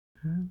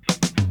Came in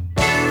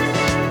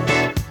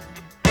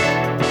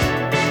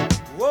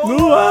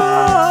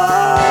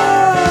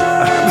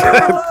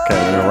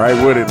right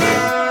with it, man.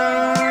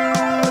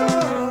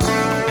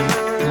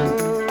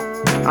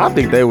 I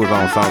think they was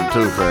on something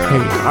too,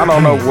 fam. I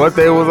don't know what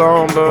they was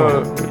on,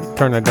 though.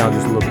 Turn that down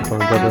just a little bit for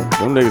me, brother.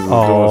 Them niggas was doing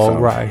All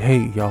something. right.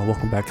 Hey, y'all.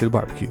 Welcome back to the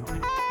barbecue.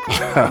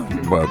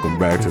 Welcome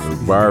back to the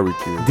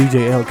barbecue.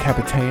 DJ El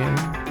Capitan.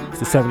 It's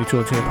the 72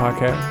 and 10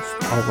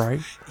 podcast. All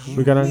right.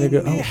 We got our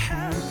nigga.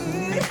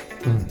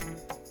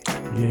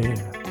 Yeah.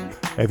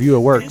 If you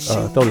at work,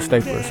 throw the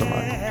stapler at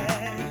somebody.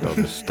 Throw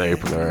the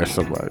stapler at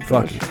somebody.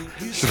 Fuck it.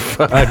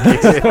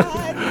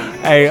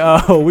 Hey,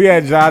 we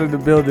had John in the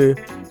building.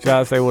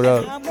 John, say what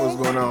up. What's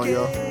going on,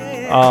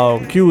 y'all?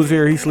 Q was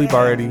here. He sleep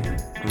already.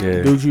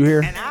 Yeah. Dude, you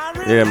here?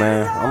 Yeah,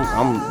 man.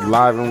 I'm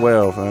live and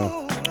well, fam.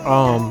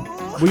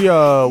 We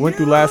went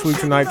through last week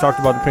tonight, talked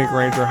about the Pink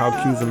Ranger, how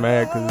Q's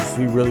mad because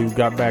he really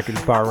got back in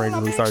his Power Ranger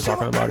when we started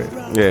talking about it.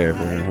 Yeah,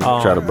 man.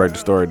 Try to break the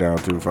story down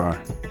too far.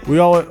 We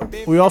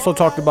also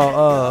talked about,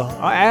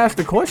 I asked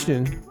the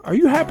question, are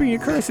you happy in your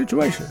current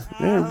situation?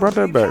 Yeah, brought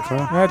that back,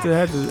 fam.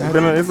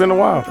 It's been a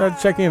while. Had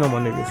to check in on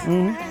my niggas.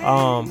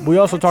 Mm-hmm. We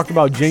also talked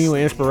about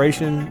genuine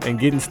inspiration and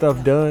getting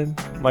stuff done.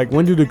 Like,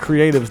 when do the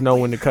creatives know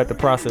when to cut the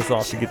process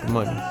off to get the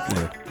money?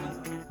 Yeah.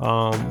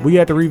 We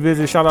had to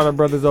revisit, shout out our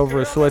brothers over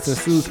at Sweats and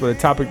Suits for the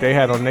topic they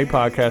had on their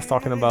podcast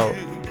talking about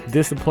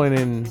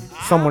disciplining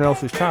someone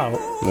else's child.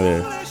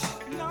 Yeah.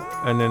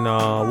 And then,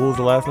 what was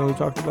the last one we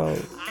talked about?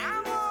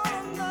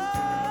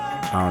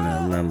 I don't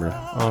even remember.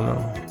 I don't know.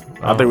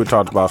 I think we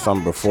talked about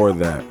something before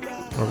that.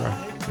 Okay.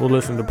 Well,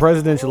 listen, the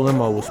presidential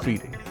limo was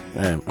speeding.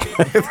 Damn.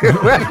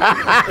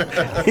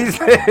 He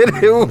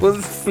said it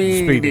was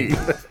speedy.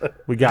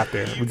 We got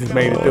there. We just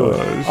made it through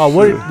it.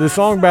 What the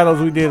song battles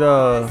we did?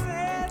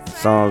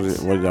 Songs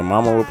what your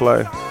mama would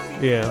play.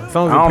 Yeah,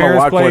 songs I don't know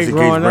why played Quincy keeps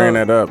growing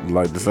bringing up. that up.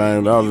 Like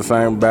that was the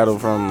same battle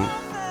from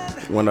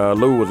when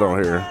Lou was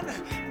on here.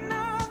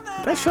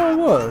 That sure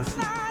was.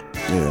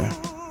 Yeah.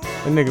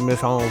 That nigga miss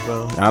home,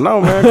 fam. I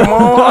know, man. Come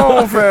on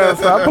home, fam.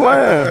 Stop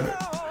playing.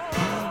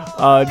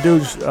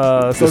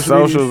 The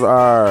socials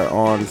are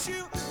on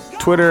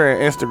Twitter and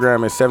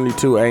Instagram at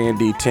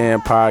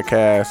 72AND10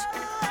 podcast.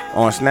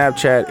 On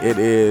Snapchat, it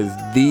is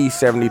the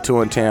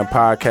 72and10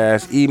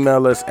 podcast.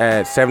 Email us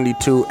at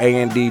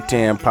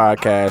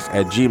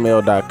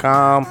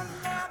 72and10podcast@gmail.com.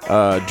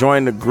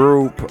 Join the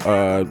group.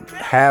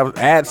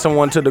 Add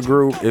someone to the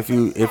group if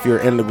you're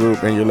in the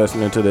group and you're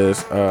listening to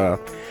this.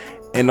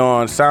 And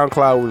on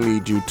SoundCloud, we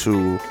need you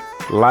to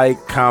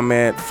like,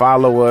 comment,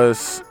 follow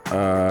us,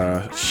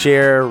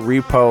 share,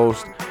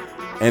 repost.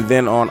 And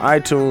then on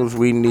iTunes,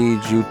 we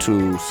need you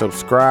to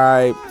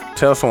subscribe,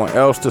 tell someone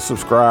else to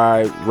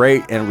subscribe,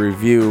 rate, and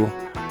review.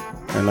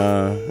 And,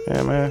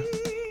 yeah, man,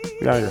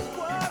 we out here.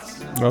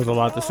 There was a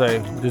lot to say.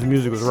 This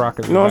music was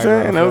rocking. You know what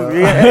I'm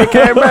saying? It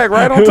came back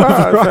right on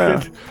time,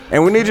 fam.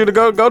 And we need you to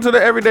go to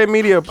the Everyday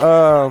Media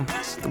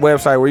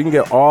website where you can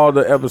get all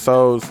the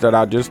episodes that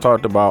I just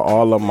talked about.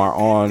 All of them are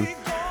on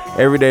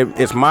Everyday.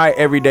 It's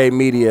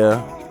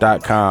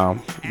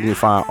myeverydaymedia.com. You can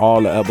find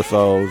all the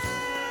episodes.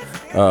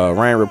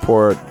 Rain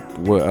Report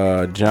with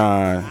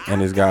John and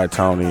his guy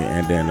Tony,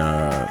 and then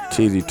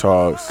Cheesy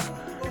Talks,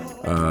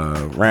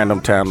 Random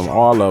Tandem.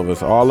 All of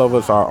us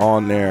are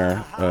on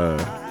there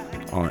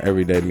on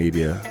Everyday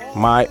Media.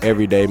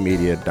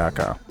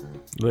 myeverydaymedia.com.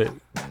 Lit.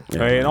 Yeah,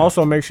 Hey, and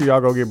also make sure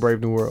y'all go get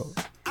Brave New World.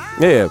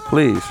 Yeah,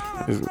 please.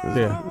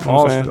 Yeah.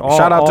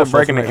 Shout out to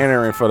Breaking and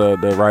Entering for the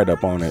write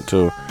up on it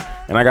too.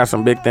 And I got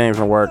some big things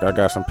from work. I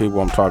got some people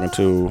I'm talking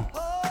to,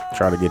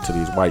 try to get to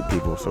these white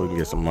people so we can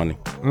get some money.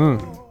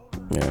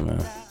 Yeah,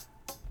 man.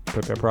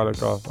 Put that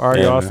product off. All right,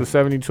 Yeah, y'all. man. It's the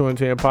 72 and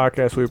 10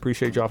 podcast. We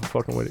appreciate y'all for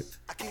fucking with it.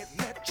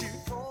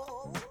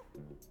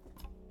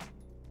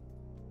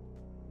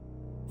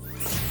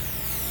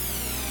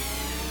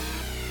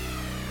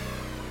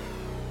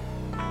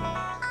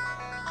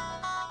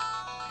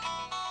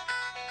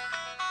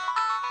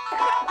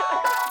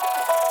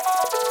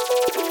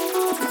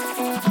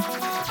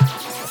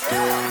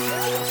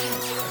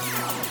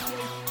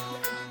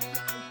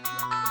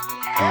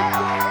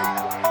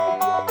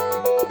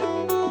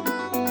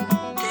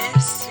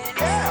 This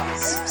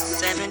is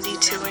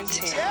 72 and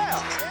 10.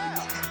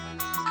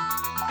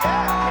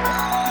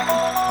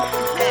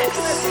 This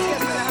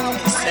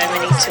is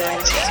 72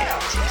 and 10.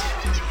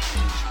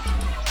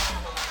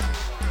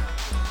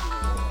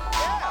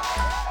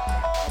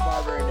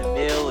 Barber in the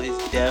Mill is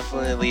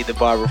definitely the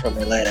barber from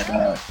Atlanta,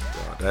 dog.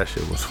 That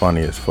shit was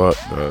funny as fuck,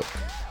 bro.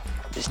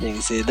 This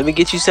nigga said, let me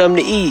get you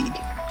something to eat.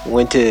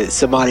 Went to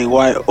somebody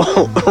white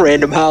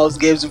random house,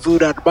 gave some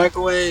food out the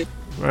microwave.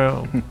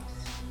 Well,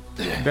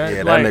 Yeah,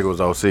 that nigga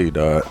was OC,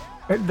 dog.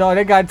 Dog,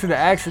 they got into the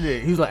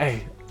accident. He was like,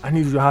 hey, I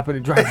need you to hop in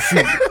the driver's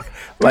seat.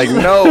 Like,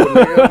 no,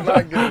 nigga, I'm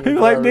not getting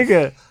He's like,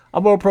 nigga,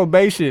 I'm on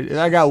probation and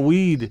I got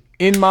weed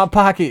in my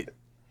pocket.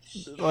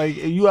 Like,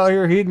 you out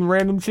here hitting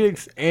random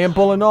chicks and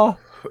pulling off?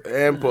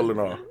 And pulling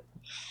off.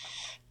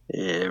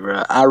 Yeah,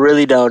 bro. I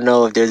really don't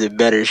know if there's a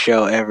better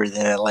show ever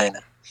than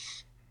Atlanta.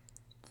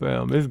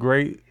 Fam, it's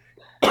great.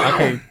 I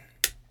can't.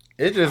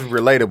 It's just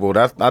relatable.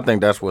 I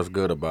think that's what's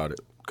good about it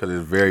because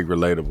it's very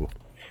relatable.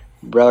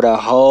 Bro, the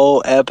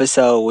whole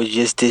episode was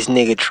just this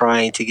nigga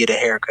trying to get a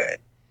haircut.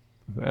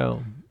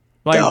 Well,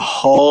 The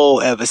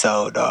whole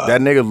episode, dog.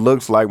 That nigga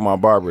looks like my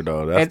barber,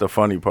 though. That's the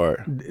funny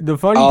part. the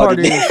funny part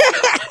is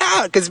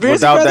Conspiracy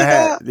Without brother, the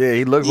hat, dog? yeah,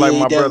 he looks Yeah, like he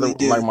my brother,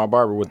 definitely do. like my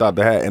barber without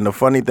the hat. And the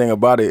funny thing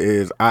about it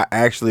is, I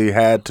actually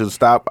had to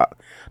stop.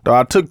 Though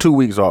I took 2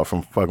 weeks off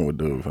from fucking with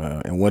dude,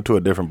 fam, and went to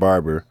a different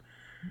barber.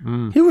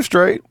 He was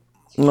straight,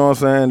 you know what I'm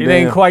saying? it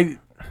Then- ain't quite.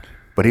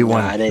 But he Nah,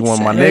 wasn't. it He ain't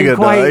wasn't my sad. nigga,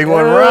 quite- dog. He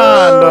wasn't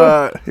Ron,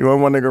 dog. He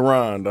wasn't my nigga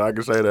Ron, dog. I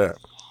can say that.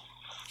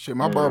 Shit,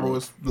 my barber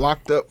was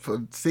locked up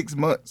for 6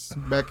 months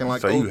back in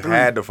like So you 03.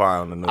 had to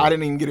find the new. I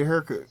didn't even get a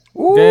haircut.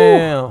 Ooh,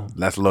 Damn.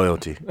 That's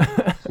loyalty.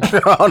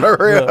 On the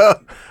real,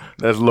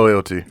 that's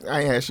loyalty.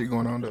 I ain't had shit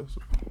going on though.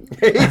 So.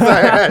 He's like,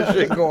 that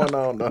shit going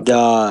on,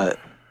 though.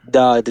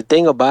 Dog, the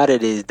thing about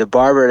it is the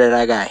barber that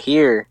I got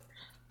here,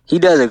 he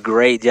does a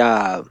great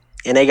job.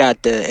 And they got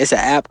it's an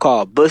app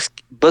called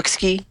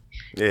Bookski.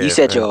 Yeah, You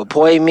set fam. your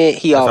appointment.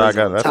 He That's how I always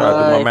got. on That's how I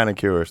do my time.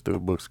 manicures through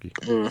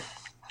Bookski.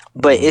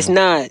 But it's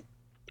not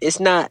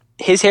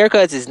his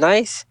haircuts is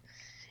nice,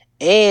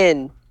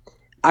 and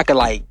I could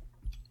like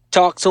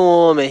talk to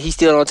him, and he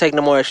still don't take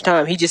no more extra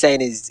time. He just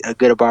ain't as a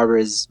good a barber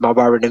as my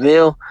barber in the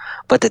mill.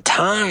 But the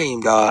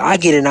time, dog, I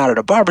get in out of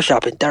the barber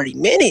shop in 30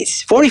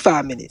 minutes,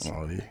 45 minutes.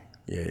 Oh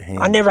yeah. He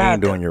I never he had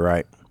ain't doing that. you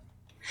right.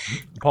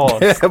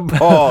 Pause.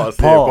 Pause.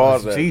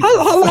 Pause. that. Jesus.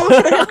 How long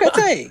should a haircut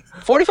take?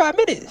 45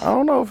 minutes. I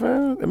don't know,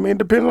 fam. I mean, it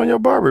depends on your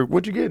barber.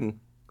 What you getting?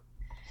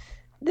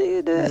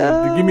 Dude,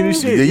 Give me the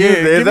shit. You Yeah, use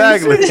it, give me the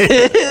exactly.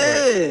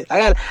 shit. I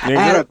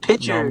had a good?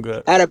 picture. No, I'm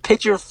good. I had a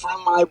picture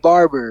from my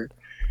barber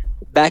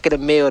back in the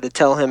mail to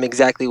tell him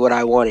exactly what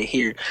I wanted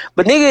here.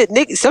 But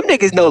nigga, some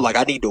niggas know like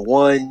I need the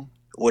one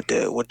with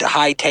the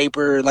high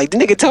taper. Like the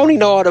nigga Tony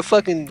know all the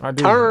fucking I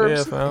do. terms.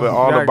 Yeah, fam. But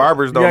all You the gotta-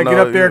 barbers you don't gotta know. get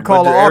up there and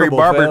call but an every audible,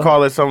 barber fam.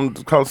 call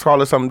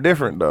it something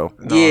different though.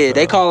 Yeah,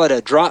 they fam. call it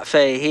a drop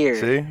fade here.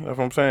 See, that's what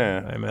I'm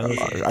saying. Hey, man,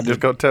 listen. I just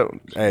go tell.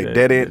 Hey, Yeah,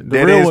 dead the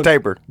ends real one-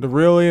 taper. The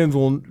real ones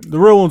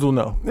will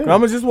know. I'm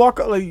gonna just walk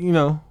up, like, you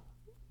know.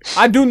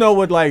 I do know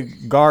what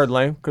like guard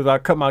length because I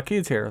cut my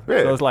kids' hair,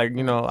 Yeah. so it's like,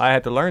 you know, I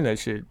had to learn that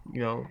shit.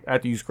 You know,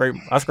 after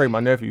I scraped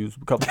my nephews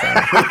a couple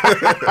times.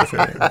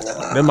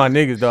 Then my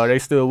niggas, dog, they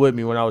still with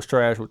me when I was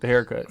trash with the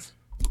haircuts.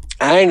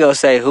 I ain't gonna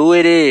say who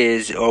it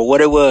is or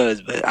what it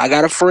was, but I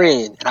got a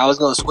friend and I was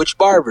gonna switch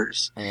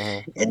barbers,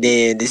 and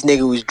then this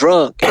nigga was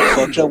drunk and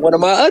fucked up one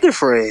of my other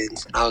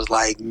friends. And I was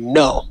like,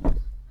 no,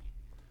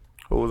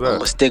 Who was I'm gonna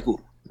that? stick with.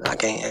 I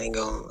ain't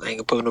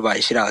gonna put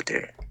nobody shit out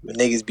there. But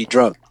niggas be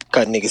drunk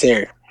cutting niggas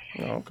hair.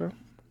 Oh, okay.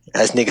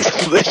 That's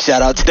niggas.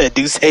 Shout out to that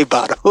Douce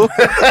bottle.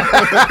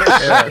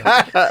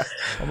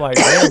 I'm like,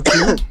 damn,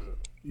 Q.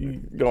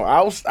 You gonna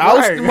oust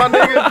Right. my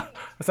nigga?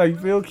 That's how you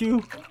feel,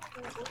 Q?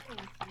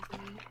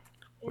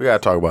 We gotta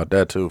talk about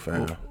that too,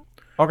 fam.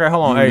 Okay,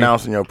 hold on. You Hey,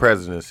 announcing your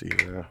presidency.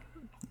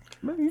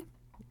 Man.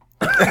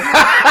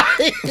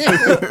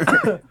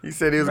 He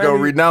said he was gonna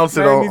Maybe- renounce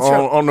it maybe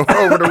on the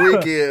over the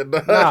weekend.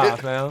 nah,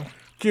 fam.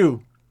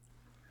 Q.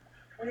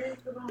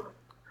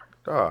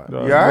 Dog, you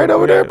all right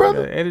over there,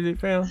 brother? Edit it,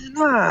 fam.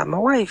 Nah, my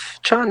wife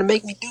trying to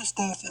make me do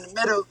stuff in the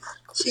middle.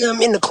 See,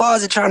 I'm in the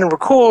closet trying to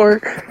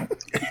record.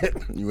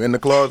 You in the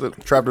closet?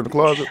 Trapped in the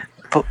closet?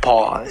 Put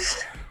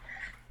pause.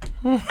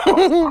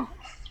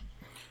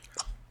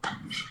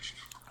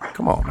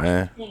 Come on,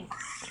 man.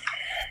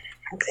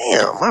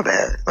 Damn, my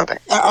bad.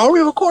 Are we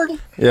recording?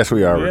 Yes,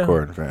 we are Yeah.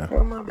 recording, fam.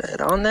 Oh, my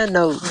bad. On that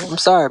note, I'm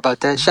sorry about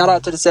that. Shout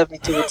out to the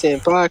 72 and 10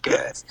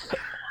 podcast.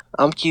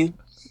 I'm Q.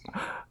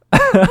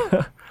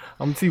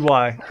 I'm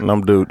TY. And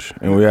I'm Dooch,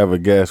 and we have a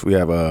guest. We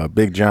have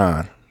Big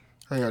John.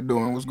 How y'all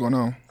doing? What's going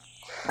on?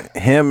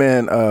 Him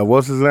and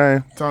what's his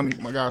name? Tony,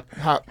 my guy,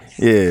 Hop.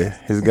 Yeah,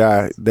 his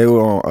guy. They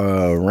were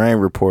on Rain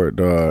Report,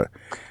 dog,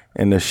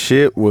 and the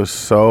shit was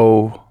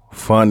so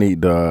funny,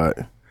 dog.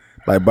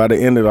 Like by the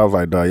end of it, I was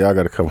like, dog, y'all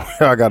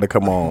gotta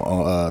come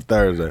on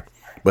Thursday.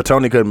 But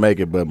Tony couldn't make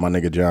it. But my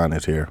nigga John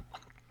is here.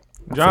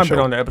 John sure.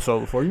 been on the episode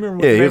before. You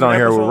remember? Yeah, what he was the on name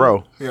here of the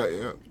with episode?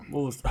 Ro. Yeah.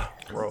 What was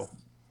Ro?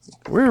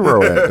 Where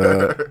Ro at,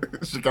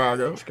 dog?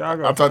 Chicago.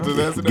 Chicago, I talked to huh?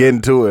 his ass today.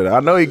 Getting to it. I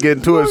know he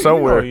getting to it You know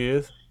somewhere. he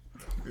is.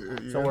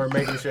 Somewhere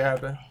making shit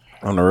happen.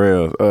 On the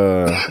rails.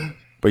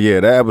 But yeah,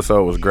 that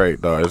episode was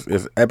great, though.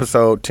 It's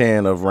episode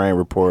 10 of Rain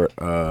Report.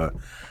 I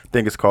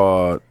think it's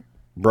called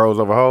Bros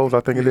Over Hoes, I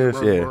think it is.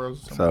 Bros Yeah. Over Hoes,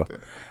 something So like that.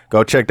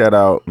 go check that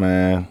out,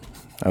 man.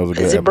 That was a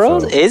good Is it episode.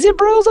 bros? Is it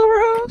bros over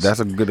hoes? That's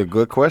a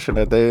good question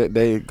that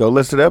they go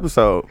listen to the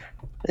episode.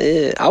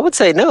 Yeah, I would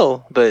say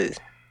no, but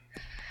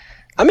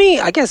I mean,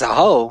 I guess a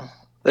hoe.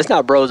 It's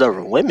not bros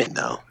over women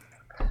though,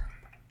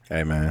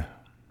 Hey, man.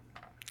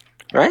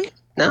 right?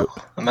 No,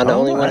 am I the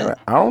only one?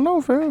 I don't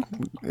know, fam.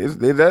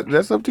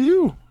 That's up to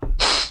you.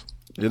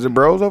 Is it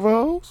Bros Over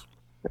Hoes?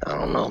 I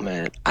don't know,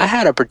 man. I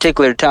had a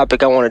particular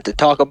topic I wanted to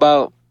talk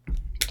about,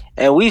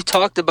 and we've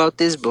talked about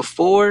this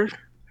before,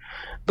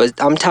 but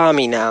I'm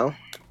Tommy now.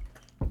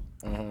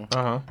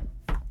 Uh-huh.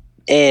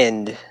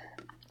 And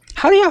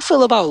how do y'all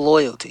feel about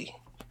loyalty?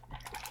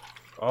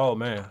 Oh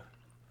man.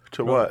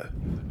 To what?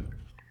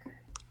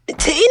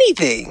 To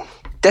anything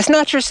that's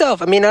not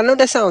yourself. I mean, I know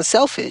that sounds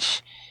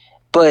selfish,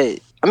 but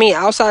I mean,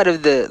 outside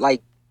of the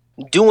like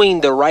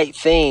doing the right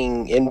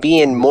thing and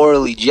being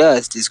morally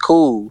just is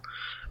cool,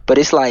 but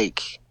it's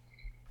like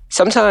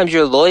sometimes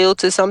you're loyal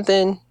to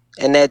something,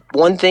 and that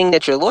one thing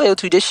that you're loyal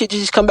to, this shit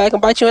just come back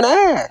and bite you in the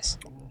ass.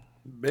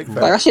 Big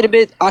Like I should have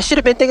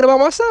been thinking about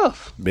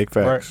myself. Big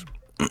facts.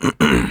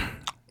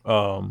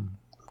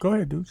 Go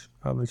ahead, dude.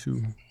 I'll let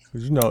you,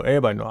 because you know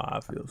everybody know how I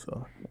feel.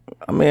 So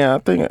I mean, I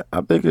think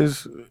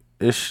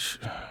it's.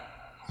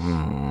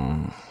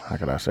 How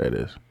can I say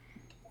this?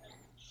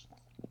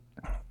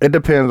 It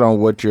depends on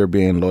what you're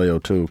being loyal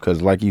to,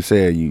 because like you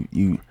said,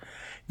 you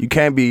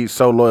can't be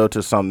so loyal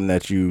to something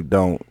that you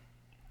don't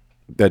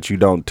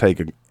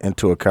take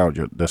into account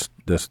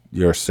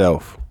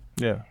yourself.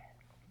 yeah,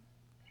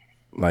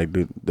 Like,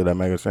 did that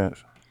make sense?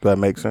 Does that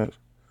make sense?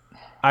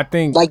 I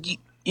think Like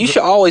you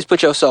should always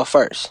put yourself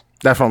first.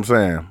 That's what I'm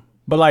saying.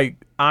 but like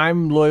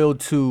I'm loyal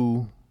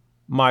to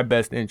my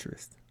best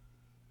interest.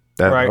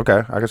 That, Right. Okay,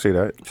 I can see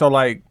that. So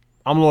like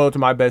I'm loyal to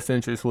my best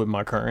interest with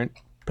my current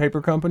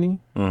paper company,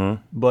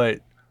 but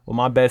will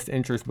my best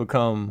interest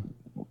become,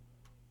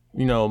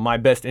 my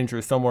best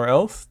interest somewhere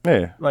else?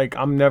 Yeah, Like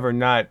I'm never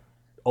not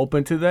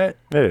open to that.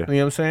 yeah. You know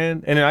what I'm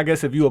saying? And then I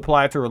guess if you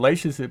apply it to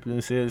relationships,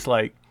 and says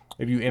like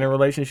if you in a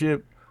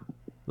relationship,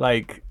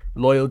 like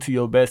loyal to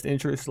your best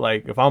interest.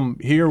 Like if I'm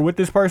here with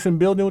this person,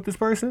 building with this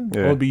person,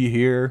 Yeah. I'll be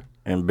here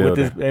And with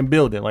building. this and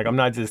building. Like I'm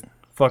not just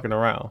fucking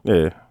around.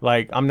 Yeah,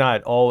 Like I'm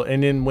not all.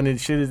 And then when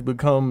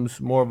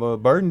becomes more of a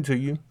burden to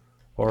you,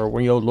 or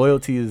when your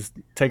loyalty is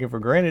taken for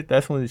granted,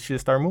 that's when the shit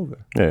start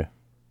moving. yeah.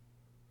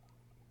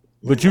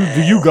 But do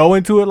you go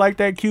into it like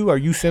that, Q? Are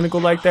you cynical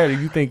like that, or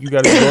you think you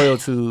got to be loyal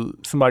to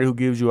somebody who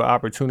gives you an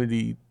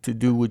opportunity to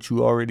do what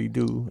you already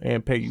do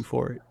and pay you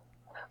for it?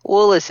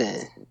 Well,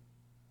 listen.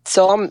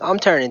 So I'm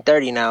turning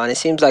 30 now, and it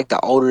seems like the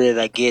older that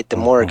I get, the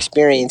more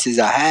experiences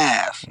I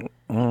have.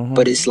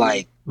 But it's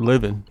like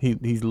Living,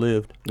 he's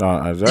lived.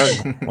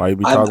 Exactly. Why you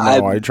be I'm- talking about?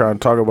 I'm- Why you trying to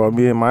talk about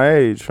me and my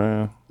age,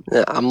 fam?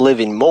 I'm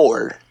living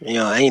more.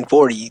 I ain't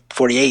 40,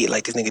 48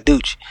 like this nigga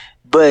Dooch.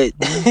 But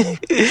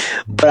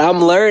but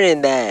I'm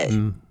learning that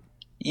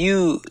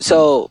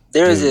so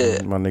there's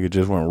a My nigga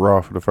just went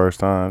raw for the first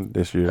time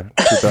this year,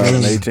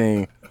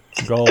 2018.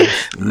 Goals.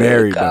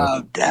 Married though.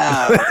 calm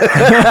down.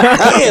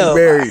 Damn.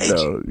 Married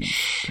though.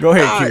 Go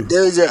ahead, Q.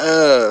 There's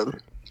a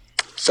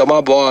so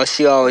my boss,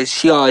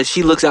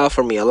 she looks out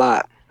for me a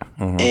lot.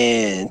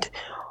 And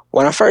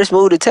when I first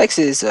moved to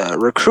Texas, a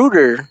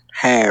recruiter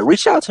had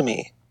reached out to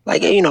me.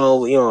 Like, hey,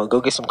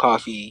 go get some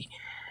coffee.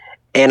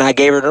 And I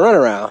gave her the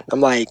runaround. I'm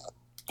like,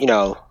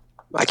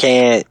 I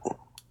can't.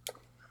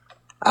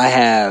 I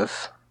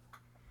have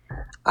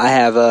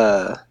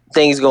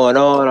things going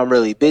on. I'm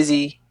really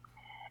busy.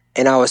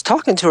 And I was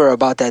talking to her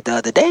about that the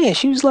other day, and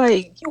she was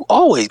like, "You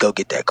always go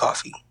get that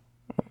coffee.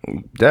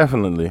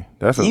 Definitely.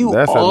 That's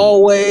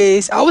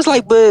Always." I was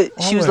like, "But,"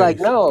 she was like,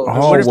 "No."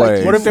 Always.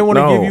 What if they want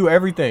to No. give you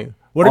everything?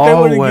 What if they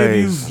want to give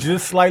you Always.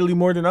 just slightly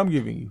more than I'm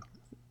giving you?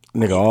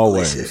 Nigga,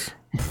 always.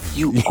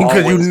 You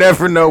Because you always-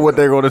 never know what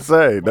they're gonna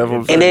say. That's what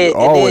I'm saying. And then, You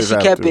always she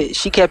have kept to. it.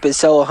 She kept it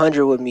so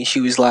 100 with me. She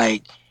was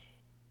like,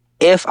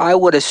 "If I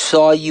would have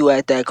saw you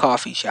at that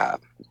coffee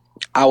shop,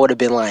 I would have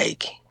been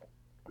like,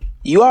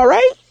 you all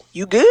right?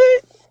 You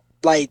good?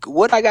 Like,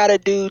 what I gotta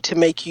do to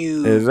make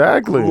you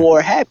Exactly.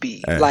 more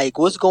happy? Hey. Like,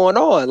 what's going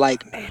on?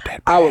 Like,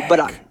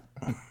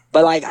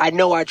 but like I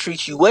know I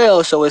treat you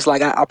well, so it's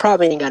like I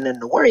probably ain't got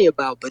nothing to worry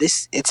about. But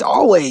it's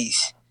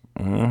always."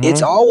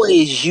 It's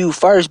always you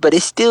first, but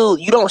it's still,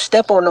 you don't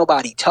step on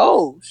nobody's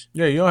toes.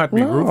 Yeah, you don't have to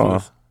be No.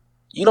 ruthless.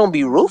 You don't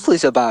be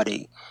ruthless about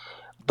it.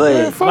 But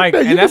Man, fuck Like,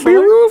 that. and You that's can be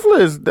what-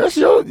 ruthless. That's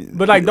your.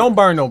 But like, don't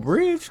burn no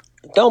bridge.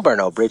 don't burn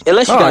no bridge.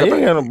 Unless you No, got you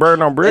ain't gonna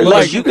burn on bridge.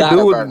 Unless Like, you you can gotta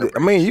do burn the it. I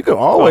mean, you can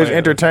always yeah.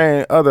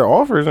 entertain other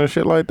offers and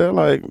shit like that.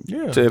 Like,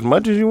 Yeah. to as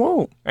much as you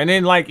want. And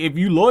then like, if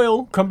you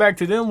loyal, come back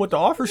to them with the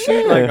offer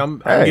shit. Yeah.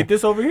 Like, I Hey. get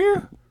this over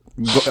here.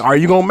 Are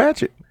you gonna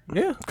match it?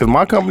 Yeah. Because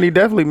my company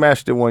definitely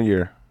matched it one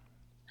year.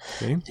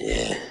 See?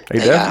 Yeah. They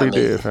definitely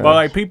did. Fam. But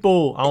like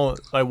people, I don't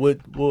like what.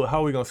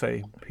 How are we gonna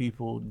say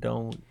people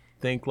don't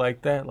think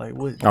like that? Like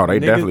what? Oh, they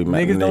niggas, definitely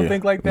niggas don't nigga.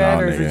 think like that,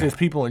 Nah, or is it nigga. just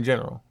people in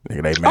general? Nigga,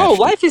 they matched Oh, it.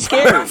 life is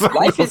scary.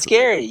 Life is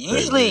scary.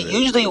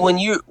 Usually when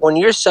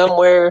you're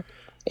somewhere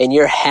and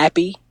you're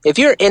happy, if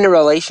you're in a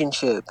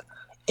relationship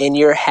and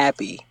you're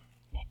happy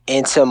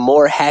and some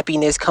more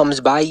happiness comes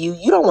by you,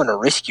 you don't want to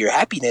risk your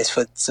happiness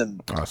for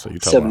some Oh, so you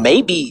talking about,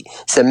 maybe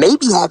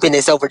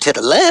happiness over to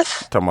the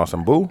left. talking about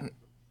some boo?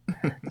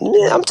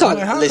 Yeah, I'm talking.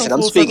 Like, how Listen, come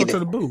I'm full speaking circle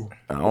to to the boo.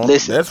 I don't-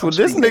 Listen, that's what I'm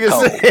this speaking nigga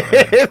cold.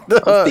 said.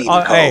 dog. speaking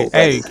Oh, hey, cold,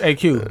 hey, brother. hey,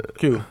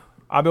 Q.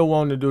 I've been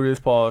wanting to do this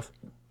pause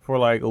for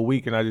like a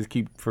week, and I just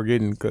keep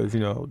forgetting because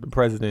the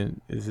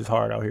president is just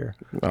hard out here.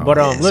 But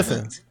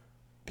listen,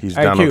 He's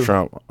Hey, Donald Q.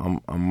 Trump.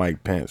 I'm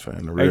Mike Pence,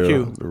 man. The Hey,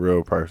 Q.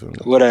 real person.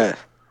 What up?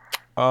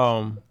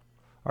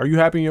 are you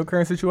happy in your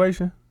current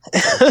situation?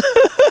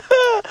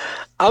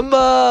 I'm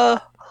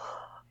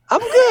I'm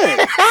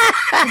good.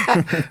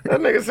 That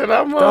nigga said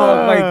I'm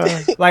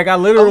Like I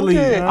literally,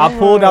 Okay. I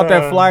pulled out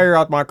that flyer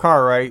out my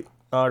car, right?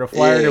 The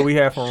flyer that we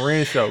had from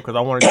Ren Show, because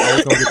I was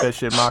gonna get that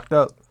shit mocked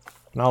up,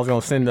 and I was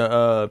gonna send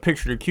a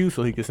picture to Q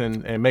so he could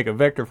send and make a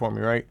vector for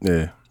me, right?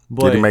 Yeah.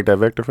 But Did he make that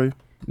vector for you?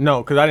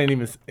 no, because I didn't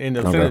even end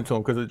up sending Okay. it to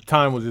him because the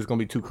time was just gonna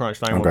be too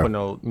crunched. I didn't Okay. want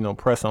to put no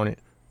press on it.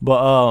 But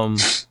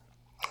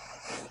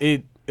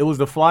it was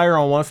the flyer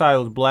on one side. It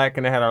was black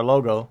and it had our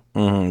logo.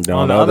 Mm-hmm.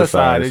 On the other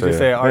side, it just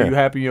said, "Are yeah. you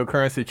happy in your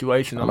current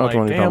situation?" I'm know like, which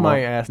one you're damn, talking I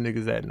ain't asked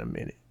niggas that in a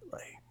minute.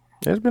 Like,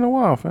 It's been a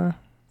while, fam.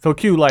 so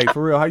Q, like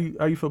for real, how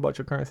you feel about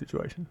your current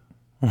situation?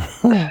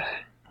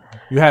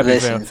 You happy,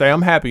 Listen. fam? Say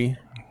I'm happy.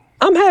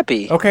 I'm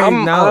happy. Okay,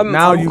 I'm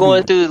now you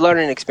going can- through the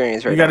learning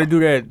experience right You now. got to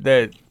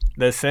do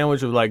that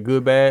sandwich of like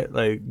good, bad,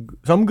 like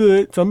some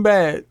good, some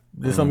bad,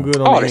 just some good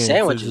on Oh, the the end. So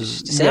sandwiches.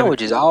 just- The you gotta-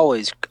 sandwich is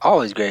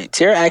always great.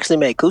 Tara actually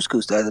made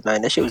couscous the other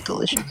night. That shit was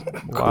delicious.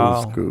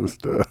 Wow. Cool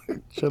stuff.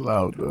 Chill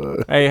out,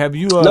 dog. Hey, have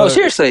you? No,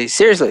 seriously.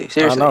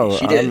 I know.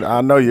 She did.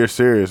 I know you're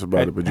serious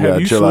about it, but you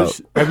gotta chill out.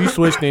 Have you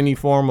switched to any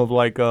form of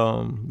like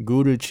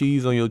Gouda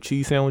cheese on your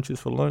cheese sandwiches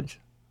for lunch?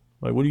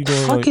 Like, what are you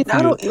doing? Fucking, for I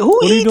your- don't. Who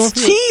what are you eats doing for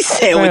your- cheese Fam,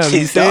 sandwiches,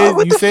 you said dog?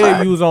 What you the said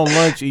fuck? you was on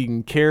lunch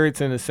eating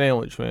carrots and a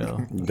sandwich, fam.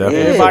 Definitely.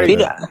 Yeah, Everybody-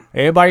 peanut.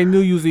 Everybody knew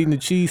you was eating the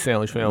cheese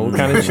sandwich, fam. What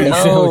kind of cheese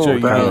sandwich No, are you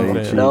bro. eating,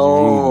 cheese fam? No,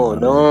 you eating,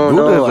 no, man.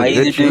 no. Gouda's a I good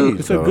either do. cheese.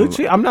 It's a good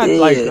cheese. I'm not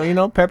Yeah.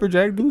 like pepper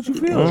jack. Do what you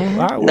feel. All right,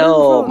 whatever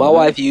No, the fuck, my man.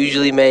 wife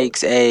usually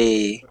makes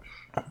a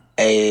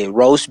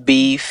roast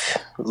beef,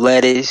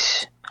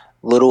 lettuce,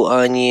 little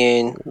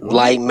onion,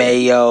 light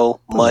mayo,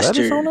 Lettuce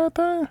mustard. on that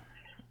thing?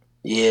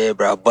 Yeah,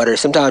 bro. Butter.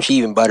 Sometimes she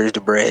even butters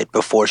the bread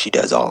before she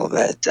does all of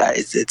that.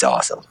 It's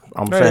awesome.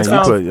 I'm Man, saying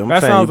that sounds- you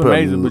that put sounds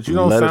amazing, but you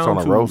don't lettuce sound on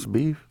a too- roast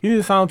beef. You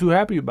didn't sound too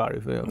happy about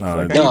it, fam. It's No,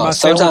 like, I no, eat my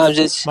sometimes sandwich,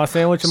 it's- my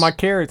sandwich and my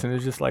carrots, and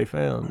it's just like,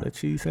 fam, that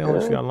cheese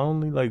sandwich got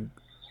lonely. Like,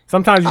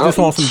 sometimes you I just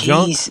don't want some eat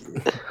junk. cheese.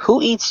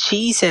 Who eats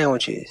cheese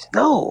sandwiches?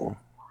 No.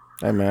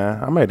 Hey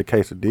man, I made a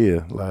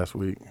quesadilla last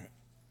week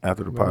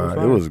after the That was pod.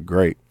 It fire. was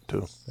great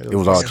too. It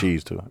was all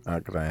cheese too,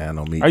 because I ain't had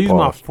no meat. I used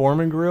my Pause.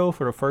 Foreman grill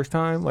for the first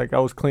time. Like, I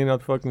was cleaning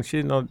up the fucking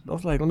shit, and I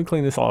was like, let me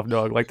clean this off,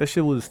 dog. Like, that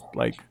shit was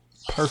like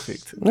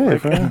perfect. Yeah,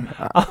 Like, fam.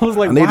 I was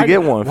like, I need to why-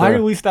 get one, Why fam.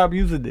 did we stop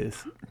using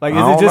this? Like, I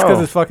is it don't just because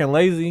know. it's fucking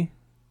lazy? Is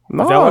that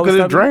why No, we because it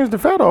stopped drains the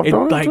fat off. It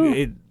Don't like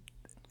it, too?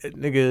 it,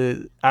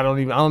 nigga. I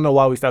don't know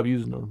why we stopped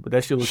using them, but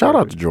that shit was Shout out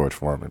to perfect. George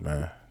Foreman,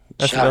 man.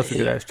 That's Shout a out,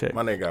 good ass check.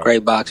 My nigga,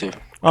 Great boxer.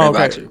 Oh,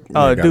 okay.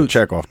 boxer. Dude,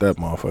 check off that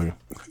motherfucker.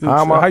 dude,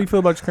 I'm so a- how you feel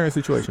about your current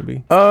situation,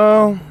 B?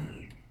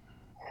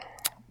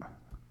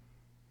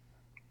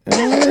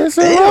 It's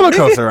a roller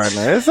coaster right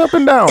now. It's up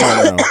and down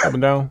right now. Up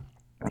and down.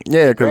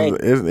 Yeah, because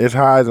Right. it's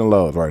highs and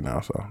lows right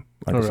now, so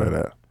I can Okay. say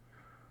that.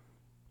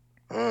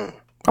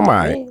 I'm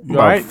alright. You About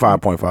alright?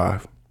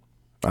 5.5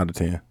 out of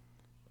 10.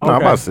 No,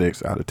 Okay. about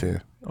 6 out of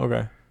 10.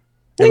 Okay.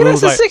 Nigga, It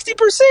that's was a like-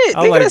 60%. I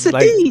was Nigga, like- that's a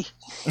like- D.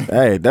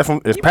 Hey, that's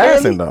it's You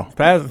passing barely- though.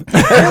 Pass.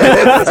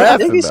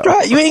 Passing, Nigga, though.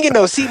 straight. You ain't getting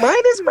no C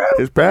minus, bro.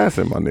 It's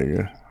passing, my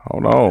nigga.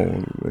 Hold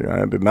on,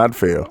 I did not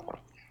fail.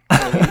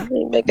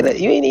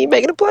 You ain't even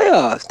making the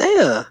playoffs.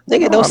 Damn,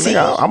 nigga, no Oh, C.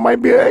 nigga, I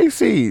might be an A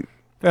seed.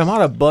 Damn, how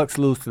the Bucks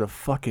lose to the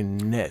fucking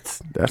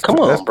Nets? That's Come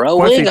that's on, bro.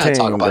 We ain't gotta Quincy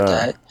talk team, about dog.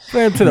 that.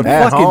 Fam, to the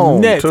At fucking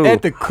home, Nets too.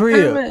 at the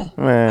crib.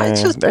 Man,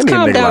 Just they need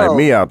calm niggas like down.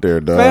 me out there,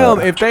 dog.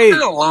 Fam, if they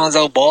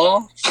Alonzo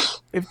Ball.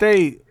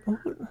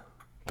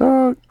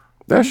 Dog,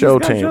 that's your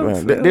got team, jokes,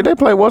 man. fam. Did they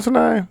play what's the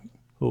name?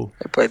 who?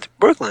 They played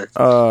Brooklyn.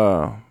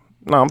 No,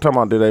 I'm talking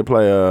about did they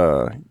play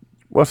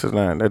what's his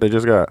name that they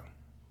just got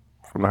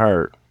from the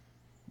Herd?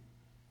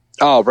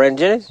 Oh, Brandon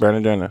Jennings?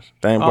 Brandon Jennings.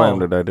 They ain't Oh. playing him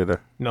today, did they?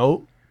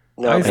 Nope.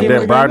 No. I And see then what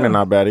they got Brogdon now.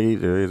 not bad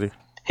either, is he?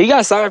 He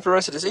got signed for the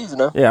rest of the season,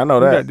 though. Yeah, I know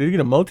Did that. he get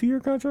a multi-year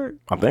contract?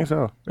 I think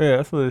so. Yeah,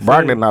 that's what it said.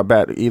 Brogdon not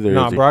bad either,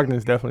 Nah, is he?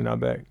 Brogdon's definitely not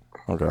back.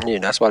 Okay. Yeah,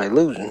 that's why they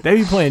losing. They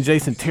be playing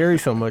Jason Terry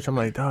so much. I'm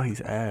like, dog,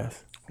 he's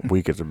ass.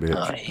 Weak as a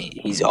bitch.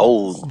 He's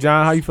old.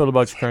 John, how you feel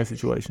about your current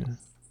situation?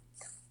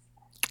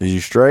 Is you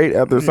straight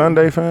after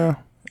Sunday, fam?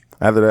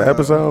 After the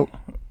episode?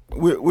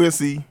 We'll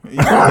see.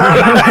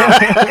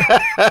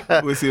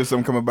 We'll see if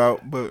something come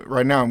about. But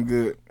right now, I'm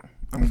good.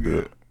 I'm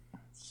good.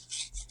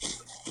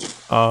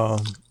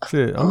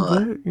 Shit, I'm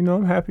good. You know,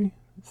 I'm happy.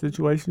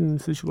 Situation.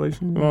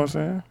 You know what I'm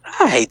saying?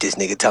 I hate this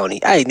nigga Tony.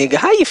 Hey, nigga,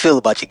 how you feel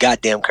about your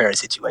goddamn current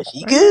situation?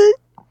 You good?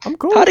 I'm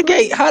cool. How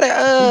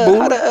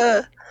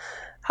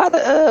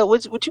the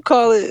what you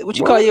call it? What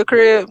you call your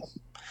crib?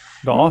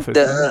 The office.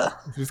 The, man.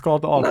 It's just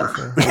called the office.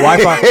 Man. The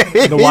Wi-Fi.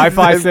 The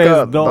Wi-Fi It's says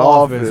called the the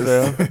office.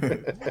 office.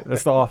 fam.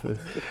 That's the office.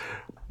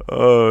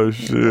 Oh,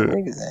 shit.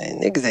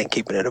 niggas ain't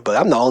keeping it a book.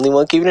 I'm the only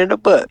one keeping it a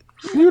book.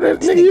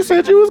 Nigga, you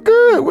said you was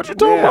good. What you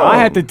talking about? I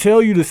had to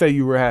tell you to say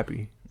you were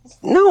happy.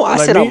 No, I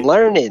Like said me? I'm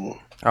learning.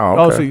 Oh,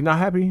 Oh, okay. so you're not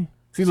happy?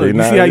 See, So look, you you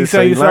not- see how you so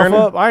set you yourself learning?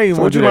 up? I ain't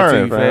So want what to you do that to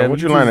learning, you, fam? fam. What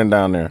you just- learning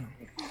down there?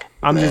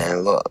 I'm just. Man,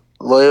 look,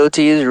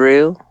 loyalty is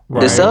real.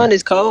 Right. The sun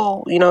is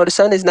cold. You know, the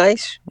sun is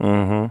nice.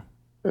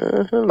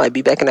 Mm-hmm. Might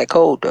be back in that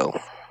cold though.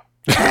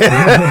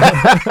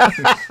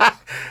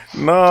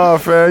 Nah,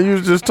 fam, you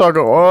was just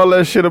talking all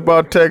that shit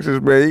about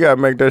Texas, man. You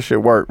gotta make that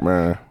shit work,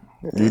 man.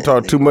 You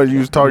talk too much. You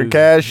was talking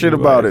cash shit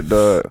about it,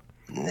 dog.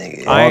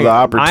 Nigga. All the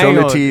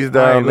opportunities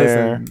down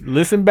there.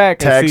 Listen back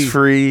and Tax see.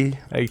 free.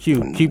 Hey,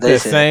 Q, keep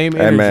Listen. that same Hey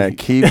energy. man,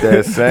 keep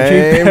that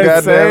same that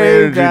goddamn same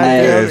energy.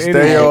 goddamn Yeah, energy.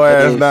 stay your But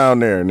ass if- down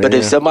there, nigga. But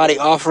if somebody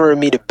offering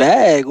me the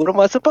bag, what am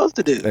I supposed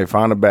to do? They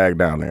find a bag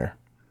down there.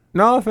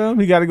 No, fam,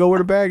 you got to go where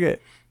the bag at.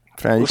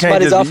 Fam, you Well, can't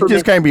somebody's just, you offered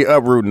just me- can't be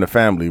uprooting the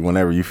family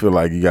whenever you feel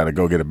like you got to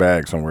go get a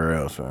bag somewhere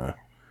else, man.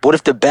 What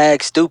if the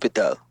bag's stupid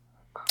though?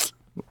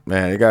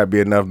 Man, it got to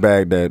be enough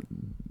bag that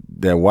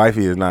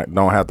wifey don't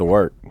have to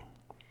work.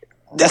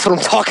 That's what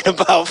I'm talking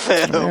about,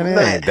 fam. Man,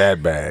 it ain't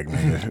that bag,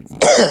 nigga.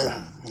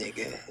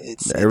 Nigga,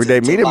 it's Everyday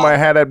it's a meeting lot. might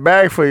have that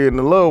bag for you in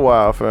a little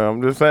while, fam.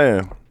 I'm just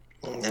saying.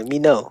 Let me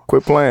know.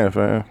 Quit playing,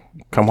 fam.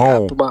 Come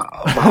home. My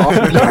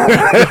offer.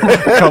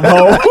 Come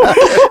home.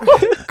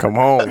 Come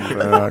home,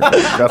 man.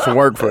 Got some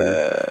work for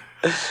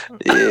you.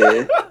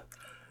 Yeah.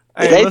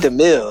 Hey, It ain't let's- the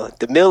mill.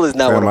 The mill is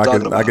not Fam, what I'm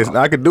talking about.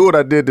 I could do what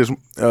I did this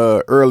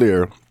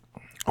earlier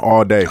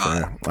all day,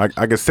 fam.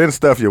 I could send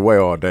stuff your way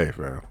all day,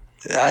 fam.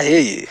 I hear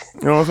you.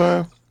 You know what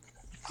I'm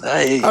saying?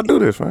 I hear you. I do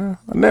this, fam.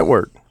 I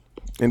network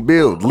and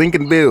build, link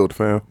and build,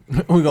 fam.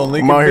 we gonna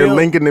link I'm out and here build.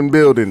 linking and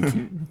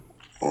building.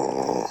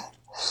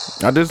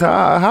 I just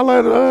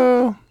highlight.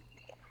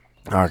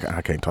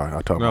 I can't talk.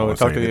 I talk. No, about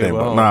talk to you,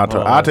 well, I'll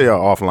tell you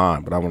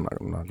offline, but I'm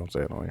not gonna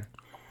say it on here.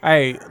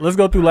 Hey, let's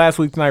go through last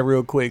week tonight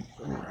real quick.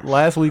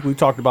 Last week we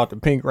talked about the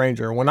Pink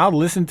Ranger. When I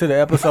listened to the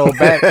episode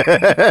back,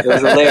 It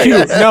was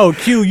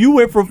hilarious. Q, you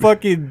went from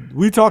fucking.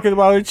 We talking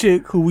about a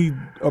chick who we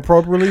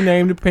appropriately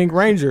named the Pink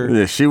Ranger.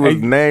 Yeah, she was Hey,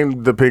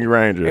 named the Pink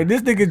Ranger. And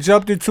this nigga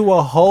jumped into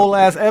a whole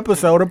ass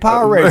episode of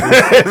Power Rangers.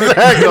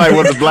 Exactly, like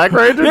was the Black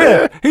Ranger?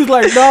 Yeah, he's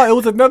like, no, it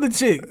was another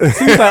chick.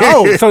 She was like,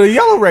 oh, so the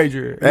Yellow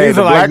Ranger. And Hey, he's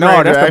the like, Black no,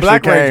 Ranger that's the actually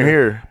Black came Ranger.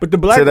 here. But the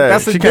black, To that.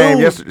 that's a She dude. came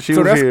yesterday. She So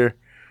was that's- here.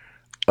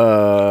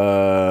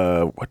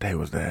 What day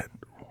was that?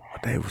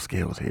 What day was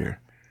Skills here?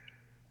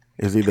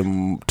 It's either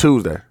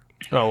Tuesday.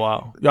 Oh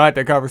wow, y'all had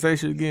that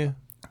conversation again.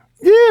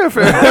 Yeah,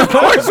 fam. Of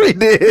course we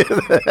did.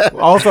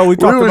 Also, we We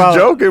talked was about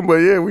joking, but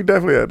yeah, we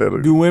definitely had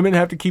that. do women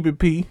have to keep it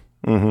P?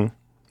 Mm-hmm.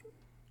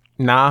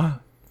 Nah.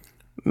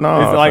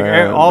 No, It's like,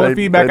 fam. all the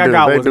feedback I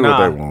got they was do nah.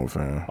 what they want,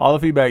 fam. All the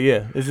feedback,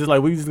 yeah. It's just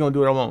like we just gonna do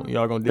what I want.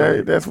 Y'all gonna do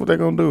it. That's what they're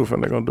gonna do,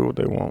 fam. They're gonna do what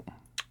they want.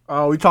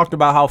 We talked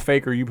about how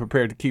fake are you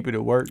prepared to keep it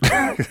at work.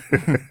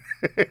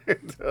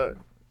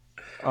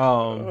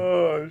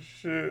 Oh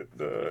shit,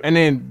 dog. And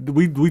then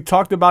we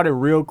talked about it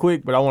real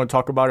quick, but I want to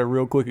talk about it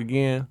real quick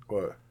again.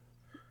 What?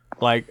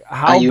 Like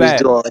How how you was bad?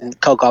 doing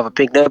coke off of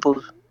pink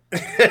nipples?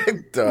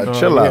 Dog,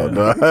 chill out,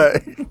 dog.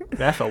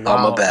 That's a my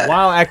wild, bad.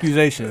 wild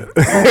accusation.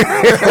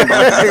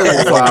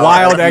 It's a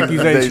wild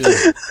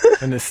accusation.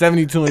 And the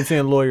 72 and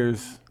 10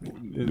 lawyers,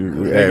 Hey, they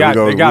we got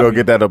gonna me.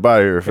 get that up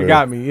out of here, fam. They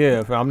got me.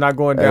 Yeah, I'm not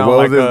going Hey, down what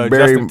like was this?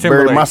 Barry Justin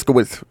Timberlake.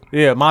 Moskowitz.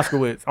 Yeah,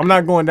 Moskowitz. I'm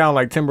not going down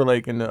like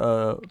Timberlake in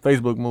the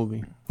Facebook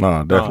movie.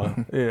 No,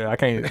 definitely. Yeah, I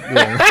can't.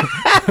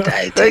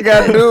 Yeah. They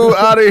got dude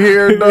out of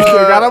here, dog.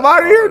 Got him out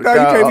of here. No, you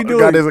can't be doing.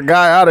 Got this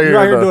guy out of You here.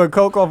 out here dog. doing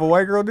coke off of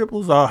white girl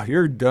nipples? Oh,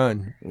 you're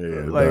done.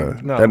 Yeah, Like,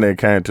 dog. no. That nigga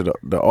came to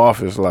the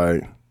office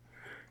like,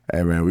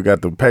 hey man, we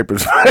got the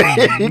papers.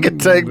 You can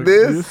take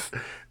this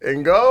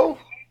and go,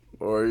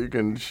 or you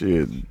can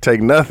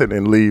take nothing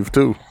and leave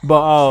too.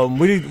 But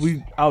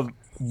we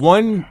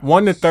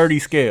 1 to 30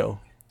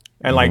 scale,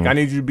 and like I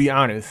need you to be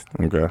honest.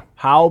 Okay.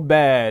 How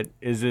bad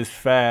is this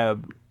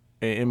Fab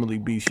and Emily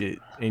B shit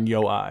in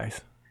your eyes?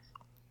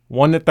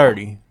 1 to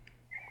 30.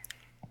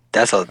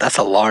 That's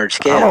a large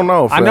scale. I don't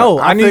know. I fam. know.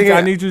 I need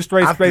think you to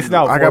straight space it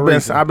out. Like for a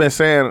reason. I've been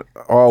saying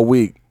all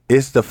week,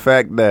 it's the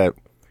fact that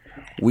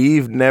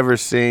we've never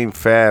seen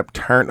Fab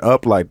turn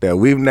up like that.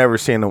 We've never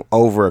seen him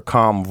over a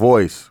calm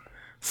voice.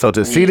 So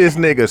to see this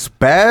nigga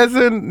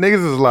spazzing,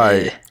 niggas is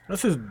like,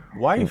 That's his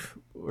wife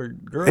or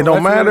girl. it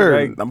don't That's matter.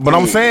 it, like- But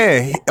I'm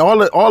saying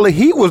all the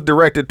heat was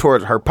directed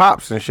towards her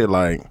pops and shit.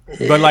 Like,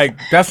 but like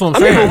that's what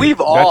I'm I mean, saying. but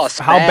we've all That's-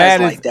 how spazzed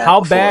bad like is that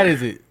how bad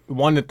before. is it?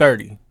 1 to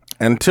 30.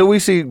 until we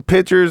see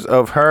pictures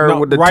of her No,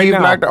 with the right teeth now,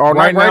 knocked out,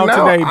 right now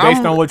today, based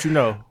I'm- on what you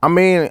know. I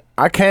mean,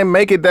 I can't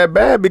make it that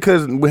bad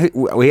because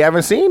we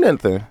haven't seen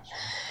anything.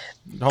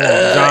 Hold on,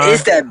 John.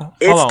 It's that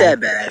on.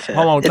 bad. Fam.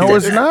 Hold on, It's no, No, that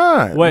it's bad.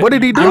 not. What- What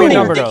did he I do? don't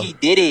number, even though.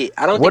 think he did it.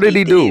 I don't What think did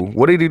he do?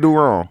 What did he do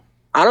wrong?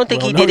 I don't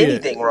think he Well, did no, yeah.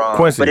 anything wrong.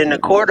 Quincy. But in the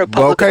court of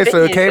Well, public okay,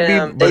 so it opinion, can't be-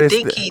 fam, but they it's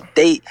think the-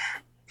 they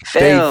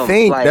fam, They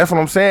think like, that's what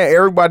I'm saying.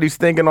 Everybody's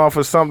thinking off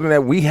of something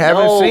that we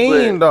haven't No,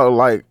 seen though.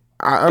 Like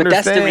I But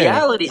that's understand. the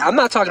reality. I'm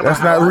not talking That's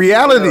about how not I feel.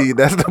 reality.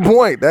 That's the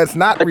point. That's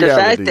not But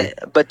reality.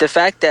 the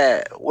fact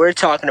that we're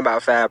talking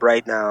about Fab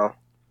right now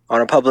on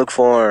a public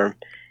forum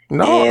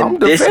no, in I'm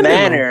this defending him.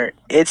 manner,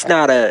 it's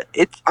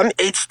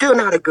still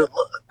not a good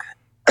look.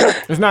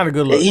 It's not a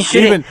good look. He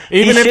shouldn't-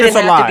 Even he if it's shouldn't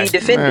a have lie. to be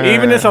defended. Man.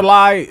 Even if it's a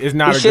lie, it's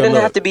not He a good shouldn't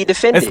look. have to be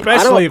defended.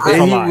 Especially if it's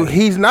a lie.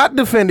 He's not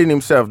defending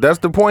himself. That's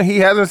the point. He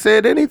hasn't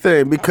said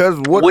anything because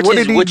what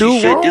did he do you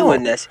should wrong? do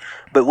in this,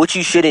 but what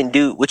you shouldn't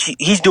do,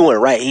 he's doing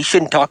right. He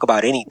shouldn't talk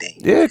about anything.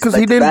 Yeah, because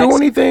Like he the didn't do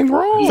facts- anything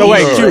wrong. So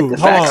wait, Yeah. Q, Like hold the on,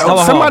 facts. hold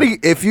on. Somebody,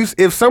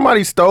 if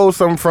somebody stole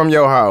something from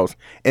your house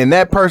and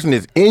that person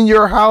is in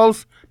your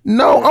house,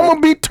 No, I'm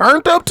gonna be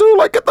turned up too.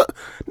 Like, get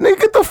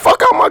the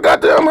fuck out my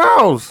goddamn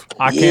house,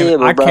 I Yeah,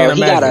 but bro, can't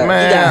he got imagine.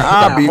 man. he got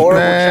I'll be horrible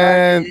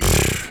man.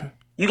 charges.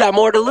 You got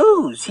more to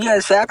lose.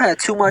 Fab had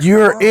too much.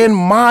 You're to lose. in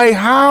my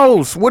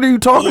house. What are you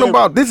talking Yeah.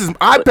 about?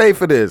 I pay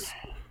for this.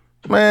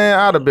 Man,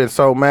 I'd have been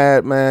so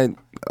mad, man.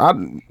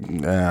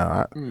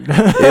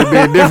 It'd be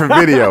a different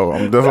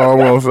video. That's all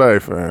I'm gonna say,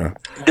 fam.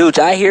 Dude,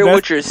 I hear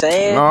what you're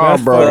saying. No,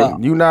 That's bro,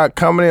 fucked. you not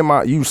coming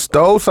in you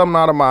stole something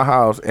out of my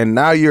house, and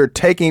now you're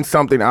taking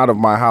something out of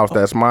my house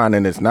that's mine,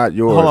 and it's not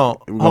yours. Hold on,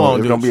 It's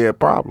gonna dudes. be a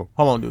problem.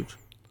 Hold on, dudes.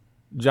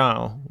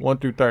 John, 1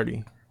 through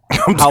 30. I'm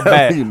How telling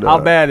bad? you, How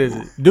dog. bad is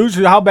it, dudes?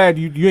 How bad?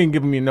 You ain't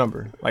giving me a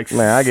number. Like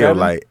Man, I give 7?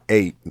 like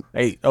 8,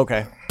 8.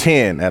 Okay.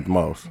 10 at the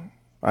most.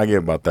 I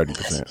give about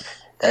 30%.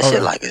 That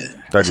shit like a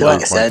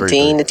 31.33.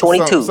 17 to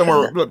 22.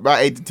 Somewhere about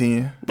 8 to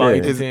 10. About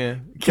 8 to It's-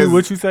 10. Q,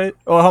 what you say?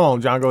 Oh, hold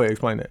on, John. Go ahead.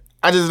 Explain that.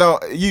 I just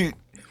don't.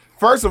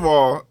 First of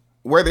all,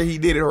 whether he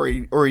did it or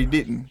he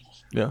didn't,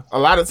 Yeah. a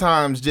lot of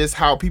times just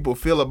how people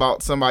feel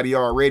about somebody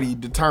already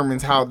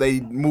determines how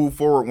they move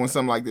forward when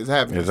something like this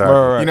happens. Exactly.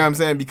 Right. You know what I'm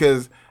saying?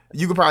 Because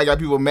you could probably got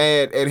people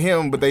mad at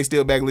him, but they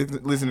still back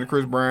listening to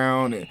Chris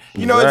Brown, and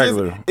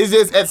Exactly. it's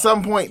just at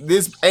some point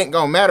this ain't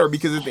gonna matter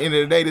because at the end of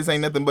the day, this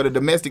ain't nothing but a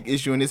domestic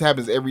issue, and this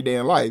happens every day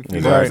in life.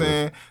 You know what I'm Exactly.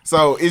 saying?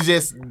 So it's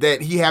just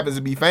that he happens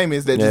to be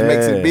famous that just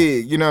makes Yeah. it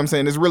big. You know what I'm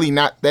saying? It's really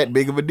not that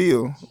big of a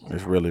deal.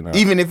 It's really not.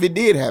 Even if it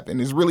did happen,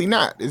 it's really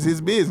not. It's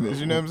his business.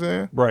 You know what I'm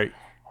saying? Right.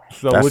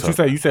 So That's what you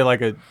say? You say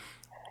like a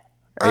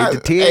 8 to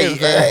 10.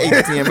 8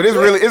 to 10, but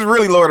it's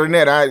really lower than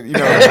that.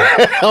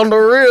 On the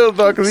real,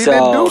 though, because he So-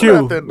 didn't do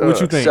Q. nothing.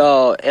 What you think?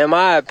 So, in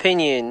my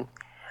opinion,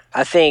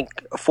 I think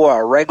for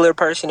a regular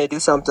person to do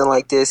something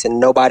like this and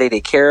nobody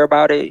to care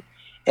about it,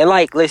 and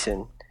like,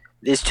 listen,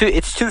 it's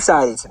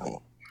two-sided to me.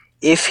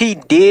 If he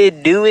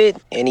did do it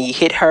and he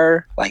hit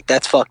her, like,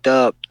 that's fucked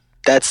up.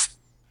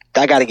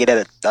 I gotta get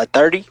at a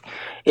 30.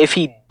 If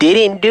he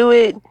didn't do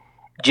it,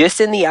 just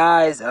in the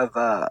eyes of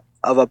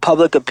a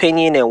public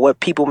opinion and what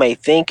people may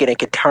think, and it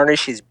could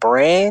tarnish his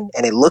brand,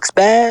 and it looks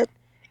bad.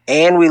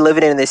 And we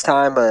living in this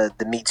time of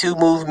the Me Too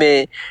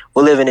movement.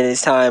 We're living in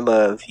this time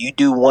of you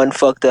do one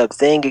fucked up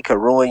thing, it could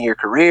ruin your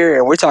career.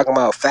 And we're talking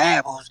about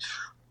Fab,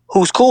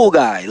 who's cool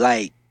guy.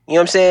 Like, you know what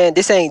I'm saying?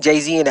 This ain't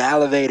Jay-Z in the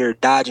elevator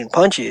dodging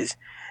punches.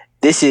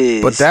 This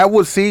is. But that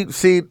was see,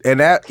 and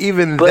that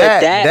even But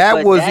that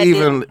that was didn't-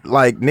 even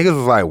like niggas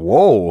was like,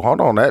 whoa, hold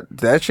on,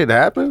 that shit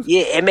happens.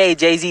 Yeah, it made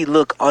Jay-Z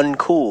look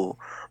uncool.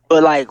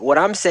 But like, what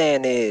I'm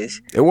saying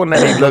is, It wasn't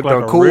that he looked like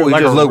a uncool. real- It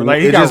like just a- looked.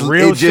 like he It got just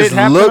real it shit just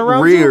happening looked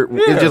around weird. him?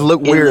 It Yeah. just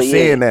looked It weird look- yeah.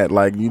 seeing that.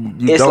 Like you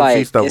It's don't see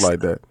like- stuff it's- like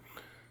that.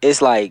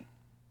 it's like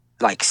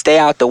stay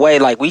out the way.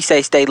 Like we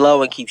say, stay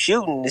low and keep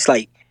shooting. It's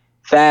like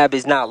Fab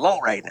is not low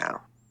right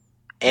now,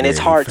 and it's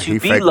Yeah, hard he to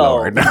be fake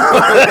low. right now.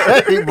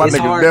 My It's nigga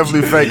hard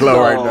definitely to fake be low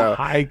low. right now.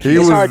 high He key. It's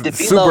was hard to be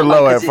super low,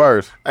 low like, at 'cause it-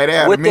 first. Hey, they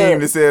had With a meme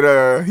the- that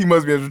said he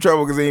must be in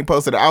trouble because he ain't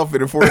posted an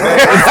outfit in 4 days.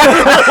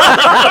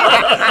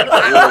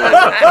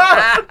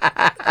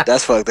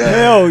 That's fucked up.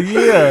 Hell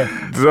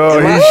yeah. So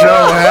In my- he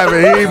sure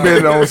haven't. He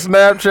been on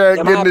Snapchat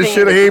In my getting this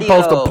shit. opinion, He ain't the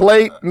post a video-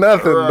 plate,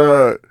 nothing,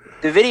 dog.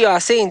 The video I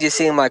seen just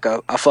seemed like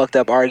a fucked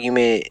up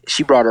argument.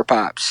 She brought her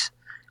pops.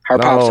 Her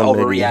pops No,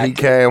 nigga,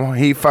 overreacted.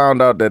 he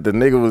found out that the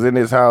nigga was in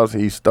his house.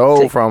 He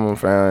stole from him,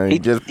 fam. He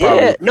just yeah,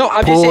 probably no,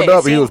 I'm just pulled saying,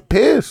 up. it He was seemed-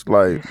 pissed.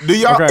 Like, Do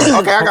y'all? Okay.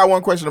 Okay, I got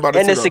one question about it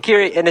And too.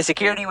 the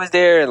security was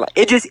there, and like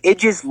it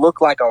just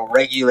looked like a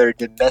regular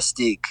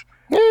domestic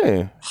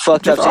yeah,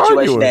 fucked up Just situation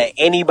arguing. that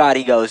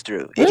anybody goes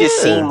through. It just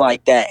Yeah. seemed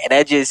like that, and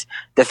that just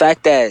the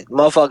fact that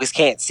motherfuckers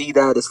can't see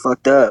that is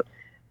fucked up.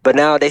 But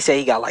now they say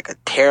he got like a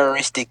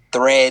terroristic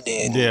threat,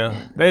 and Yeah.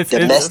 That's,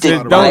 Domestic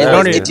don't,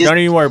 violence, even, it just- don't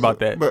even worry about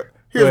that. But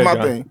here's Go my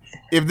ahead, John. thing: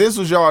 if this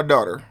was your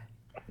daughter,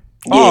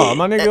 Oh,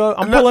 my nigga,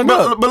 I'm pulling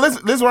up. But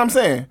listen, this is what I'm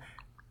saying.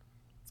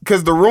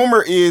 Because the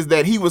rumor is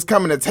that he was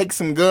coming to take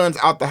some guns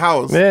out the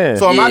house. Yeah.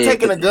 So am I Yeah,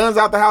 taking the but- guns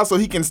out the house so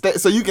he can stay?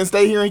 So you can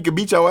stay here and he can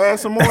beat your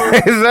ass some more?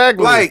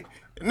 exactly. Like,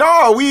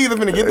 no, we either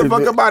finna get the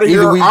fuck up out of Either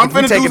here, or we I'm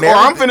finna taking do, or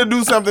I'm everything. finna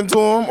do something to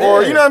him,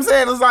 or Yeah. you know what I'm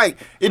saying? It's like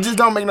it just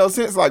don't make no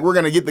sense. Like we're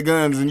gonna get the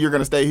guns and you're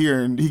gonna stay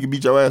here and he can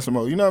beat your ass some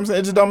more. You know what I'm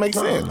saying? It just don't make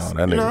sense. oh,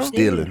 that you nigga know? was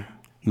stealing.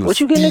 He was what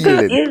you getting a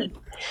gun? stealing. Yeah.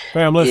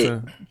 Fam,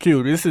 listen,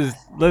 Q. This is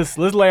let's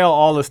lay out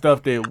all the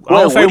stuff that. What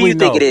I'll say do we you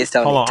think know. it is,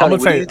 Tony? Hold on, Tony, I'm what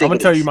do gonna you think it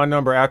tell you is? my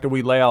number after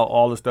we lay out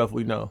all the stuff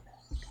we know.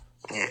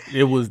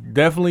 It was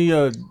definitely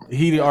a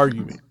heated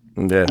argument.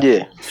 Yeah.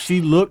 Yeah.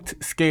 She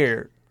looked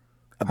scared.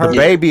 The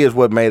baby is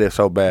what made it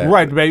so bad.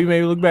 Right, the baby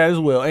made it look bad as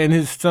well, and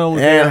his son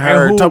was And there.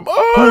 her who- talking,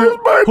 "Oh,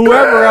 it's my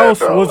whoever dad,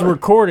 else was dog."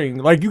 recording,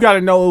 like you got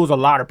to know it was a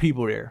lot of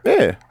people there.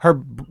 Yeah. Her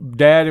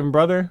dad and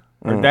brother,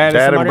 or dad, Dad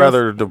and somebody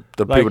brother, else?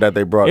 the Like, people that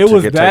they brought it to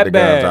was take that the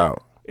bad. guns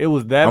out. It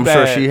was that I'm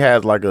bad. sure she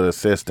has like an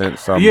assistant,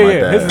 something Yeah, like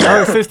yeah, that.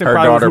 her assistant her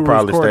probably was daughter who was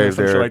probably recording stays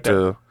some shit there like that.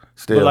 too.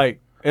 Still, But like,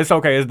 it's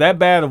okay. It's that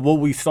bad of what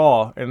we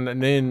saw, and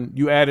then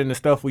you add in the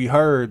stuff we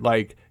heard.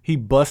 Like he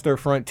bust her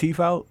front teeth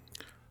out,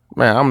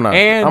 man,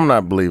 I'm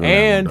not believing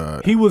and that.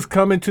 Dog. he was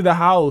coming to the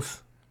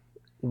house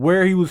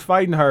where he was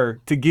fighting her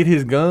to get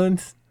his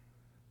guns.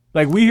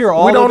 Like we hear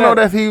all. We don't know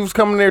that he was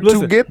coming there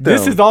Listen, to get them.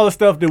 this is all the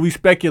stuff that we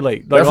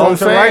speculate. Like, That's what I'm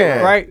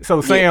saying. Right?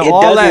 So saying it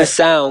all doesn't that.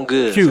 sound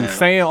good. Q, fam.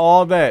 saying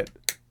all that,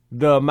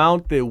 the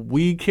amount that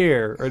we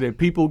care or that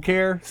people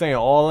care, saying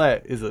all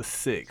that is a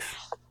 6.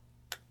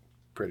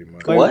 pretty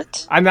much. Like,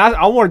 What? I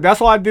wanted. That's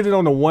why I did it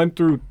on the 1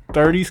 through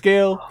 30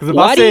 scale. Because if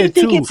Why I do you said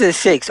think 2, it's a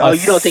 6? Oh,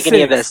 you don't think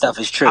any of 6. that stuff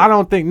is true? I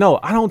don't think. No,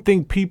 I don't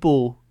think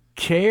people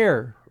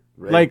care.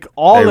 Like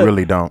all They the,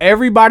 really don't.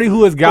 Everybody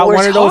who has got But we're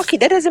one of those. talking,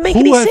 that doesn't make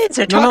who any has- sense.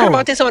 They're no, talking no.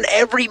 about this on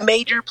every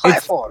major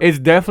platform. It's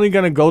definitely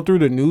gonna go through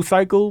the news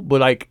cycle, but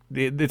like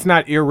it's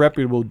not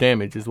irreparable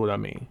damage, is what I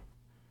mean.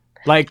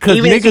 Like, cause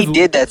Even if he niggas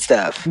did that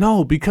stuff.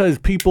 no, because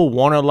people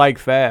want to like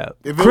Fab.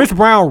 If it- Chris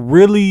Brown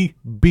really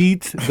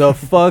beat the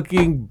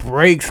fucking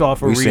brakes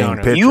off of We seen Rihanna.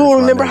 pictures. You my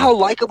remember nigga. how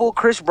likable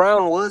Chris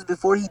Brown was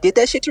before he did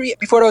that shit to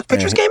before those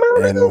pictures came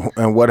out? nigga?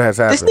 And what has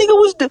This happened?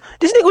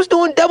 nigga was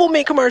doing double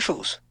mint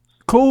commercials,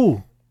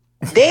 Cool,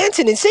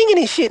 dancing and singing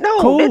and shit.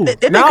 No, Cool.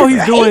 that Now nigga he's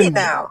hated doing-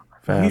 now.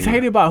 Fam, he's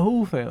hated by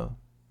who, fam?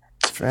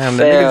 Fam,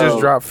 the nigga Fam. just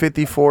dropped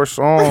 54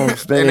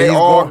 songs. And they he's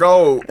all going,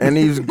 gold. and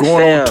he's going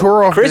Fam, on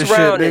tour off Chris this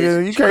Brown shit, nigga.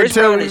 is You can't Chris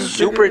tell Brown me. is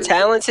super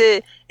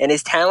talented, and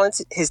his talent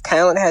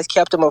has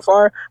kept him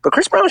afar. But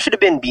Chris Brown should have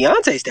been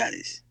Beyonce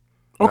status.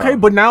 Okay,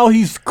 but now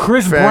he's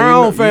Chris Fam,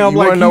 Brown, fam. you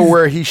Like wanna know he's-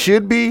 where he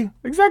should be?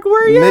 exactly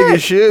where he Nigga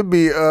at. should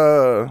be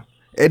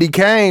Eddie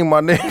Kane,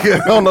 my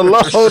nigga, on the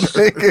low,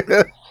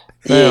 nigga.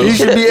 Yeah, He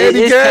should be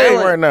Eddie his Kane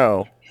talent- right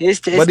now. His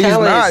But he's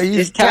talent not. is- He's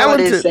his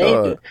talent is talented,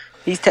 saving.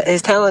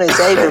 His talent is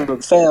saving,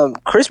 but fam,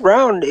 Chris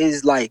Brown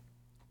is like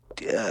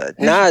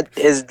not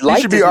as He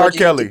liked should be as R. much as-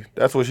 Kelly.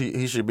 That's what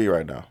he should be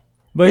right now.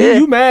 But Yeah.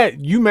 you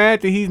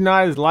mad that he's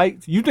not as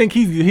liked? You think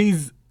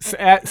he's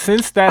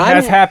since that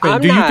has I'm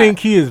happened? Do you not- think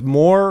he is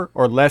more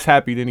or less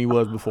happy than he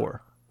was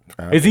before?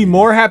 Is he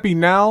more happy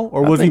now,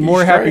 or was he think he's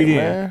more happy straight,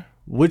 then? man.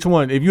 Which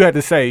one? If you had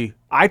to say,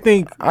 I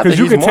think I because think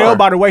you he's can tell more.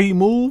 by the way he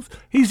moves,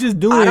 he's just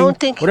doing don't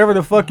think- whatever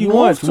the fuck he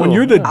wants. to. When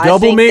you're the I double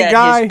think mint that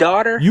guy, his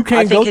daughter, you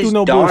can't go through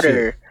no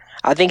bullshit.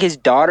 I think his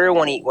daughter,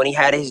 when he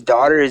had his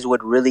daughter, is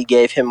what really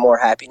gave him more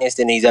happiness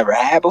than he's ever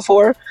had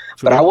before.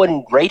 But I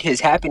wouldn't rate his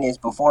happiness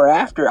before or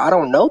after. I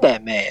don't know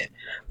that man,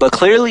 but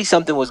clearly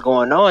something was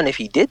going on if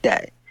he did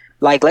that.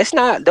 Like,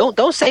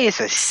 don't say it's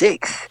a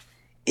 6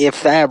 if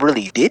Fab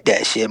really did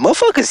that shit.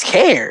 Motherfuckers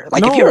care.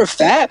 Like, No. if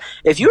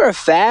you're a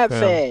Fab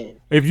fan,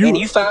 If you- and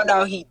you found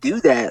out he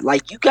do that,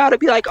 like, you gotta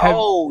be like,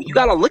 you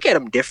gotta look at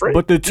him different.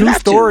 But the You two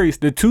have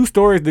to.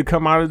 stories that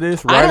come out of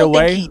this I right don't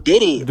away, think he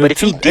did it, the but if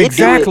he two- did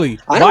exactly. do it,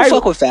 I don't Why-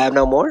 fuck with Fab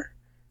no more.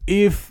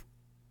 if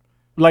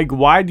like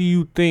why do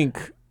you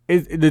think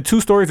the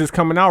two stories that's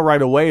coming out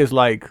right away is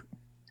like,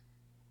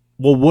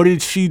 well, what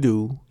did she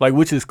do? Like,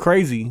 which is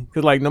crazy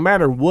because like no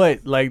matter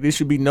what, like there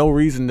should be no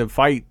reason to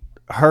fight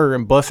her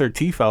and bust her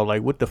teeth out.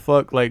 Like, what the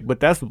fuck? Like, but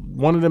that's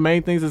one of the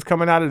main things that's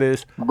coming out of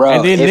this. Bro,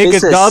 and then if niggas,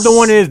 it's a the other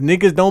one is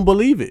niggas don't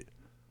believe it.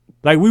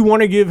 Like, we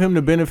want to give him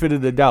the benefit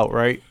of the doubt,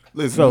 right?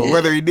 Listen, So-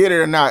 whether he did it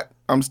or not,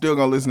 I'm still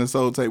gonna listen to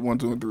Soul Tape 1,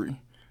 2, and 3.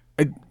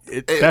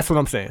 That's what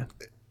I'm saying.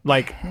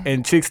 Like,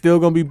 and chicks still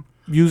gonna be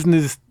using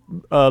his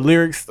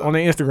lyrics on the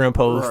Instagram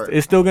post. Right.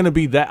 It's still gonna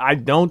be that. I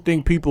don't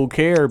think people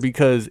care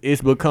because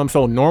it's become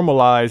so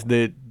normalized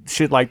that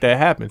shit like that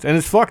happens, and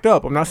it's fucked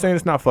up. I'm not saying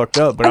it's not fucked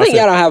up, but I think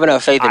said- y'all don't have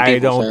enough faith in I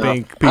people. don't fam.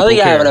 think I don't think people I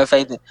have care. enough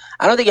faith.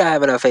 I don't think I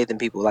have enough faith in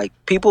people. Like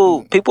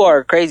people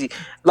are crazy.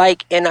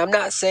 Like, and I'm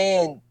not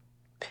saying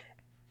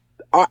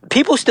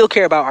people still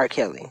care about R.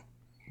 Kelly.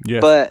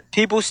 Yes. But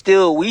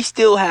we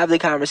still have the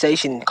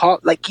conversation called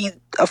like he's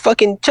a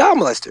fucking child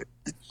molester.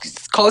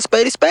 Call a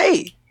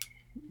spade,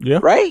 yeah,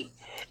 right?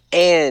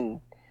 And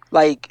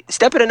like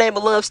Step in the Name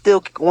of Love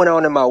still went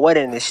on in my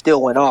wedding and it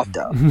still went off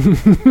though.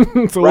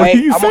 So right? what are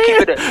you I'm gonna saying?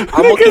 keep it a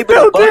Niggas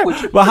don't buck care.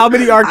 with you. But how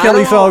many R. I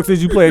Kelly don't- songs did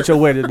you play at your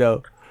wedding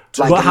though?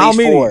 Like but at how least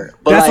many? 4.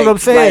 But That's like, what I'm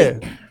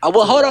saying.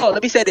 well, hold on.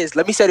 Let me say this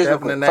real Step in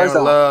quick. the Name First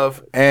of off,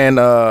 Love and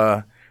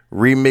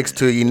remix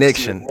to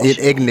Ignition.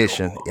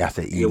 Ignition. Yeah, I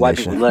said yeah, white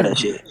people Ignition. love that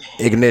shit.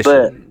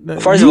 Ignition.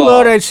 But first You of all,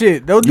 love that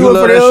shit. Don't do You it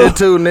love for that them. shit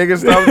too,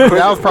 nigga.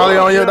 That was probably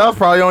on your. That was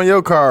probably on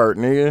your card,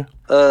 nigga.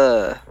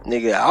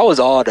 nigga, I was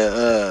all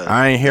the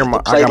I ain't hear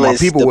the I got my playlist,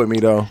 people the- with me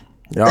though.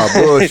 Y'all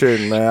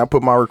bullshitting, man. I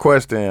put my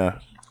request in.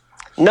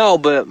 No,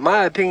 but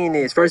my opinion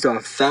is, first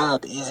off,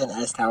 Fab isn't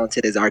as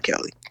talented as R.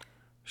 Kelly.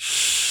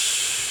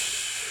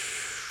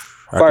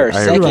 First,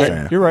 I hear what you're second.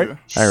 saying. You're right. I hear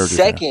what you're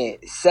saying.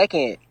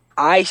 Second,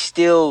 I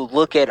still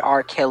look at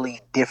R.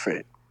 Kelly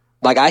different.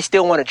 Like, I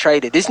still want to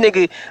trade it. This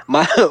nigga,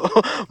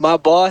 my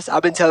boss,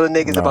 I've been telling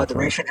niggas about the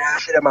racial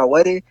draft shit at my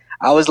wedding.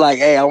 I was like,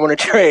 hey, I want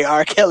to trade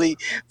R. Kelly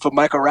for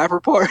Michael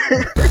Rappaport.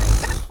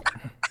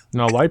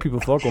 No, white people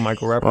fuck with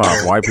Michael Rappaport.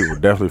 Oh, white people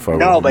definitely fuck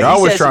No, with but me. Y'all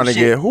he was said trying some to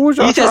shit. get. Who was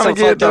y'all He said trying some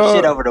to get, fucked up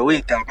shit dog? over the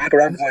week, though. Michael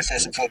Rappaport said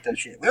some fucked up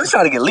shit. We was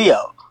trying to get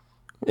Leo.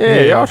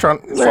 Yeah, y'all trying.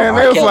 Man, R.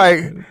 they was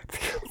Kelly. like,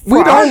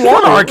 we don't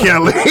want R.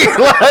 Kelly.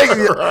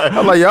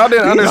 I'm like, y'all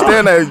didn't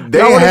understand that they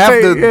Y'all wanna have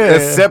take- to yeah.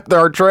 accept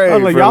our trade. I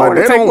was like, bro. y'all Like, want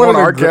to they take don't one want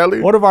of R. the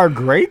Kelly. one of our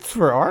greats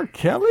for R.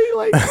 Kelly?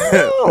 Like,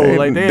 no, They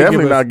like they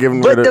definitely not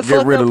giving But rid the of, get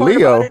fucked rid up of part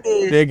Leo. about it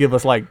is, They give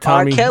us like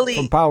Tommy Kelly-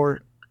 from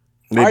Power.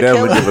 They R.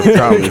 definitely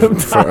Kelly- give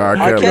us Tommy for R.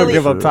 Kelly. Kelly-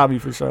 Give up Tommy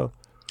for sure.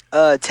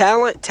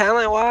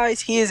 talent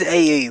wise, he is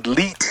a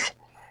elite.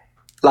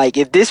 Like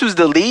if this was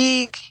the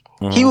league,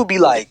 he would be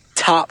like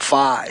top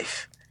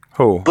 5.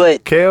 Who?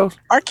 But- Kels?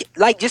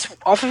 Like just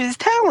off of his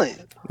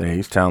talent. Yeah,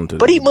 he's talented.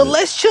 But he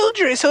molests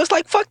children, so it's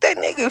like fuck that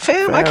nigga,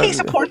 fam. I can't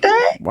support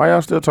that. Why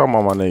y'all still talking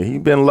about my nigga? He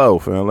been low,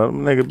 fam. Let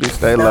him nigga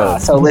stay low.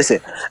 So listen,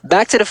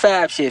 back to the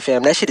Fab shit,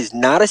 fam. That shit is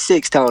not a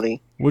 6,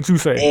 Tony. What you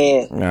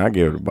say? And Nah, I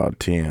give it about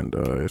 10,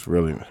 dog. It's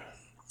really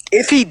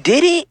if he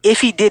did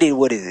it,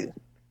 what is it?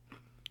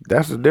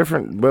 that's a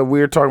different. But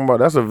we're talking about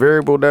that's a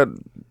variable that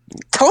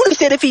Tony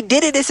said if he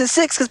did it, it's a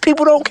 6 because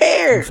people don't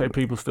care. Say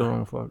people still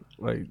don't fuck.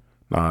 Like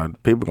nah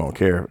people gonna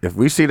care if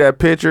we see that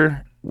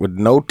picture with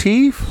no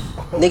teeth.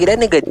 Nigga, that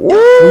nigga Woo!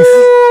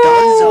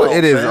 Dunzo.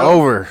 It is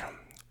over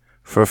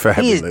for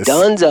He is Fabulous.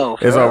 Dunzo.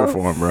 It's fam. over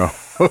for him, bro.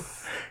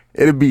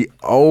 It'll be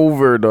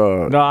over,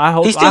 dog. no, I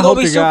hope. He's still I hope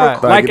gonna be to super God.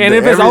 cool. Like, and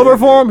if it's over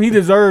for him, he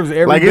deserves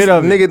every Like bit it's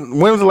of it. nigga.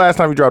 When was the last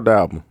time you dropped the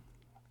album?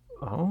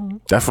 Oh.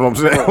 That's what I'm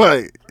saying.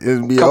 Like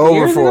it'll be Couple over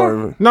years for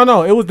ago? him.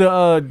 No, it was the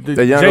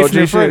Young Jason OG and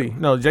shit? Freddie.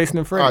 No, Jason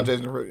and Freddie. Oh,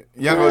 Jason Freddie.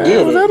 Young OG.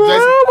 Yeah. Was that an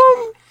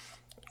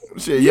album?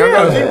 Shit, Young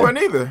OG wasn't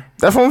either.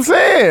 That's what I'm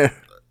saying.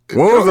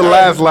 When was the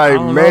last like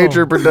don't know.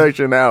 major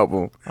production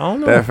album I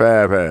don't know. that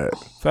Fab had?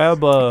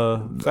 Fab.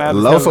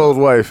 Loso's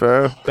Way,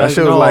 fam. That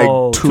shit was like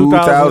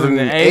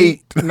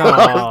 2008. No.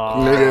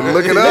 Nigga,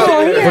 look it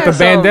up. With the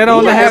bandana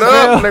on the Look hat. it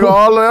up, fam. nigga.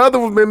 All the other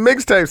ones been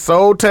mixtapes,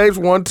 soul tapes,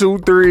 1, 2,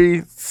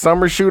 3,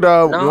 summer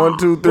shootout, No. 1,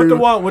 2, 3. With the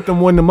one with the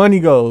when the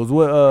money goes.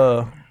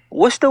 What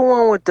What's the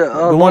one with the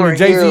the one Lauryn that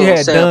Jay Z Hill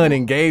had sample? done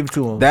and gave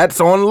to him.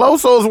 That's on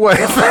Loso's Way,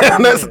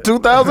 fam. That's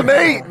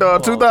 2008,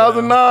 dog.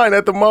 2009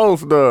 at the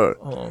most, dog.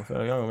 Hold on,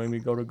 fam. Y'all gonna make me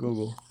go to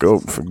Google.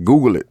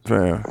 Google it,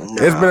 fam.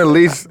 It's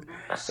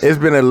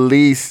been at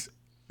least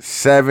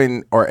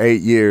 7 or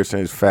 8 years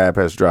since Fab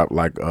has dropped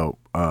like a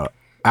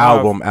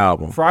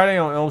album. Friday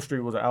on Elm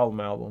Street was an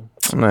album.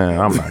 Man,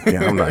 I'm not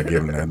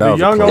giving that. That The was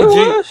Young a close.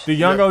 was? the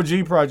Young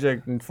OG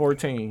project in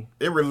 14.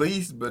 It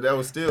released, but that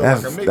was still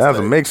That's like a mixtape. that was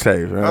a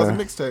mixtape, That was a man.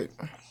 mixtape.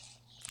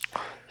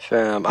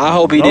 Fam, I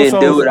hope he didn't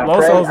do it. I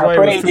Loso's pray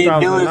Way he was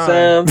didn't do it,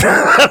 2009.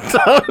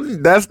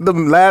 fam. That's the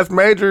last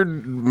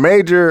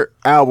major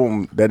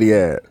album that he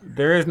had.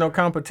 There is no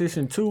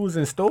competition. 2 was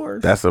in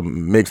stores. That's a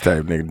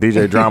mixtape, nigga.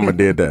 DJ Drama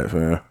did that,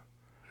 fam.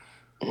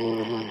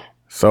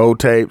 Soul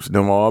tapes,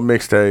 them all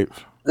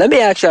mixtapes. Let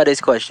me ask y'all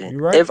this question. You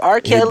right. If R.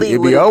 Kelly It'd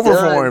would be have over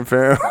done, for him,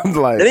 fam.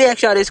 Like, let me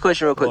ask y'all this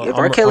question real quick. If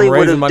R. I'm Kelly would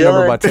raising have my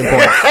number by done, 10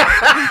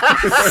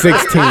 points.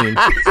 16.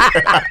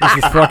 This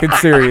is fucking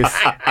serious.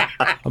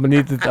 I'm gonna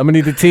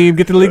need the team.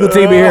 Get the legal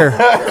team in here. We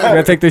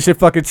gotta take this shit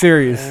fucking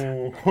serious.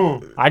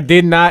 I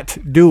did not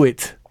do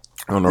it.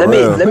 on the let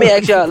real. me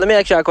ask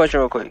y'all a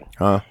question real quick.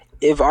 Huh?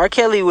 If R.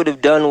 Kelly would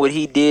have done what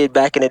he did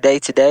back in the day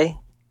today,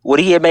 would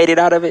he have made it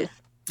out of it?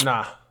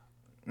 Nah.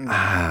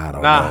 I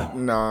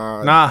don't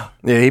know. Nah.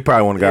 Yeah, he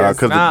probably wouldn't got out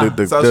because nah.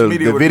 the Social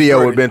media the would've video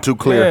would destroyed have been too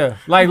clear. Yeah.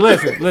 Like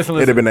listen.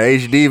 It'd have been the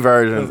HD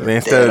version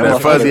instead of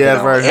that fuzzy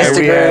ass version that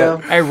we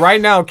Instagram. had. Hey,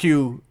 right now,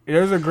 Q,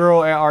 there's a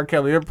girl at R.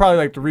 Kelly. There's probably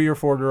like 3 or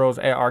 4 girls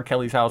at R.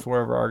 Kelly's house,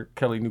 wherever R.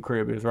 Kelly new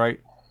crib is, right?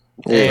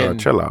 Oh,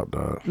 chill out,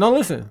 dog. No,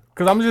 listen,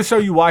 because I'm just show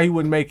you why he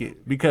wouldn't make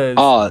it. Because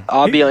Oh,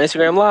 I'll be on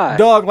Instagram Live.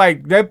 dog,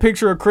 like that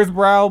picture of Chris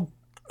Brown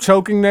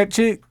choking that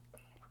chick.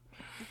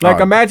 Like,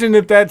 Oh. imagine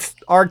if that's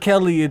R.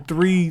 Kelly at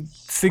 3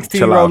 Chill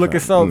 16-year-old out, looking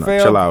fam. so No,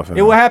 fam. chill out, fam.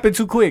 It would happen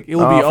too quick. It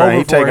would be Oh, fam, over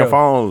he for taking him.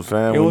 phones, fam,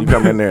 It when would you be-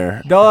 come in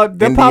there. Dog,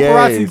 them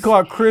paparazzi NDAs.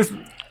 caught Chris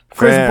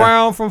Fam.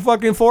 Brown from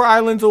fucking 4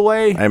 islands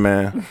away. Hey,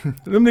 man.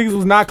 Them niggas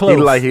was not He close.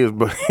 looked like he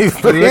was. He He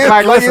looked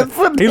like, listen,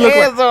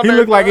 he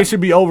looked like it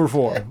should be over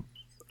for him.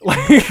 Like,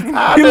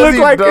 he looked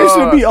like it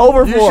should be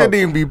over You for shouldn't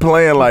him. even be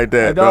playing like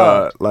that,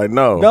 Dog. dog. Like,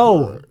 no.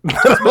 No,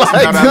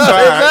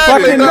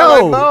 Exactly, fucking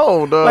dog. no. Like,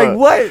 no, dog. like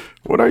what?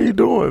 What are you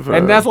doing, fam?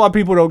 And that's why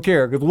people don't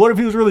care. Because what if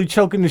he was really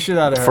choking the shit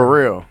out of her? for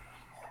real.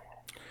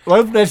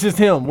 What if that's just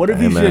him? What if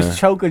Hey, he's man. just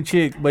choke a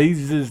chick, but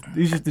he's just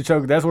the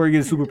choker? That's where he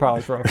gets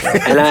superpowers from.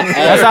 And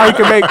That's how he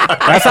can make.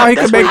 That's how he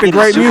can where make he the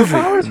gets great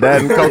music.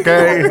 That and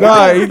cocaine.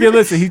 Nah, he can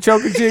listen. He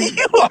choke a chick,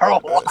 you are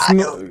wild.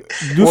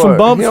 do some What?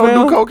 bumps, He don't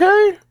fam. do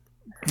cocaine?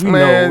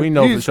 We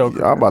know for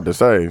sure. I'm about to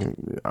say.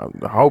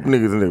 I hope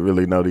niggas didn't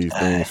really know these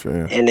things,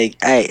 fam.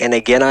 And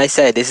again, I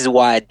say this is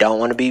why I don't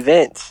want to be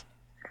Vince.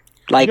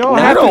 Like, You don't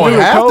not have to You don't do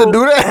the have to code.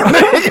 do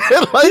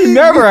that. Like, You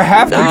never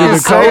have to Nah, do the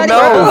say code.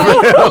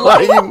 no, fam.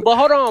 Like, but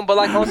hold on, but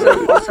like on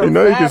some you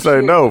know you can Fab say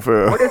shit, no,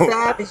 fam. What if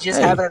Fab is just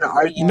having an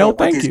argument no, with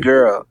thank his you.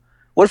 girl?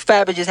 What if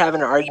Fab is just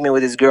having an argument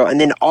with his girl, and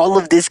then all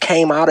of this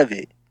came out of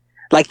it?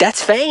 Like,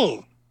 that's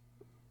fame.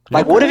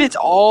 Like, what if it's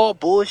all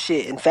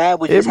bullshit and Fab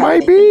was It just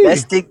might having be. a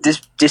domestic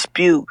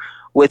dispute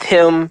with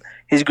him,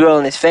 his girl,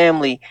 and his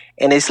family,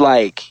 and it's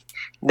like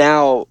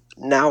now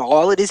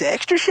all of this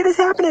extra shit is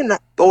happening?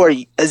 Or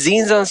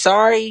Aziz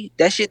Ansari,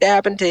 that shit that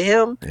happened to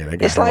him? Yeah, they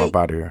got It's him like, up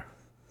out of here.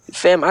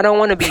 fam, I don't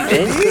want to be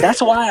Vince.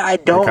 That's why I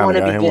They don't kind want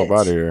of to got be him up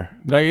out of Vince. here.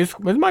 Like,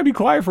 it might be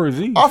quiet for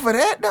Aziz. Off of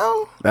that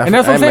though, And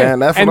that's what I'm saying. Man,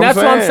 that's and what that's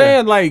I'm what I'm saying.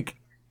 saying. Like,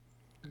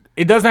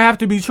 it doesn't have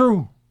to be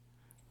true.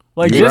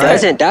 Like It just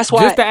doesn't. That's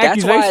why. just the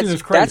That's why. accusation It's,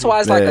 is crazy. that's why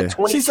it's like Yeah. a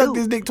 22. She sucked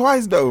his dick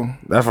twice though.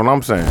 That's what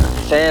I'm saying.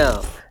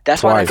 Fam.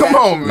 That's why. Twice. the Come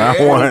on, statute man. Not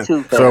is one.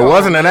 22, fam. So it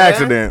wasn't an man.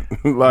 accident.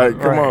 Like,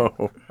 come Right.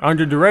 on.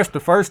 Under duress the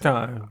first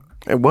time.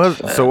 It was.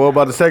 So what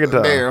about the second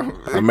time? Damn.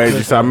 I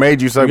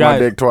made you suck You my guys-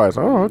 dick twice.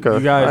 Oh, okay. You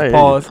I guys hear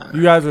pause.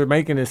 You guys are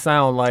making it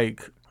sound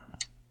like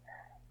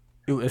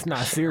it's not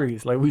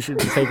serious. Like we should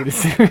be taking it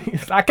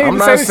serious. I can't I'm even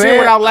not say this shit saying.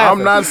 without laughing.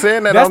 I'm not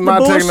saying that. That's I'm the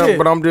not taking bullshit. it.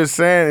 But I'm just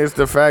saying it's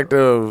the fact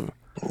of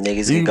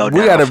Niggas you, can go we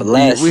down gotta for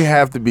less. we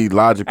have to be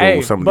logical Hey,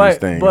 with some but of these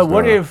things. but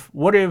what dog. if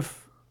The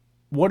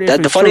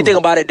it's funny true? thing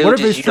about it, dude, what if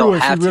is it's you true don't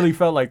and she have to. really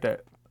felt like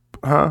that?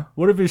 Huh?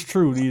 What if it's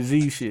true, the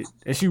Aziz shit,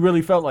 and she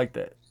really felt like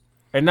that?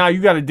 And now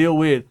you got to deal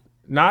with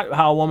not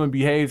how a woman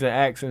behaves and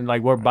acts and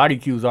like where body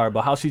cues are,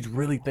 but how she's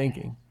really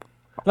thinking.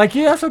 Like,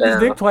 yeah, I sucked his Fam.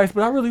 dick twice,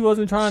 but I really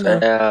wasn't trying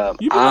to.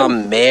 You be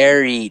I'm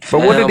married. But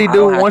what did he fam. I do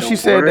don't have once to she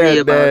said worry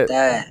about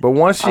that? But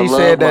once I she love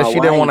said that my she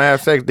didn't want to wife.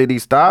 have sex, did he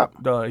stop?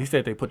 He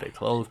said they put their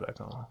clothes back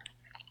on.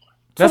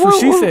 That's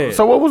what she said.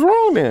 So what was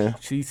wrong then?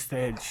 She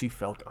said she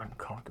felt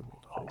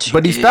uncomfortable. though.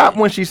 But he did. stopped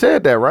when she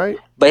said that, right?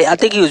 But I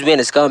think he was being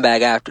a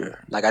scumbag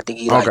after. Like, I think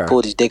he Okay.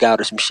 pulled his dick out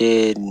or some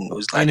shit and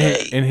was like,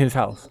 hey. In his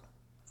house.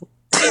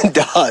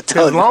 Dog,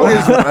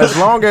 As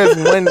long as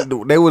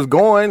when they was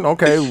going,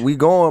 okay, we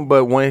going.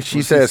 But when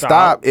she said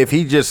stop, if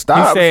he just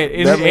stopped,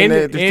 He said, that mean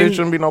that there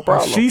shouldn't be no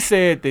problem. She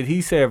said that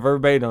he said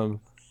verbatim,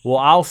 well,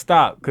 I'll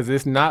stop because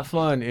it's not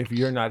fun if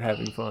you're not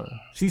having fun.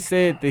 She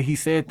said that he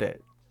said that.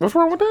 What's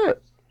wrong with that?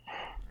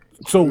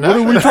 So what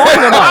are we talking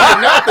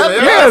about?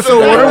 Yeah, so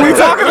what are we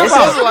talking This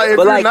about? is- Like, if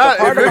but, you're like, not-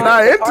 the part if you're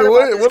about- not the part into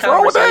about it, this what's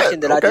wrong with that?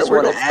 conversation I Okay, just we're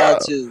want to gonna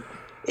add stop. to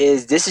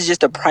is this is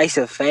just the price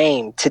of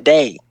fame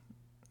today.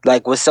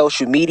 Like with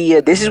social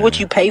media, this is what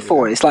you pay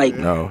for. It's like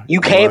No.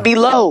 you can't be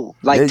low.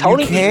 Like Yeah,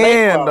 Tony you is made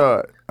can, low.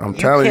 dog. I'm You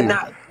telling you,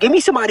 cannot give me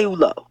somebody who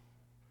low.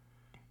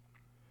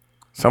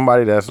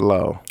 somebody that's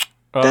low,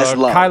 That's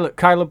low.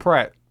 Kyla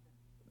Pratt.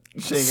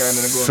 She ain't got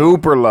nothing going on.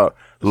 super low.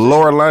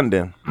 Laura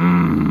London.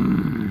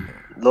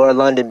 Laura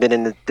London been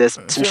in this.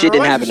 Some shit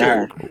didn't happen to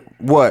her.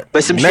 What?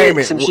 But some Name shit-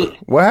 it. some shit.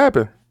 What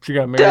happened? She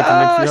got married to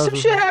Nipsey Some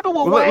Hussle. shit happened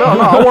with No, Wayne.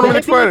 I want him to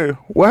explain it.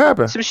 What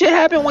happened? Some shit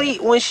happened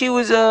when she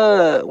was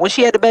when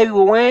she had the baby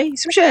with Wayne.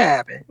 Some shit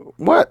happened.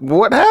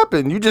 What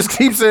happened? You just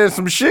keep saying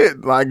some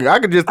shit. Like I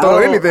could just throw Oh,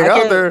 anything I out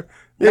can't- there.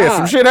 Yeah, Nah,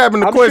 some shit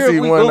happened to I'm sure Quincy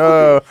if we when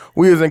Googled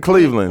we was in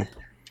Cleveland.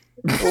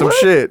 Some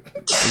shit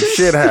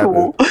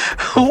happened.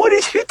 What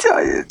did you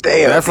tell you?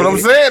 Damn. That's what I'm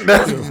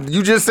saying.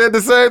 You just said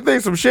the same thing.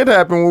 Some shit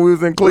happened when we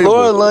was in Laura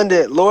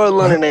Cleveland.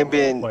 London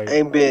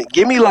ain't been.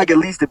 Give me like at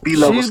least a B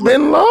level. She's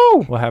been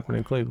low. What happened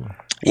in Cleveland?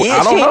 Yeah,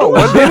 I don't she know ain't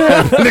what doing did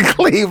happen to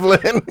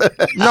Cleveland.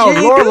 No, She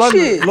ain't Laura do London.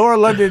 shit. Laura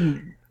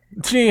London.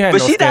 She ain't had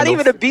But no she's not scandals.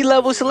 even a B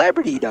level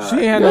celebrity, dog. She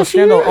ain't had Yeah, no she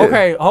scandal. is.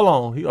 Okay, hold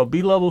on. A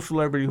B-level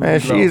celebrity. Who Man,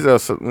 is low. she's a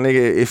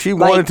nigga. If she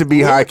Like, wanted to be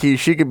Nip- high key,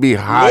 she could be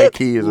high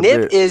key as a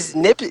Nip bitch. is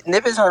Nip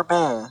is her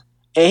man,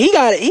 and he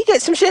got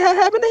some shit that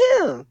happened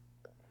to him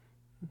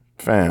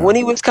Fam. when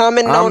he was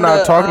commenting on I'm not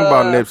the, talking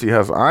about Nipsey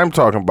Hussle. I'm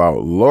talking about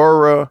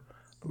Laura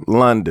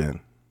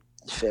London.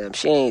 Fam,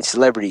 she ain't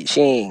celebrity. She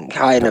ain't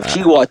high enough. She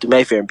can walk through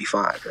Mayfair and be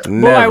fine. Girl.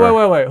 Never.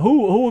 But wait.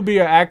 Who would be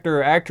an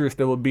actor or actress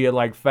that would be at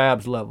like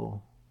Fab's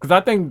level? Because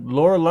I think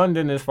Laura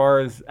London, as far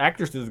as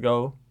actresses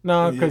go,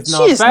 because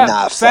She's not Fab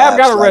got a Fab's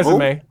level.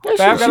 resume. Yeah,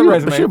 Fab got a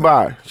resume.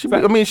 She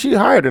buy. I mean, she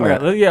higher than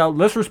that. Okay,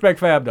 let's respect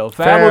Fab though.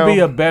 Fab would be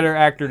a better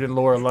actor than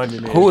Laura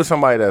London is. Who is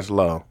somebody that's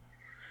low?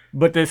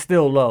 But they're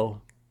still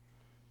low.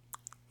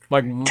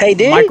 Like Tay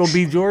Diggs? Michael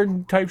B.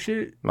 Jordan type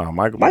shit. No,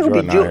 Michael Michael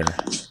B. B. Jordan. Jordan.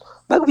 out here.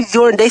 Michael B.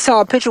 Jordan. They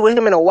saw a picture with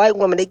him and a white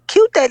woman. They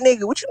killed that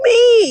nigga. What you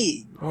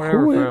mean? Whatever.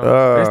 Who is-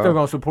 fam. They still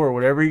gonna support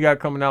whatever he got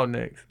coming out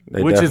next,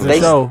 They which is a definitely-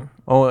 show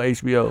on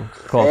HBO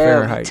called Damn, he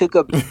Fahrenheit. took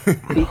up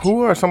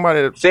Who are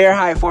somebody that,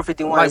 Fahrenheit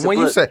 451. like is a when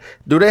you book. say,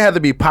 do they have to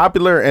be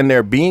popular and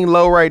they're being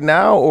low right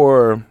now,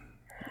 or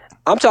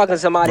I'm talking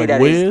somebody Like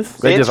that is. Wiz?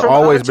 They just from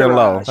always been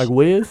low? Entourage. Like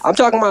Wiz. I'm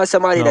talking about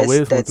somebody No, Wiz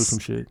went through that's some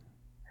shit.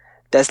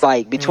 that's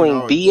like between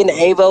No, B and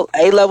A level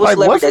like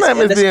celebrity. what's her that's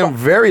name in is the being spot.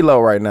 very low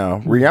right now?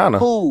 Rihanna.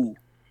 Who?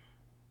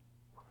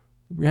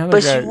 Rihanna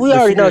But got- we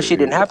already know did- shit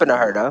didn't happen to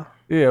her though.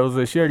 Yeah, it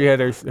was she already had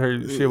her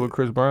shit with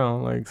Chris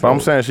Brown. Like, But I'm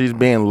so- saying she's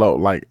being low,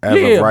 like as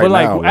yeah, of right but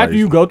like now. after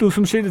you go through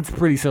some shit, it's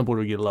pretty simple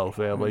to get low,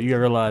 fam. Like you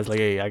gotta realize, like,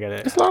 hey, I got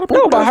it's it. a lot of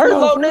people. No, but that's her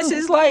low. lowness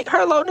is like you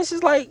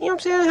know what I'm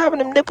saying, having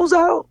them nipples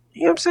out.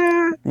 You know what I'm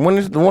saying?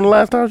 When the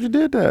last time she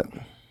did that?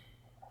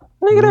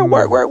 Nigga,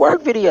 that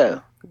work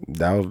video.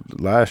 That was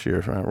last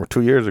year, fam, or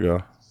 2 years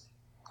ago.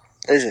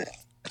 Is it?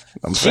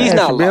 I'm She's saying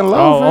not she being low.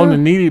 low. Oh, on the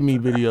fam. Needed Me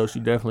video, she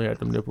definitely had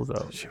them nipples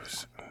out.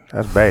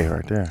 That's Bay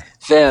right there.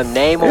 Fam,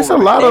 name It's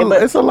over. a lot name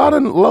of it's a lot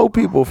of low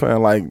people,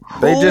 fam. Like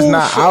they just Who,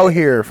 not fam? out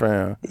here,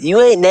 fam. You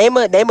ain't name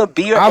a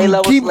B or A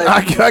level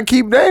celebrity. I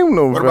keep naming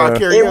them. What about fam.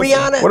 Carrie And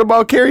Hilson? Rihanna. What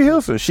about Carrie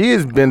Hilson? She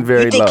has been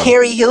very You think low.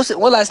 Carrie Hilson?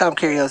 When last time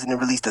Carrie Hilson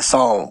released a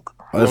song?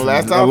 That's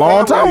last a time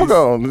long time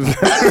Fabulous.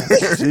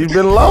 ago. She's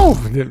been low.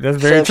 That's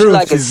very Fam, she true.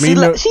 like a She's,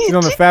 meeting she- she's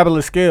on a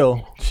fabulous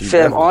scale.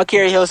 Fam, all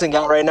Carrie Hilson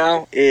got right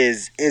now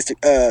is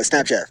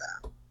Snapchat.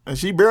 And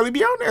she barely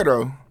be on there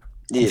though.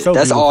 Yeah, so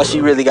that's all beautiful, she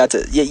though. really got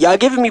to. Yeah, y'all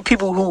giving me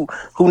people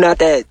who not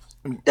that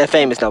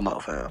famous no more,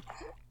 fam.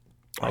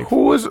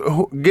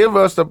 Give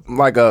us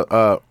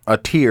a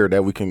tier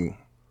that we can.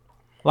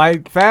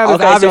 Like Fab is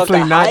Okay, so if obviously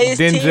the not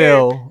highest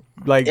Denzel.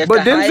 Like if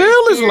But the highest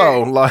Denzel is tier-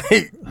 low. Like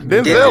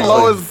Denzel Denzel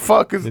low is- as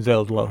fuck.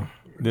 Denzel's low.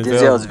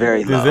 Denzel's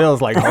very low.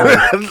 Denzel's like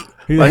Hov.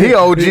 Like, he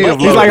OG He's of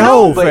like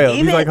low. Hov, but fam.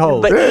 even, He's like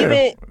Hov. But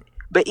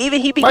Yeah.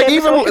 even he became Like, a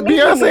even social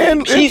media Beyonce meme.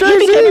 and He Jay-Z.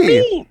 became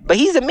a meme, but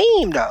he's a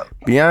meme though.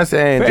 Beyonce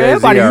and Fam, Jay Z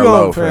everybody are you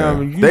low, on,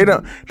 fam.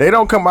 fam. They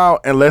don't come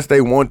out unless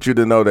they want you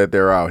to know that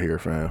they're out here,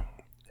 fam.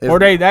 Or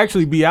they'd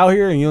actually be out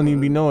here and you don't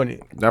even be knowing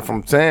it. That's what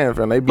I'm saying,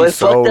 fam. They be But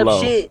so fucked up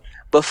low. shit.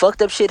 But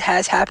fucked up shit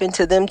has happened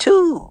to them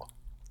too.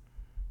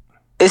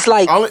 It's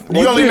like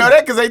You only know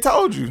that because they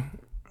told you.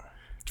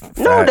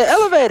 no, the Facts.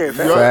 elevator.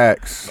 Fam.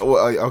 Facts.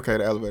 Well, okay,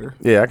 the elevator.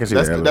 Yeah, I can see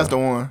That's that. that's the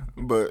one.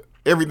 But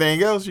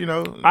everything else, you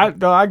know, I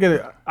get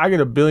it. I get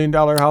 $1 billion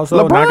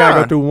household and I gotta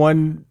go LeBron. through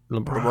one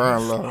LeBron.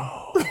 LeBron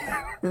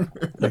low.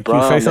 Like,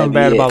 you say something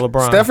bad about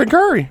LeBron. Stephen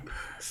Curry.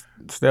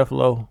 Steph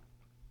low.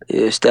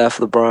 Yeah, Steph,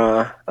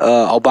 LeBron,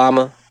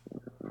 Obama.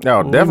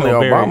 No, definitely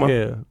Barry, Obama.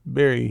 Yeah,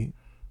 Barry.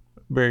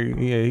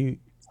 Yeah,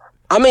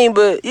 I mean,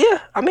 but yeah,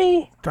 I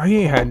mean, he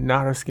ain't had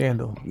not a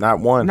scandal. Not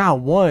one.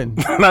 Not one.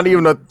 Not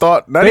even a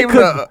thought. Not They even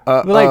could-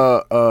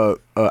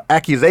 a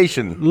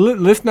accusation.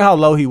 Listen to how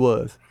low he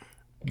was.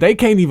 They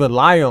can't even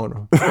lie on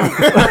him.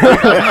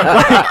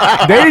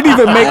 Like, they didn't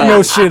even make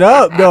no shit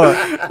up, dog.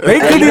 They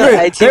couldn't you know, even.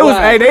 hey, They was.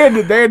 T.Y.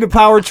 Hey, they had the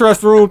power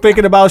trust room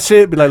thinking about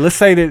shit. Be like, let's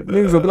say that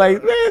niggas will be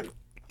like, man,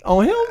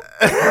 on him.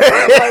 You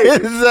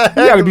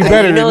gotta be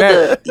better you know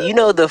than that. you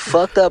know the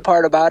fucked up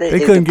part about it They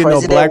is couldn't the get no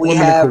president black we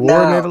woman to have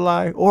coordinate a now.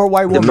 lie or a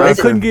white woman. They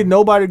president- couldn't get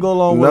nobody to go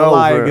along with a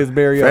lie fam. against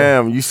Barry.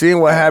 Fam, you seen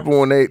what happened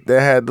when they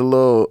had the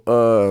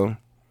little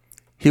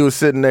he was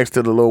sitting next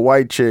to the little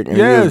white chick and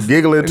he Yes, was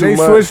giggling and too they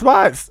much. switched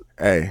spots.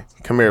 Hey,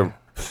 come here.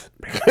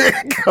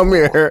 Come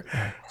here.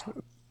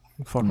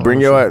 Fuck Bring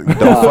all your that ass.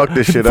 Don't fuck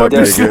this shit up, Fuck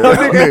this shit nigga.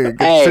 up,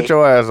 nigga. Hey, Sit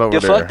your ass over The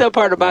there. fucked up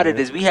part about it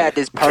is we had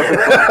this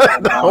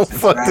perfect. Don't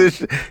fuck this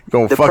shit. You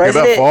gonna The fuck it up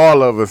president- for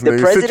all of us, The nigga.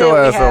 Sit president your we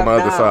ass on have the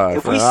other now, side.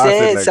 if we fam. I'll sit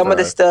said next some of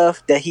the side.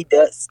 stuff that he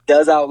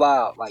does out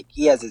loud, like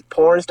he has his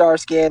porn star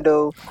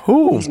scandal,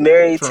 Who? he's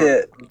married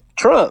to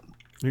Trump,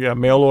 You got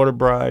mail order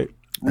bride.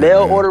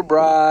 mail order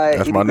bride,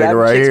 That's he my be nigga grabbing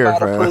right chicks here, by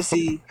the fam.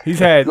 pussy. He's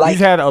had Like-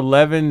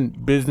 11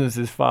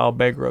 businesses file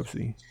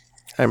bankruptcy.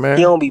 Hey man.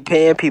 He don't be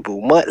paying people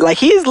much. Like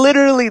he's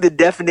literally the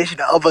definition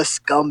of a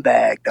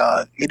scumbag,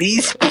 dog. And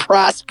he's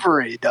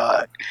prospering,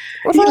 dog.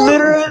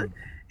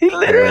 He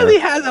literally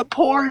has a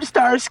porn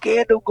star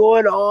scandal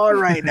going on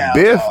right now.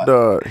 Biff,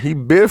 dog. dog. He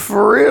Biff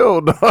for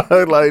real,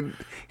 dog. Like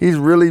he's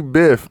really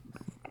Biff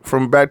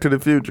from Back to the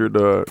Future,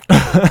 dog.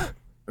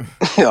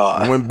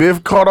 Dog. When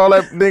Biff caught all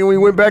that nigga, we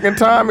went back in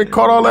time and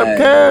caught all that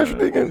cash,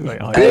 nigga. Like,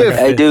 oh, Biff.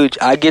 Hey, dude,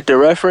 I get the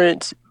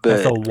reference, but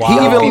That's a He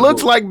wild. even people-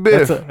 looks like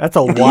Biff. That's a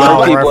the young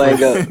wild people ain't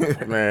reference.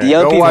 go. Man, The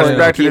young go people watch ain't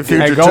Back to the gonna keep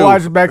Future Hey, go too.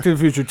 watch Back to the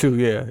Future too.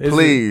 Yeah,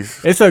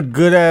 Please. It's a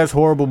good ass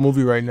horrible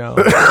movie right now.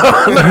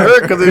 Because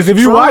Because if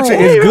you watch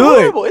it, it's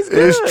good. It's good.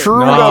 It's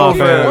true No, though,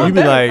 fam. fam. You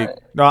be like,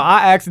 no,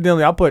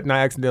 I put not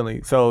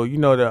accidentally. So you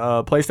know the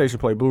PlayStation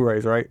play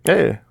Blu-rays, right?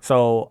 Yeah.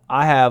 So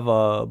I have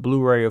a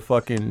Blu-ray of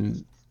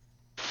fucking,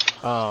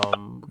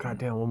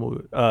 goddamn, what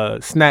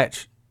movie?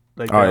 Snatch,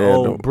 like Oh, that yeah,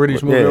 old the-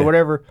 British movie yeah. or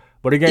whatever.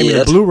 But it gave me Yeah, the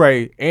that's-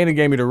 Blu-ray and it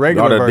gave me the All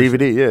regular the version.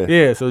 DVD, yeah.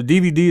 Yeah, so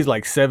DVD is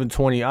like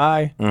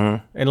 720i,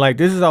 Mm-hmm. and like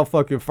this is how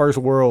fucking first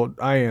world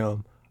I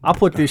am. I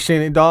put this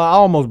shit in, dog. I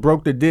almost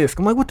broke the disc.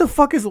 I'm like, what the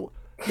fuck is?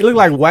 It looked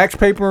like wax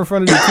paper in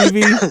front of the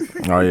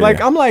TV. Oh yeah. Like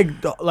I'm like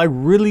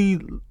really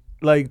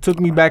like took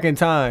me back in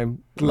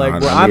time. Like Nah,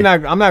 where I I'm need-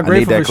 not I need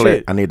grateful that for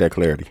shit, I need that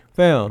clarity.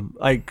 fam.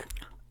 Like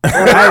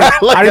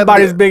I didn't buy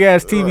this big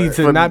ass TV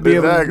to But not be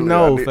able to exactly,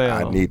 know, I need,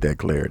 fam. I need that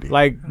clarity.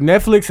 Like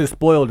Netflix has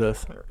spoiled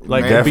us.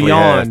 Like Definitely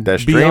beyond has. That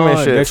streaming beyond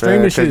shit, that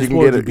streaming fam, shit 'cause is you can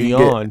spoiled get us it- you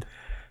can get- beyond.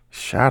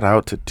 Shout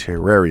out to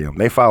Terrarium.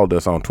 They followed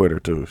us on Twitter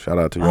too. Shout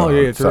out to y'all. Oh,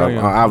 yeah, So,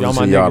 Terrarium.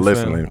 obviously Y'all my y'all niggas,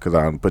 listening because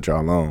I put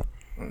y'all on.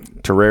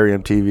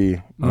 Terrarium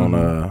TV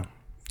on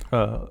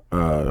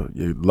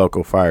your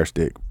local Fire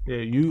Stick. Yeah,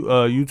 you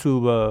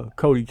YouTube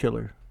Cody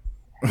Killer.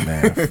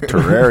 Man,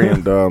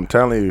 Terrarium, dog, I'm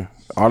telling you,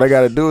 all they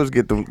got to do is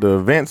get the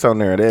events on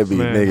there. That'd be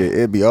Man. nigga,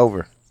 it'd be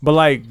over. But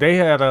like they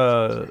had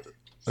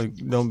like,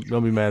 don't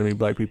be mad at me,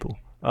 black people.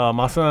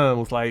 My son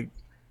was like,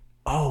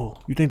 "Oh,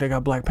 you think they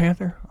got Black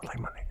Panther?" I was like,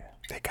 "My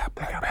nigga, They got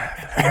Black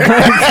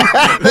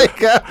Panther. They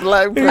got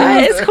Black Hey,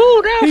 Panther. it's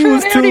cool now. He fam.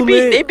 was They too already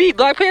lit. they beat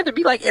Black Panther.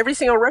 Beat like every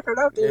single record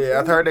out there.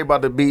 Yeah, I heard they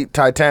about to beat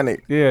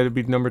Titanic. yeah, it'd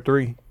be number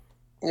 3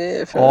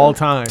 Yeah, fam. all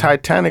time."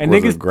 Titanic And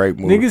was a great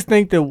movie. Niggas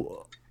think that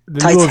the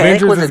Titanic new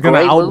Avengers was a is gonna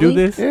great outdo movie?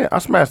 this. Yeah, I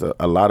smashed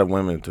a lot of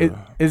women too.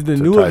 Is the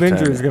to new Titanic.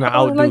 Avengers gonna I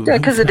don't outdo? like that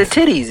because of the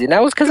titties, and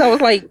that was because I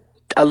was like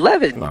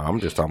 11. No, I'm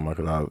just talking about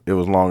because it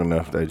was long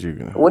enough that you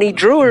can. When he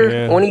drew her,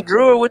 Yeah.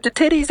 with the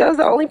titties, that was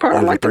the only part It I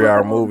was a liked.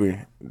 3-hour movie.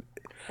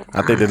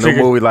 I think the new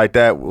Figure- movie like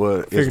that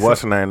is Figure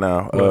what's her name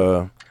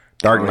now?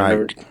 Dark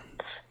Knight.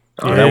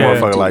 Yeah.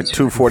 That motherfucker like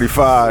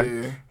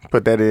 245.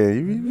 Put that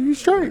in, you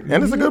straight,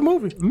 and it's a good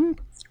movie.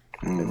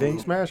 And then you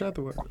smash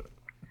afterwards.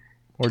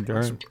 Or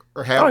during.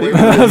 Or halfway. You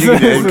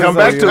can come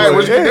back to Hey, it.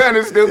 what you done?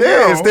 It's still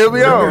Yeah, on. it still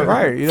be on.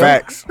 Right, you know?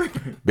 Facts.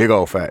 Big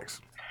old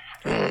facts.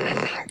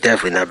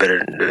 Definitely not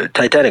better.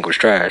 Titanic was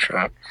trash,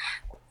 right?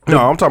 No,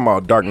 I'm talking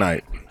about Dark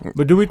Knight.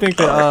 But do we think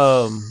that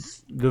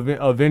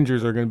the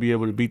Avengers are going to be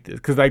able to beat this?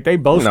 Because like they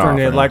bolstering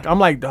No, it. fam. Like I'm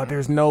like, oh,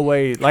 there's no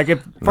way. Like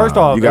if first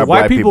off, you got if white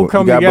black people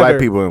come you got together, black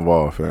people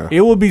involved, fam.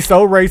 it would be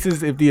so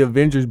racist if the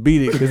Avengers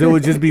beat it because it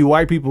would just be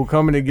white people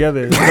coming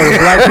together. So the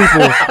black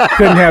people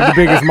couldn't have the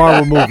biggest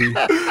Marvel movie.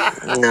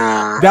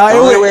 Nah. Now, The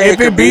only way if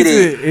they it could beat beats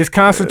it, it's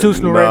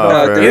constitutional Nah, racism.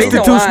 fam. The reason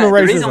Institutional why,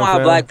 racism. The reason why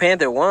fam. Black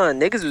Panther won,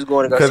 niggas was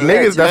going to go Because see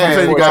niggas, that. that's what I'm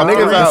saying. You got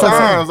niggas That's what I'm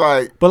saying. Sounds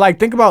like But like,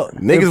 think about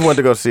Niggas went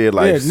to go see it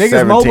like yeah, niggas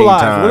 17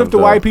 mobilized. times. What if the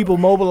though. white people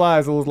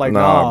mobilized? It was like,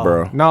 Nah,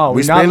 bro. no,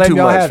 we we not spend letting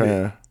too y'all much, have it.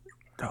 fam.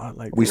 Dog,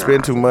 like, We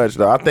spend too much,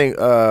 though. I think,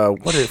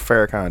 what did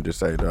Farrakhan just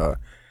say, dog?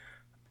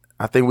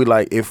 I think we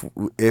like, if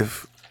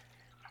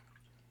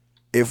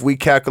we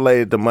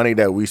calculated the money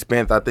that we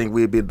spent, I think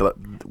we'd be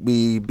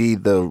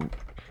the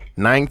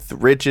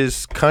 9th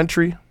richest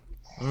country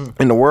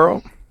in the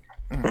world.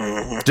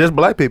 Just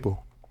black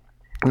people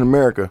in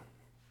America.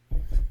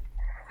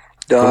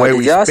 The way Did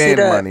we y'all see spend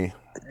that? money.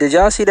 Did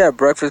y'all see that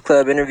Breakfast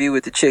Club interview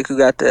with the chick who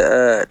got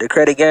the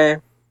credit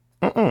game?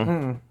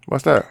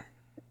 What's that?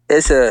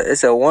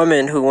 It's a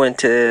woman who went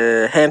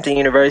to Hampton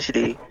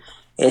University,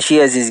 and she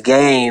has this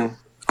game.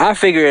 I'll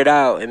figure it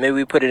out, and maybe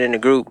we put it in the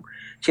group.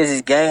 She has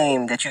this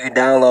game that you can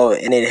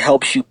download, and it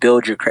helps you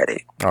build your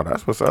credit. Oh,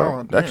 that's what's up.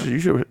 Oh, That's damn. you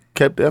should have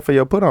kept that for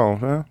your put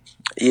on, man.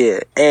 Yeah,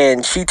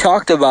 and she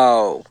talked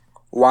about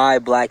why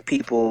black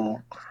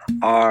people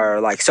are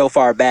like so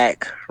far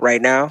back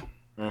right now.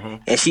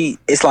 And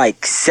it's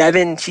like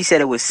she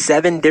said it was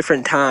 7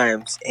 different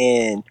times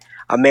in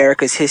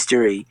America's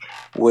history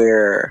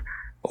where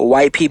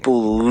white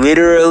people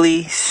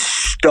literally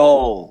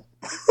stole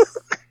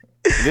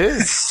Yeah.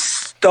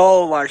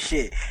 our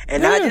shit.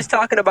 And not just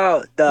talking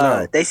about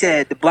No. they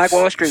said the Black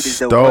Wall Street is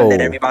the Stole. one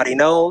that everybody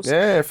knows.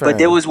 Yeah, fam. But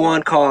there was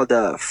one called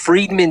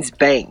Freedman's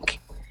Bank.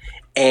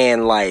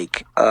 And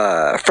like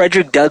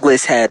Frederick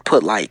Douglass had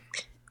put like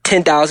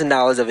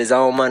 $10,000 of his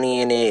own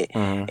money in it,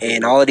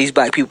 and all of these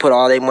black people put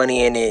all their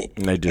money in it,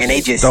 And they just and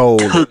they just stole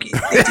took it.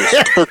 They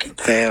just took it,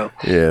 fam.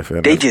 Yeah,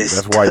 fam. They That's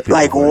just white people.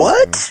 like for you,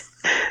 what?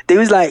 fam. They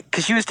was like,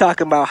 because she was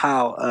talking about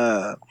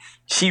how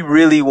she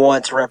really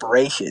wants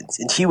reparations,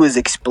 and she was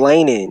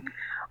explaining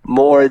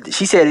more.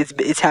 She said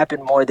it's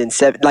happened more than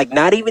 7, like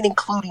not even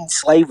including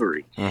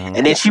slavery.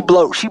 And then she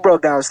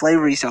broke down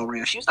slavery so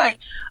real. She was like,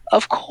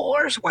 of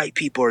course white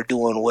people are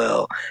doing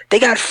well. They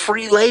got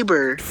free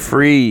labor.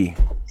 Free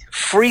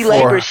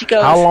Labor. For She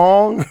goes, how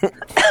long? for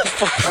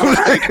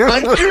like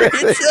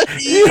hundreds of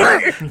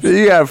years.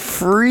 You got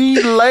free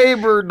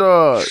labor,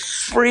 dog.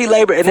 Free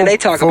labor, and then they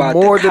talk For about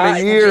more the than a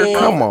cotton year. gin.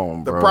 Come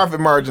on, the bro. profit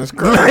margins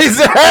crazy.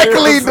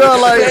 Exactly,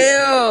 dog. Like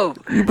Damn.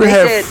 you They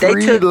have said they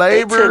free took- they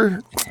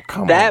labor.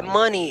 Come that on.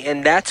 money,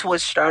 and that's what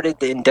started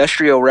the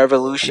Industrial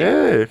Revolution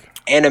Yeah,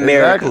 in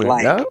America. exactly.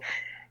 Like Yeah.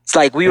 it's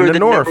like we In were the the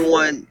North.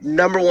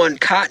 number one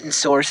cotton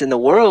source in the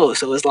world.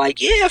 So it's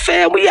like, yeah,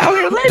 fam, we out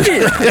here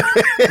living.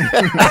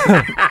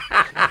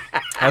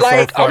 That's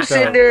Like so I'm fucked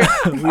sitting up. there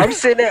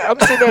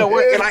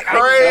working. Like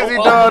Crazy,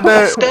 I dog, know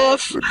that- all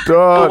this stuff.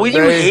 Dog, But when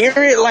you hear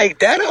it like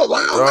that out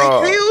loud,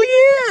 Dog. like hell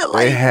yeah,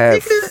 like they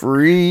have nigga,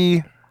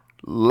 free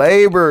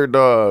labor,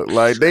 dog.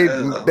 Like they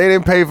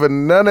didn't pay for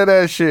none of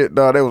that shit,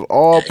 dog. It was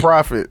all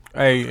profit.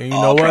 Hey, and you know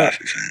all what?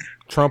 profit, fam.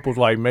 Trump was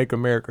like, "Make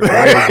America great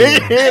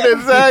again."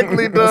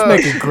 Exactly, Let's dog.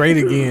 make it great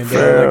again. Dog.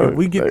 Like, if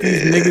we get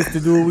these niggas to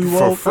do what we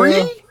For want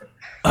free?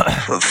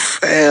 For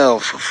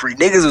free.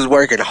 Niggas was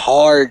working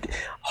hard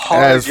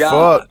As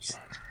jobs.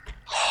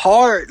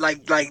 Hard,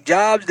 like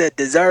jobs that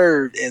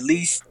deserved at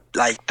least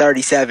like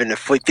 $37 to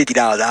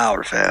 $50 an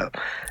hour, fam.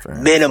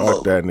 Minimum.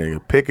 Fuck that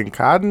nigga. Picking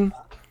cotton?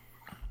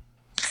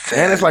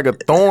 And it's like a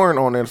thorn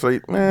on it. So,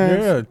 man,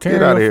 Yeah, get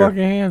tearing out of your here.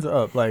 fucking hands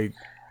up. Like,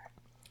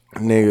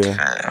 Nigga.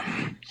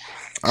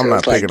 I'm So not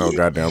it's like, picking no yeah.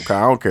 goddamn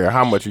cotton. I don't care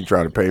how much you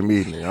try to pay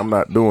me. Nigga. I'm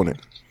not doing it.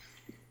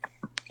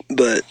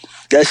 But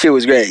that shit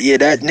was great. Yeah,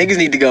 that niggas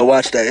need to go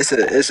watch that.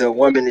 It's a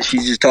woman and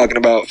she's just talking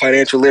about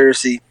financial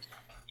literacy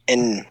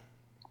and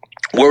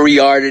where we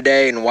are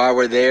today and why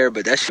we're there.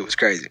 But that shit was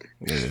crazy.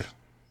 Yeah.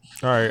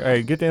 all right,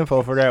 hey, get the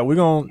info for that. We're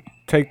gonna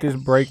take this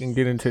break and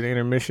get into the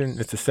intermission.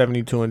 It's the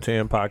 72 and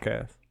 10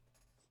 podcast.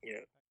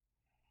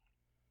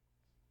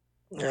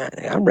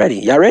 I'm ready.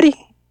 Y'all ready?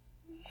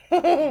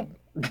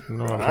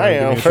 No, I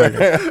am. give me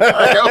a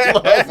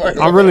second.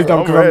 I really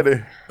don't. I'm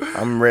ready.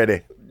 I'm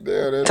ready.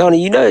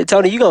 Tony, you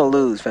gonna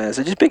lose, fam.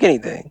 So just pick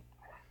anything.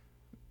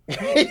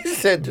 He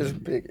said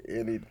just pick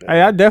anything.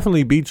 Hey, I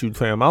definitely beat you,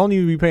 fam. I don't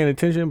even be paying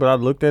attention, but I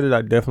looked at it.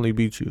 I definitely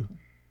beat you.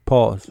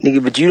 Pause.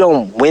 Nigga, but you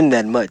don't win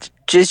that much.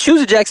 Just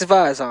choose a Jackson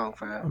 5 song,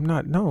 fam. I'm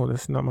not. No,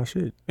 that's not my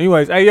shit.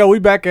 Anyways, hey yo, we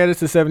back at it. It's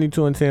the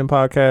 72 and 10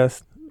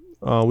 podcast.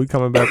 We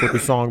coming back with the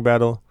song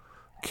battle.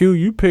 Q,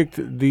 you picked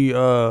the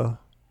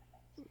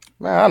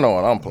Man, I know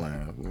what I'm playing.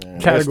 Man,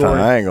 this Category. time,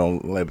 I ain't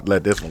gonna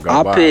let this one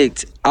go by.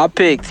 I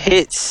picked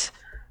hits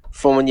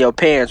from when your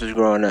parents was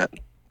growing up.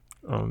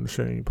 The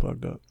shit ain't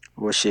plugged up.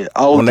 Well, shit.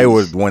 Oh, when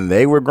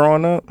they were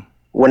growing up.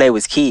 when they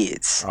was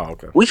kids. Oh,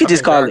 okay. We could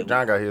just call it.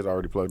 John got his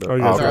already plugged up. Oh,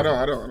 yeah. okay.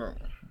 I don't.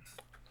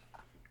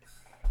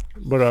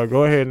 But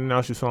go ahead and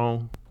announce your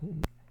song.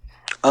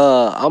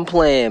 I'm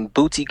playing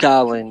Bootsy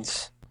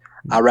Collins.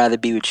 I'd rather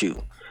be with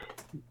you.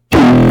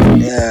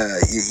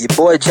 Your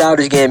boy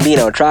Childish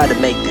Gambino tried to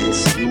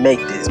remake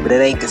this, but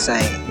it ain't the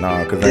same.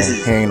 Nah,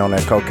 because he ain't on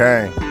that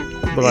cocaine.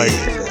 But like,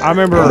 I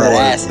remember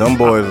Them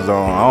boys was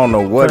on. I don't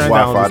know what Turn it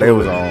down Wi-Fi just a they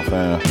was little on,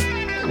 fam.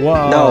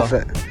 Well, No,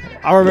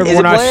 I remember Is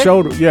when it I playing?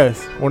 showed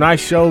when I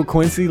showed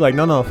Quincy like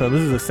no fam,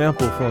 this is a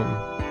sample from,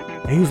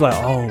 and he was like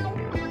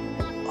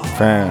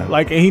Fam.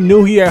 like, and he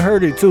knew he had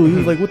heard it too. He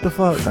was like, what the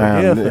fuck?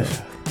 Fam, Yeah, this-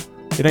 fam.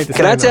 It ain't the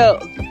Can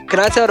same. Can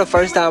I tell the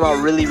first time I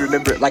really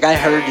remember? Like I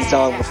heard the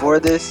song before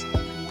this,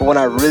 but when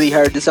I really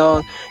heard the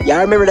song, y'all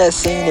remember that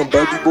scene in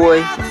Baby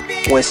Boy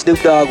when Snoop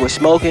Dogg was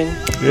smoking?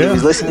 He Yeah.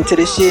 was listening to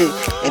this shit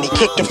and he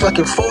kicked the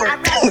fucking fork.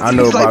 I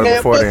knew about it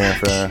before then,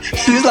 fam.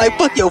 He was like,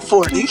 "Fuck your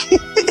fork, nigga."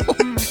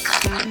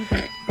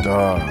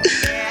 Dog.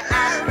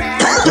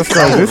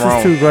 This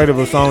is too great of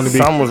a song to be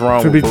Something was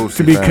wrong to with be Bootsy,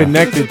 to be fam.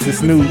 connected to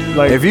Snoop.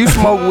 Like If you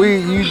smoke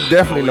weed, you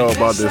definitely know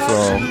about this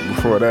song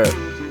before that.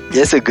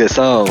 It's a good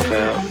song,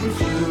 fam.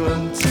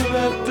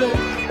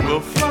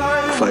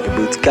 Fucking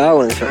Boots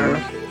Collins, fam.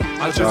 Them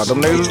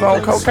niggas was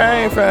on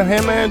cocaine, fam.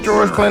 Him and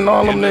George Clinton,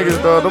 all them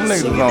niggas, dog. Them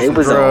niggas was on They some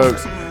was on-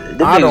 drugs.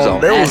 Them niggas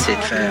on acid,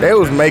 fam. They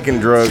was making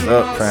drugs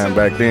up, fam,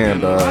 back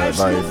then, dog.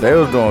 Like, they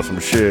was doing some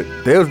shit.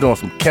 They was doing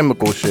some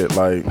chemical shit,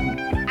 like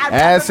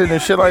acid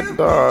and shit like that,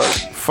 dog.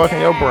 Fucking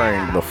your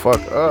brain the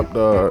fuck up,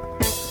 dog.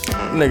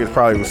 Them niggas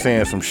probably was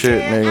saying some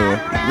shit, nigga,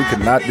 we could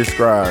not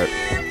describe.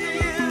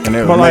 And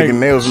they was, But like-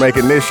 they was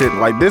making this shit.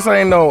 Like, this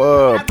ain't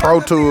no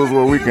Pro Tools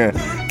where we can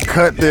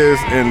cut this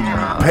and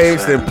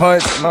paste and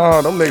punch.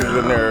 No, them niggas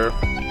in there.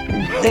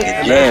 Nigga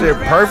That jamming.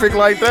 shit perfect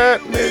like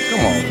that? Man, come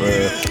on,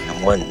 man.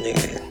 One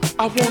nigga.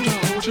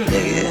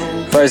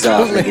 Nigga. First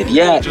off, nigga, if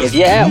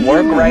you're at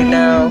work right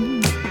now,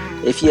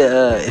 if you're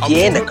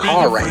in the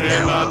car right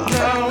now, I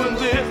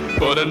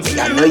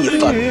know you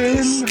fucking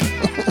this.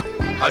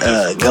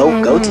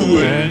 Go to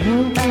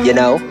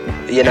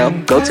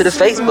go to the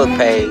Facebook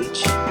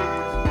page.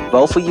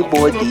 Vote for your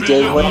boy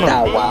DJ One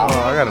Thou Oh, Wow.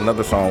 I got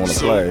another song I want to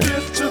play.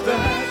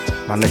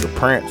 My nigga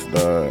Prince,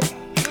 dog.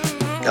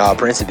 Oh,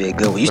 Prince would be a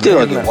good one. You still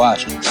gonna get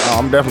watched. No,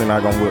 I'm definitely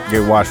not gonna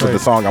get watched with the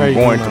song I'm Hey,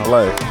 going you to know.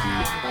 play.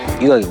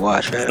 You gonna get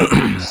watched, man.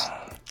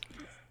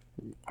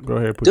 go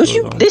ahead, put Don't yours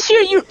you? on. This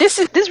year, this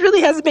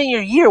really hasn't been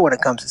your year when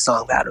it comes to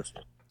song battles.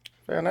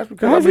 Man, that's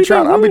because Has I he been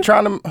be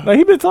trying to. Like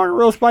he been talking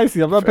real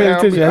spicy. I'm not paying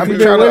attention. I Has be he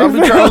been trying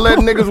winning? to let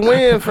niggas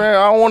win, fam.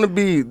 I don't want to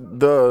be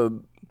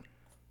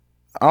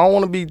I don't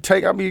want to be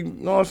you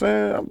know what I'm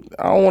saying?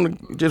 I don't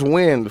want to just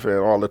win,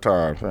 fam, all the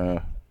time, fam.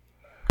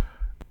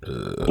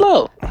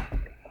 Low,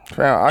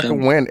 Fam, I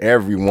can win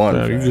every one,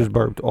 Fam, you fam. just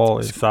burped all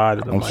inside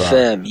of them. I'm sorry.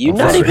 fam, you're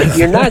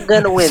not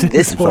gonna win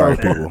this I'm sorry, one.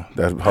 people.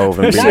 That's Hov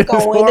and B. You're not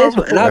gonna win this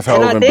one. And That's I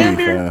Hov and damn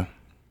B, near, fam.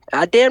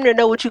 I damn near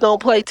know what you gonna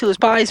play too. It's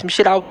probably some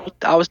shit I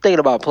was thinking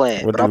about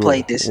playing, but I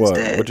played this what?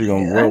 instead. What you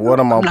gonna? Yeah, What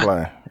am I I'm not-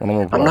 playing? What am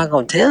I I'm playing? not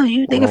gonna tell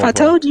you, nigga. am If I I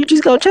told you, you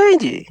just gonna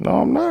change it.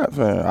 No, I'm not,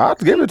 fam. I'll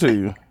give it to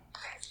you.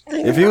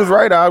 If you was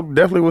right, I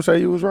definitely would say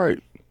you was right.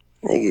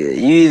 Nigga,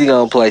 you either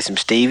gonna play some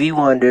Stevie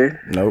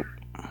Wonder Nope.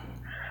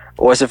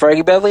 or some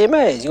Fergie Beverly and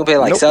Mays. You gonna play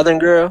like Nope. Southern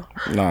Girl?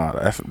 Nah,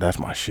 that's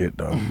my shit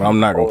though. But I'm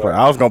not gonna play.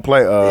 I was gonna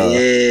play.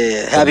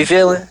 Yeah, happy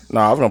feeling. No,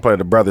 I was gonna play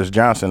the Brothers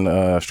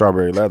Johnson,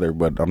 Strawberry Leather,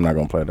 but I'm not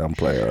gonna play that. I'm gonna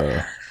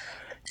play.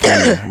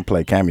 Cameo. I'm gonna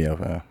play Cameo,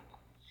 fam.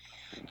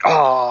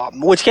 Oh,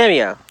 which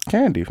cameo?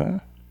 Candy,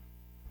 fam.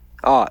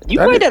 Oh, you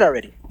That played is- that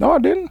already? No, I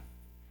didn't.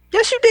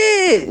 Yes, you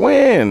did.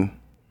 When?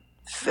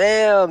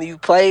 Fam, you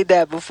played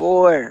that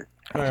before.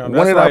 Fam, When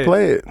that's did I like-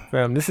 play it?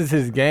 Fam, this is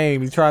his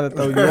game. He trying to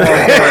throw you off.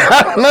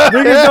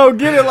 Niggas don't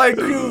get it like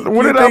you.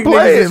 When you did I think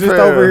play niggas it, is just fam?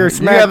 over here You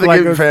smacked have to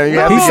like give- a, fam, you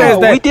have he to- says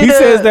No, that we did he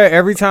says a- that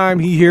every time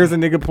he hears a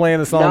nigga playing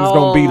a song, he's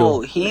gonna beat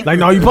No, him. he- Like,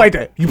 no, you played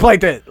that. You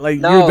played that. Like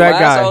No, you're that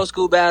last guy. old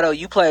school battle,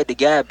 you played the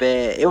Gap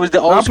Band. It was the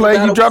old I school played.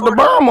 battle. You dropped the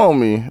before that. bomb on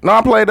me. No,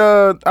 I played.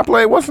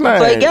 What's the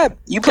name?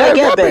 You played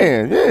Gap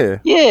Band. Yeah.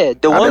 Yeah,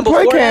 the I one didn't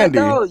play before Candy.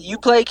 that, though, you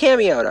played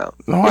Cameo, though.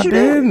 No, Yes, I you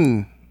did.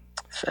 didn't.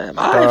 Fam,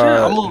 all right,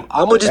 fam.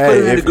 I'm gonna just put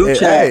it in the group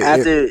chat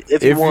after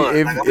if you want.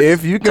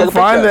 If you Take can a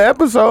find picture. the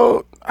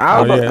episode,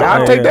 I'll Oh, yeah.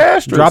 I'll Oh, take yeah. the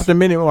asterisk. Drop the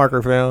minute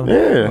marker, fam.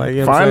 Yeah, Like,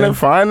 you know what I'm saying?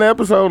 find the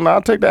episode and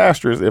I'll take the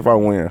asterisk if I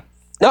win.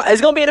 No, it's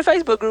gonna be in the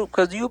Facebook group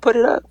because you put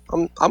it up.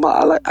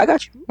 I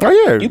got you. Oh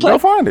yeah, You go play-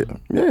 find it.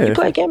 Yeah, You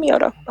play Cameo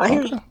though. I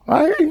hear you.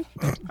 I hear you.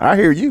 I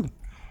hear you.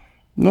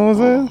 You know what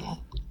I'm saying?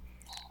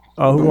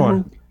 Oh, who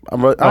won?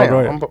 Go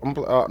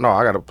ahead. No,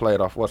 I gotta play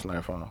it off. What's the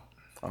name phone?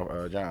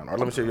 John. Or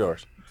let me see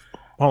yours.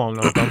 Hold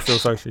on, no, I'm still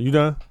searching. You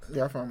done?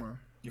 Yeah, I found mine.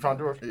 You found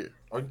yours? Yeah.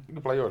 Oh, you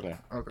can play yours then.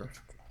 Okay.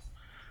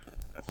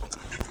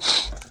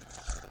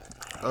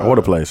 I would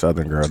have played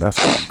Southern Girl. That's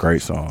a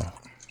great song.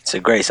 It's a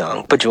great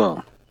song. Put you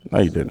on. No,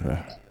 you didn't,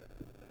 man.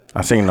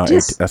 I seen it on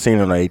Just- I seen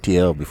it on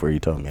ATL before you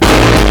told me.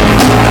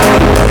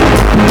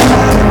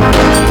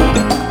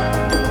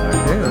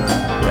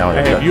 Yeah,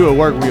 Hey, if you at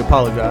work, we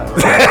apologize.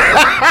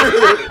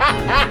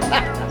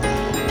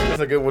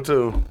 That's a good one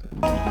too.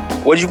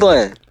 What you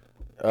playing?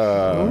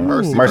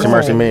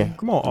 Mercy Me.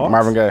 Come on, Aux.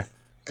 Marvin Gaye.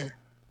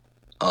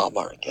 Oh,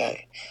 Marvin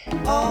Gaye. You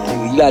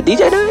got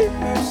DJ Dane?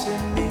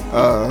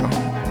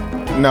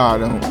 No, I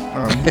don't.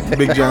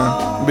 Big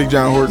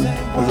John Horton,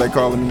 as they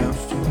calling me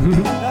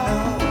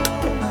now.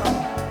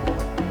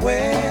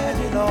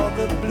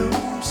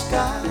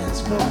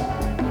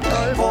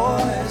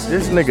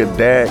 This nigga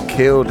dad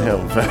killed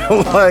him,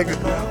 fam. Like,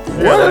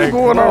 what is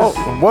going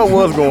on? What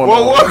was going on?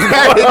 What was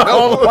going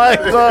on? Like,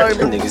 dog,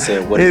 Nigga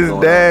said, what his is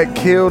going dad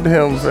killed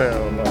him,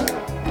 fam. Like,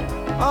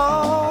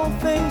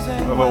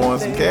 I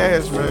want some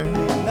cash, man.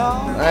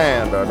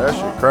 man, dog, that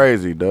shit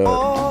crazy, dog.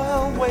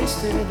 on?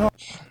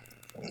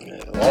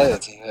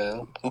 Loyalty,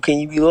 man. Who can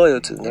you be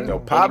loyal to, nigga? Your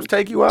pops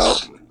take you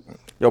out?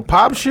 Your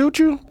pops shoot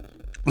you?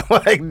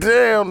 Like,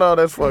 damn, no,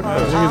 that's fucked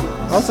up.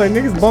 I'll say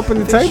niggas bumping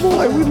the table.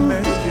 Like, we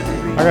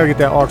I gotta get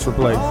that aux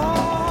replaced.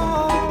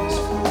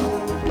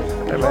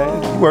 Hey,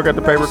 man, you work at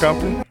the paper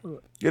company?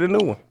 Get a new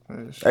one.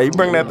 Hey, you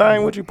bring that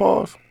thing with you,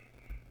 pause?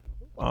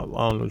 I don't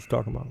know what you're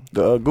talking about.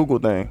 The Google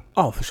thing.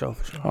 Oh, for sure.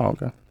 Oh,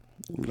 okay.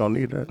 You don't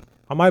need that.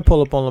 I might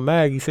pull up on the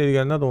mag. You said you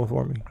got another one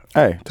for me.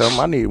 Hey, tell him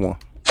I need one.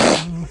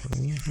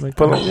 Make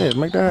Pull that- up, yeah,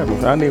 make that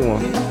happen. I need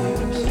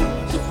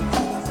one.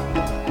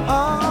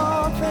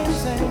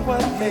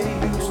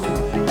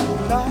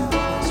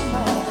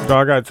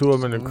 Dog, I got two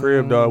of them in the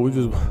crib, dog. We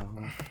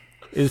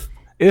just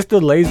it's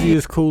the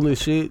laziest,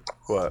 coolest shit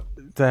What?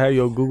 to have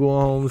your Google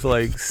Homes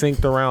like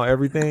synced around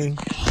everything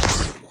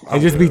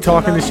and just be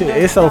talking this shit.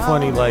 It's so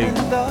funny, like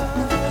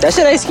That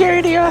shit ain't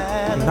scary to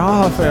y'all?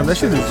 nah, fam, that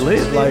shit is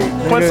lit. Like,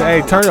 nigga,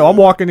 hey, turn it. I'm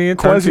walking in.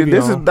 Turn Quincy, TV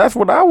this on. that's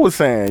what I was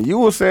saying. You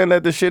were saying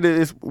that the shit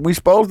is we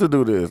supposed to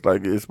do this.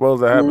 Like it's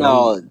supposed to happen.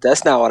 No,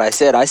 that's not what I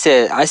said. I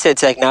said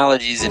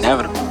technology is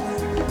inevitable.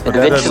 And But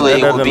that eventually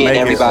it will be in make it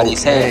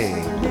everybody's okay.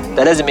 hand.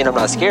 That doesn't mean I'm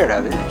not scared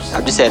of it.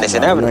 I'm just saying it's You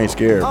inevitable. ain't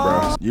scared,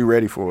 bro. You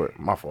ready for it?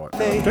 My fault.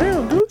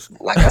 Damn, dude.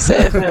 Like I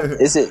said, fam,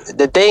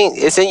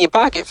 it's in your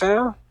pocket,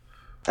 fam.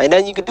 Ain't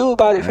nothing you can do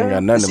about it, I fam. ain't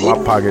got nothing in It's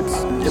my pockets.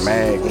 Your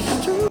mag.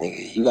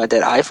 Nigga, you got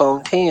that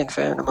iPhone 10,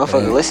 fam. The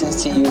motherfucker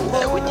listens to you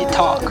when you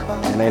talk.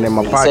 It ain't in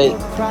my Say,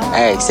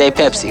 pocket. say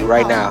Pepsi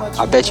right now.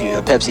 I bet you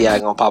a Pepsi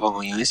ad gonna pop up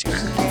on your Instagram.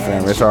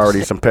 Fam, it's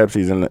already some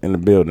Pepsis in the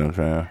building,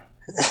 fam.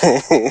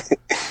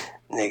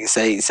 Nigga,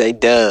 say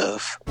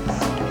Dove.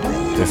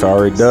 It's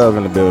already Dove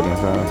in the building,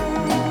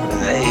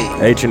 fam.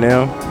 Hey, H&M, you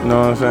know what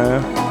I'm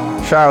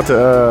saying? Shout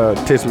out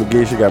to Tish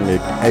McGee. She got me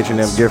an H&M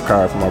gift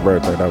card for my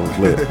birthday. That was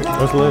lit.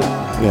 That's lit.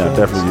 Yeah, I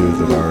definitely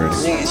used it already.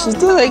 nigga, she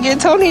still ain't get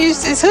Tony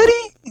his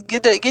hoodie.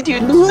 Get you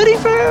a new hoodie,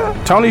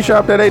 fam. Tony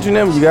shopped at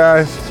H&M, you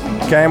guys.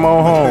 Came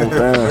on home,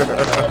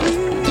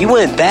 fam. You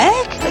went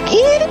back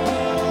again?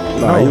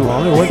 No, Nah, I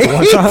only went to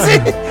one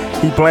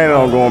time. he planning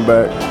on going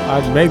back.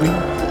 Maybe.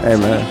 Hey,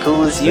 man.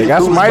 Coolest, They you the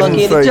got some coolest monkey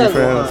items in for the you,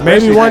 jungle. fam.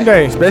 Maybe one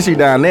day. Especially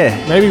down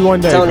there. Maybe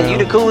one day. Tony, fam.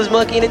 you the coolest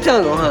monkey in the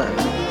jungle, huh?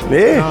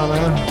 Yeah, Nah,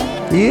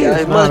 man. he Yeah,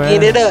 is. monkeying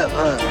man. it up,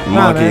 huh?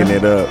 Monkeying man.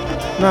 it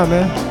up. Nah,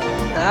 man.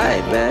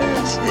 Alright,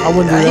 man. Shit. I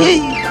wouldn't do I that. hear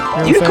you. You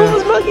know You the what I'm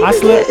coolest monkey. I nigga.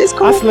 slipped. It's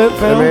cool. I slipped, Hey,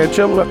 fam. man,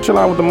 chill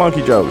out with the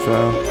monkey jokes,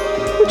 fam.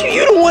 What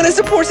you the one that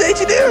supports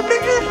H&M,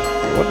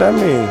 nigga? What that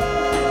mean?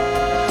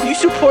 You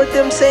support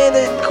them saying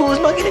the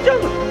coolest monkey in the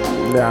jungle.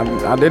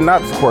 Yeah, I did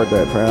not support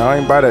that, fam. I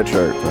ain't buy that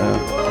shirt, fam.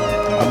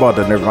 I bought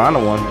the Nirvana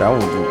one. That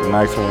was a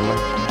nice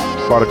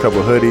one. Bought a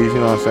couple hoodies, you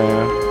know what I'm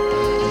saying?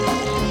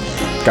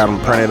 Got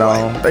them printed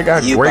on. They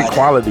got You great buy the-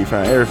 quality,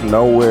 fam. There's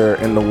nowhere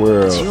in the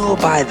world You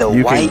buy the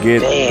you white can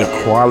get van.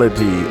 the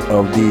quality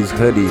of these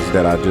hoodies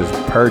that I just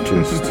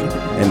purchased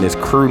and this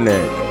crew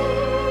neck.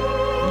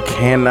 You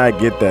cannot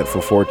get that for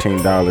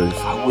 $14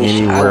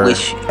 anywhere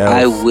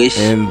I else wish-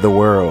 in the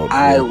world.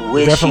 I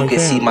wish Definitely you could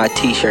can. see my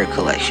t-shirt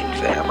collection,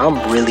 fam.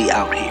 I'm really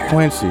out here.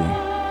 Quincy,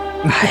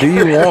 do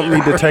you want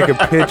me to take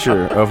a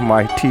picture of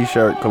my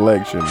t-shirt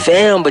collection?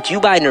 Fam, but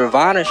you buy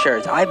Nirvana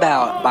shirts. I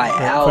buy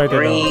Al take that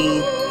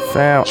Green.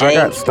 Fam, I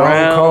got James Stone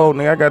Brown. Cold,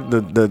 nigga. I got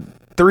the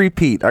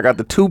 3-peat. I got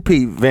the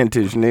 2-peat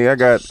vintage, nigga. I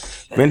got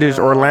vintage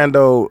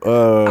Orlando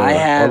I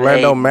have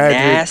Orlando a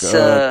Magic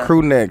NASA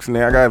crew necks,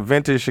 nigga. I got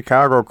vintage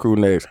Chicago crew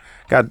necks.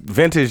 Got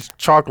vintage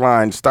chalk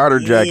line starter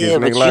jackets, Yeah,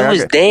 but nigga. Like, you I was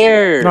got-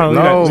 there. No,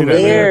 No, leave that, leave that, leave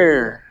that.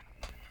 There.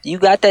 You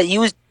got that.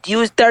 You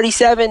was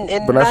 37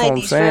 in But the that's 90s, what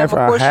I'm saying, fam. Of fam.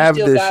 I course you have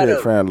still this got shit,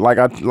 'em. fam. Like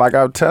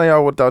I'm telling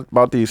y'all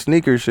about these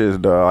sneaker shits,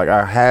 dog. Like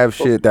I have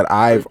shit that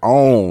I've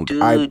owned.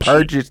 Dude, I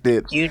purchased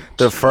it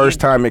the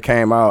first time it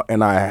came out,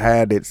 and I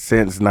had it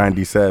since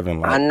 '97.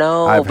 Like, I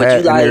know, I've but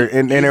had you like-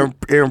 and they're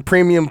in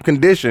premium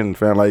condition,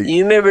 fam. Like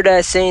You remember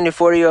that scene in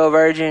 40-Year-Old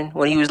Virgin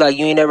when he was like,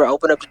 "You ain't never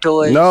opened up the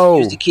toys." No.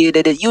 You was the kid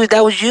that did.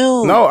 That was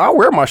you. no, I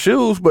wear my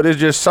shoes, but it's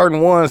just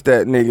certain ones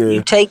that nigga.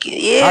 You take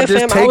it. Yeah, I just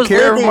fam. I take was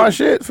care of living. my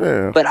shit,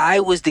 fam. But I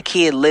was the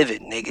kid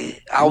living, nigga.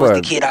 I was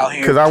the kid out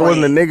here. Because I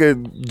wasn't a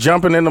nigga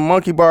jumping in the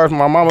monkey bars.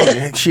 My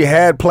mama, she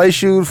had play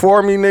shoes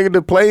for me, nigga,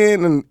 to play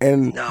in,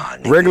 and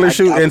nigga, regular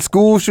shoes and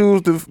school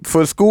shoes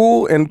for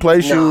school, and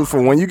play shoes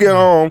for when you get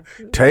home.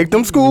 Take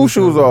them school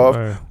shoes off,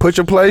 put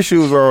your play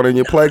shoes on and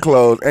your play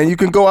clothes, and you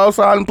can go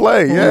outside and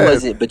play. Yeah,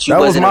 that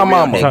was my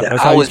mama.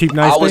 That's how you keep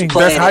nice things.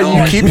 That's how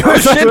you keep your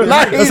shit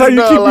nice. That's how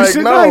you keep your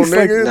shit nice,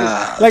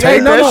 nigga. Like,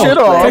 take that shit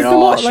off. Take them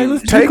off.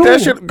 Like, take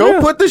that shit. Go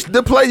put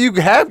the play. You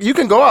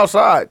can go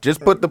outside.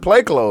 Just put the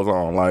play clothes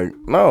on. Like,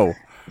 no.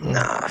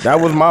 Nah. That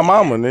was my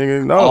mama,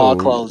 nigga. No. All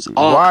clothes.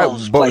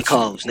 Play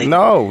clothes, nigga.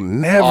 No,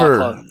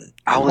 never.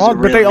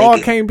 But they all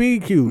can't be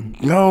Q.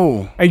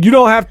 No. And you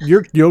don't have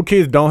your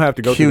kids don't have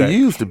to go Q, through that. You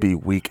used to be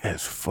weak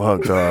as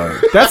fuck,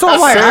 dog. That's all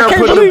like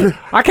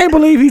I can't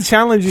believe he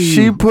challenged you.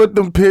 She put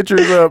them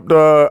pictures up,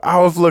 dog. I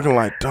was looking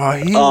like, dog,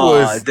 he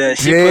was dead.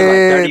 She put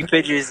like 30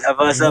 pictures of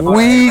us up.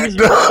 Weak,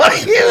 dog.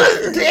 He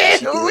was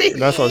dead. Weak.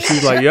 That's what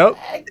she's like, yep.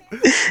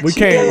 We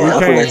can't.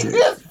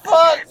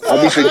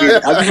 I'll be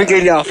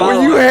forgetting y'all following.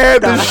 When you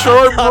had the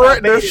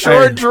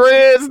short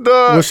dreads,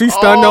 dog. Was she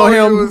stunned on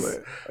him?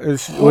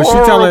 Was she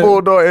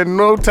horrible, dog. In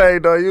Note,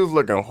 dog, you was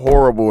looking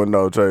horrible in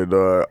Note,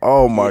 dog.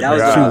 Oh my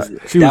god,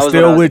 she was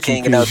still with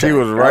you. She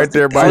was right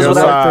there by your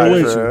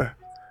side.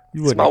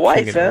 It's my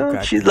wife,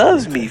 fam. She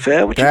loves me,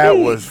 fam. What that you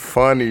mean? was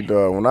funny,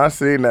 dog. When I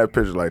seen that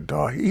picture, like,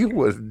 dog, he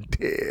was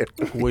dead.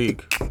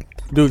 Weak.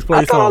 Dude, play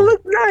I thought I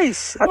looked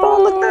nice. I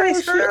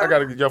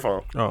gotta get your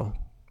phone. Oh.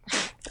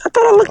 I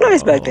thought I looked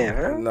nice back then,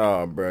 man.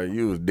 Nah, bro,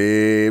 you was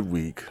dead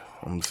weak.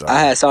 I'm sorry.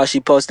 I saw she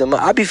posted them.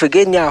 I be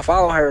forgetting y'all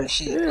follow her and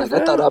shit. Like,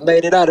 I thought I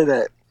made it out of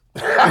that.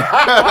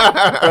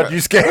 Thought you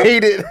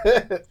skated.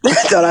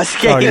 Thought I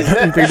skated.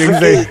 You think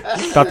they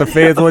thought the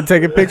feds weren't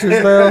taking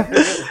pictures now?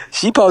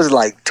 She posted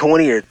like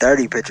 20 or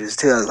 30 pictures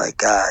too. I was like,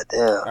 God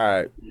damn. All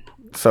right.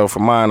 So for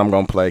mine, I'm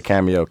gonna play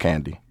Cameo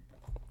Candy.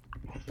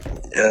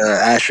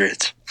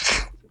 Asterisks.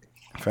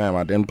 Fam,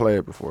 I didn't play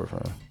it before,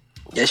 fam.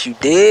 Yes, you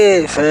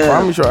did, fam. I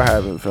promise you I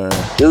haven't, fam.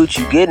 Dude,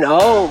 you getting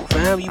old,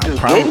 fam. You been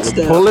getting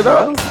stuff. Pull it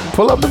up.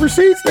 Pull up the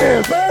receipts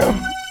then, fam.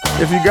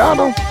 If you got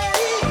them.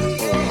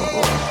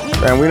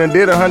 And we done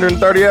did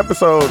 130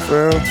 episodes,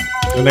 fam.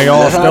 And they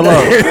all still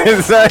up.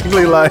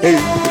 Exactly, like.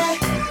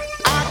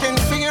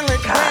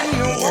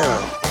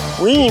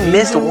 We ain't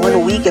missed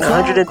 1 week in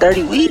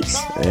 130 weeks.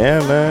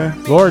 Yeah,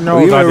 man. Lord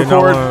knows we I did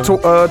not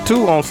record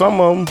two on some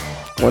of them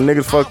when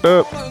niggas fucked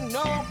up.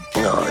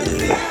 No,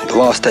 yeah. The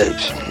Lost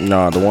Tapes.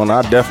 Nah, the one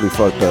I definitely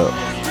fucked up.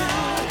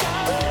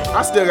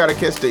 I still gotta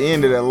catch the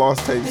end of that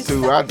Lost Tapes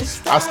too. I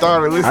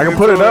started listening. I can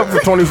put it up for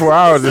 24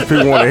 hours if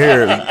people want to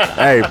hear it.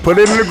 Hey, put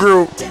it in the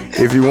group.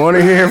 If you want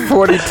to hear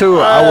 42,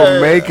 I will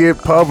make it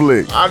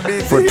public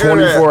for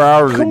 24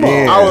 hours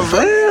again. I was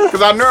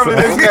because I normally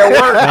listen at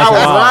work. I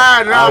was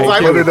riding. I was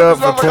like, put it up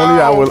for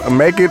 20. I will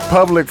make it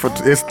public for.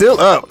 It's still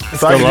up,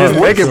 so I can just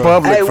make it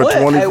public for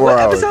 24 what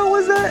hours. Episode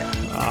was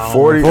that?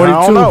 40. I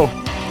don't know.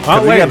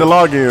 Cause he got the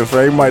login,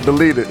 so he might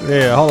delete it.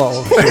 Yeah, hold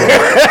on. He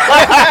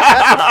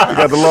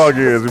got the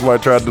logins, he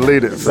might try to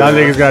delete it. So. Y'all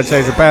niggas gotta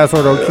change the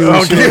password on Q.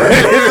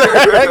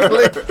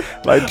 Exactly.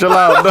 Like, chill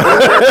out.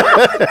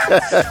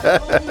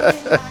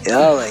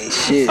 Y'all ain't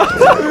shit. I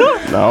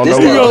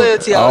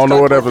don't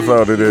know what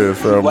episode it is,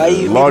 fam. By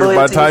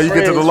the time you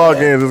get to the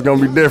logins, it's gonna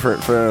be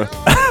different, fam.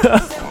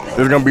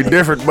 It's gonna be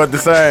different, but the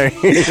same.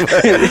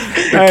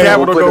 The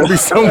capital gonna be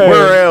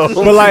somewhere else.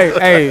 But like,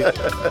 hey,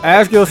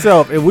 ask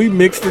yourself if we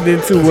mixed it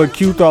into what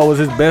Q thought was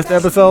his best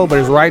episode, but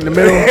it's right in the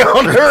middle.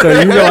 So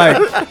you know,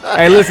 like,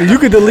 hey, listen, you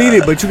can delete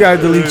it, but you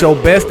gotta delete your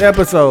best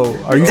episode.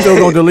 Are you still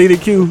gonna delete it,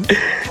 Q?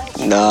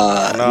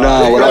 Nah.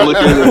 What I'm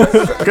gonna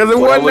do? Because it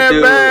wasn't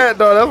that bad,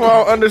 though. That's why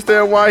I don't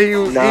understand why he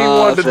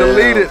wanted to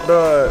delete it,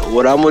 though.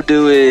 What I'm gonna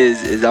do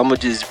is I'm gonna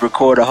just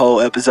record a whole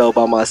episode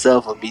by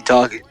myself and be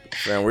talking.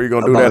 Man, where you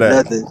gonna do that at?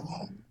 Nothing.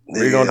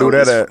 Where you gonna do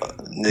that at?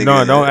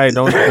 No, don't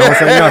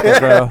say nothing,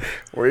 bro.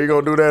 Where you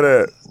gonna do that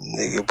at?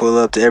 Nigga, pull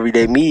up to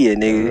Everyday Media,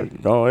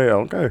 nigga. Oh yeah,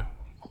 okay.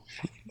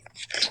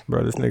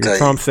 Bro, this nigga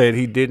Trump said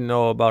he didn't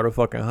know about a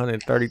fucking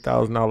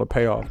 $130,000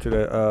 payoff to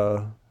that.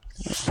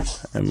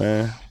 Hey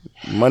man,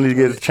 money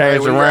gets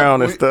changed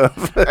around and stuff.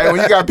 Hey,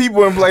 when you got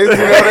people in place, you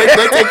know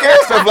they take care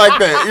of stuff like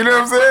that. You know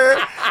what I'm saying?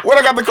 What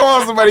I got to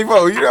call somebody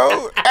for? You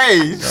know?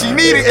 Hey, she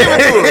needed, give it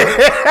to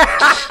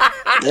her.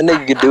 That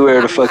nigga can do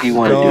whatever the fuck he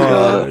want to do,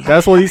 dog.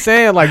 That's what he's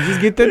saying. Like, just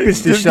get that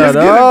bitch to shut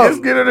up.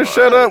 Just get her to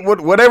shut up.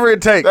 Whatever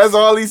it takes. That's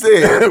all he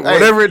said.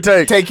 Whatever it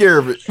takes. Take care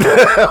of it.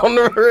 On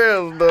the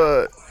real,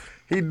 dog.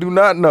 He do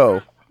not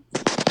know.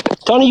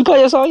 Tony, you play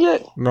your song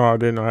yet? No, I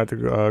didn't. I had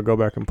to go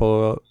back and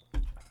pull it up.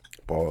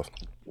 Pause.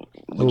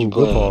 Ooh,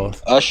 good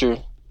pause. Usher.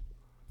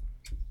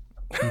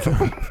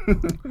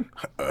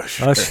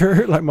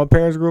 Usher? Like my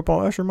parents grew up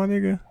on Usher, my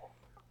nigga.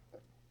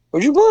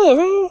 What you playing,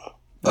 man?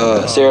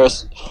 Sarah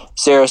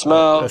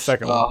Smiles. The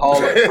second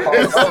one.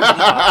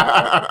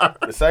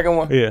 The second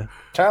one? Yeah.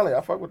 Charlie, I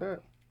fuck with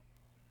that.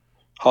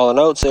 Hall &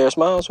 Oates, Sarah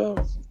Smiles,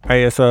 man.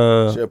 Hey, it's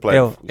El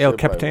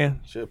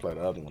Capitan. Should play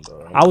the other one,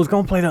 though. I was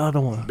gonna play the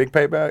other one. Big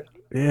Payback?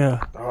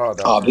 Yeah.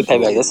 Oh, Big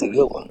Payback, that's a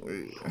good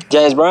one.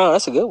 James Brown,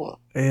 that's a good one.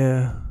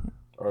 Yeah.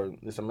 Or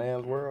it's a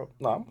man's world.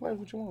 No, I'm playing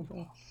what you want,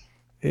 bro.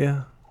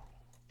 Yeah.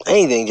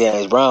 Anything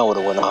James Brown would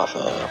have went off,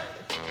 man.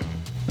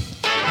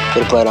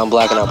 Could have played on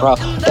Black and I'm Proud.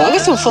 Dog,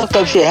 there's some fucked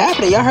up shit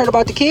happening. Y'all heard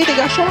about the kid that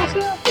got shot?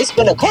 It's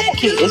been a couple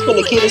kids. It's been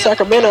a kid in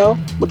Sacramento,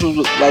 which was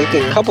like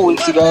a couple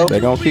weeks ago. They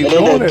gonna keep and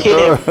then doing the it,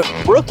 kid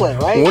in Brooklyn,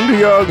 right?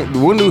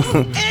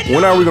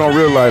 When are we gonna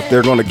realize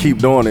they're gonna keep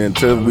doing it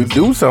until we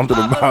do something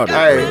about it?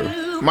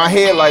 Hey, my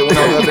headlight went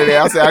on the other day.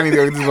 I said I need to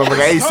go get this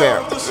motherfucker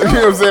ASAP. You know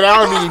what I'm saying?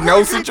 I don't need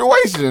no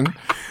situation.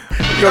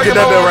 Go get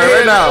that done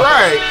right now.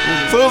 Right.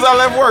 As soon as I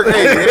left work,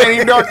 hey, it ain't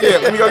even dark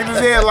yet. Let me go get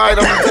this headlight.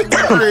 I'm gonna take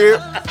this crib.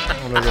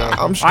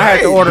 I'm straight. I had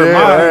to order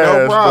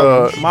no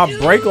problem. my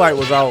brake light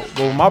was out.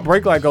 But when my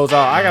brake light goes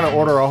out, I gotta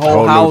order a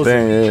whole Whole house. new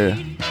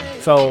thing,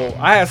 yeah. So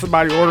I had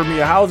somebody order me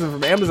a housing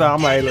from Amazon.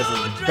 I'm like, hey,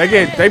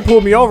 listen, they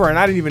pulled me over and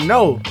I didn't even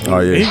know. Oh,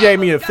 yeah. He gave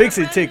me a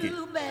fix-it ticket.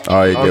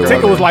 Oh, you The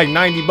ticket was like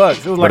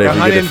 $90. It was like if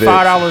you get it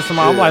 $105 from.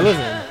 I'm like,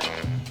 listen,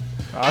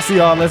 I'll see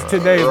y'all in less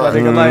 10 days. Like,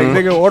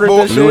 nigga ordered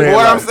But this shit.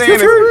 what I'm saying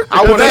is, I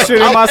Put want that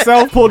shit in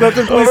myself. Pulled up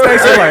to the police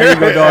station. Like, here you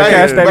go, dog.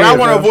 Cash that but I in,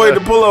 want to bro. avoid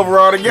the pullover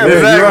altogether.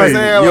 Exactly. You know what I'm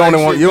saying? You Like,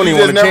 only want- shit, you don't even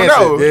just want to never chance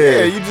know. it.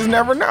 Yeah. You just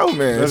never know,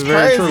 man. That's It's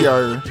very crazy true.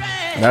 out here.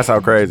 That's how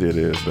crazy it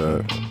is,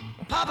 dog.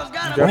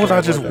 What was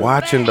I just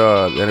watching,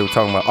 dog? That they were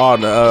talking about? Oh,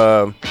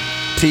 the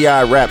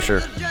T.I.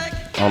 Rapture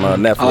on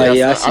Netflix. Oh,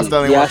 yeah, I still see.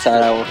 ain't Yeah, I watched saw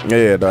that one.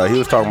 Yeah, dog. He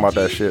was talking about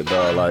that shit,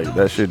 dog. Like,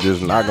 that shit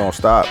just not gonna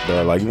stop,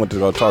 dog. Like, he went to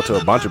go talk to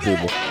a bunch of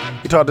people.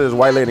 He talked to this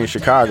white lady in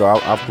Chicago.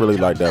 I really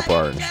like that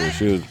part and shit.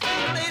 She was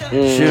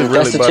really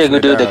That's the chick busting who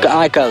it do the down.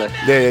 eye color.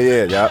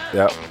 Yeah.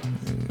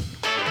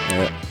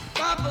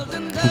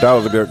 That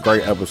was a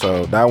great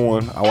episode. That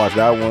one, I watched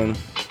that one.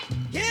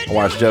 I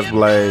watched Just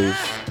Blaze.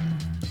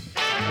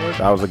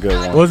 That was a good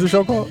one. What's the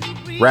show called?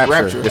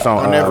 Rapture. It's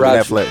on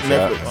Netflix. Netflix.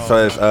 Yeah. Netflix.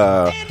 So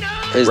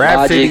it's It's Rap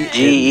Logic, City,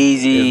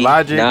 G-Eazy, it's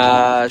Logic,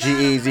 Nas,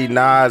 G-Eazy,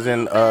 Nas,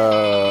 and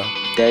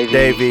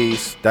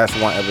Davies. That's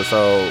one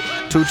episode.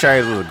 2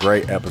 Chainz was a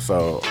great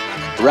episode.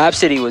 Rap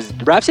City was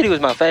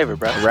my favorite,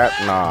 bro.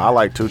 I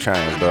like 2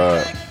 Chainz,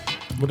 dog.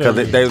 Because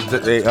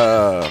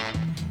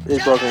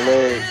His broken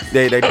leg.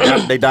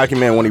 they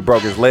document when he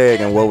broke his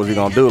leg and what was he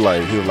gonna do.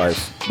 Like, he was like,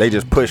 they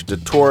just pushed the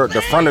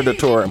front of the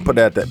tour and put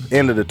that at the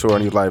end of the tour,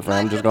 and he was like, fam,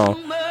 I'm just gonna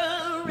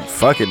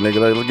fuck it, nigga.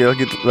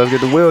 Let's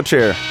get the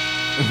wheelchair.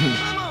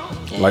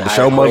 Like, the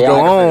show must go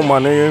on, my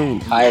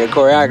nigga. I had a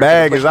choreographer.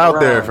 Bag is out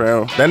there,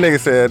 fam. That nigga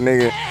said,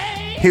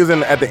 he was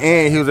at the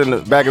end, he was in the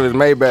back of his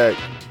Maybach,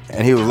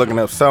 and he was looking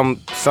up some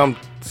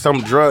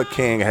drug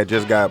king had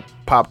just got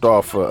popped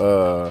off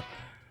for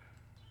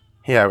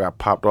he had got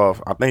popped off.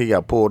 I think he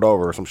got pulled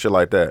over or some shit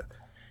like that.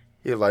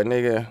 He was like,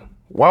 nigga,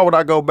 why would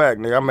I go back,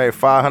 nigga? I made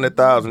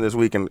 $500,000 this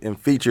week in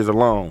features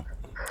alone.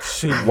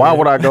 Shit, Why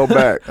would I go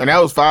back? And that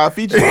was 5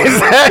 features.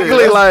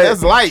 Exactly, like-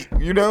 that's light,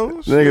 you know.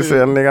 Nigga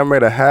said, nigga, I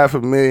made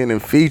 $500,000 in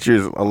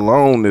features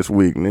alone this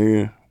week,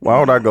 nigga. Why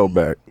would I go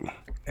back?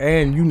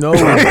 And you wanted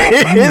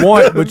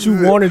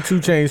 2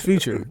 Chainz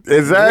feature.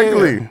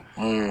 Exactly.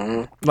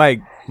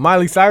 Like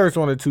Miley Cyrus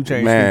wanted 2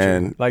 Chainz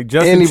Man, feature. Like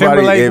Justin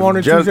Timberlake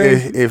wanted 2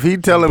 Chainz. if he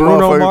telling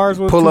Bruno Mars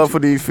motherfuckers was pull 2 up for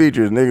these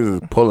features,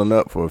 niggas is pulling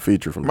up for a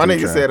feature from My 2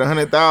 nigga Chainz. said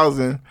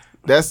 100,000.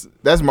 That's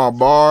my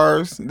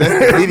bars.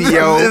 That's the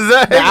video.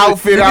 Exactly. The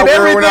outfit You I get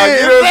wear when I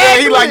everything. get up there.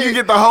 He Exactly. like, you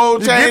get the whole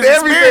You change get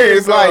everything,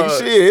 experience. Like, dog.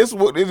 shit, it's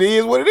what it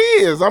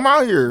is. I'm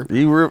out here.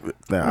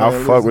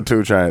 I fuck with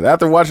 2 Chainz.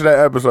 After watching that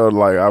episode,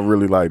 like, I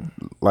really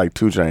like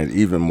 2 Chainz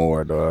even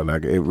more, dog.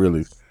 Like, it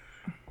really.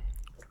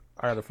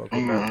 I gotta fuck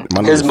with that.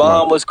 My His nigga mom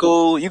smart. was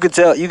cool. You could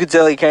tell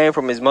he came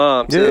from his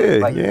mom too. Yeah,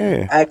 Like,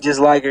 yeah. act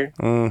just like her.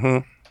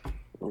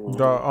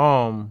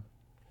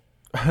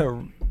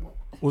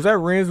 Was that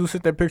Renz who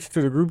sent that picture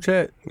to the group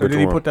chat? Or Which did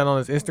he one? put that on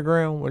his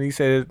Instagram when he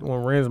said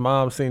when Renz's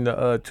mom seen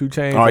the 2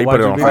 Chainz? Oh, he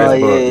put it on video?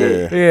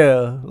 Facebook. yeah. Yeah.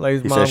 Yeah, like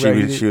his He mom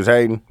said got she was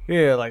hating.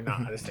 Yeah, like nah,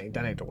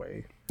 that ain't the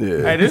way.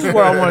 Yeah. Hey, this is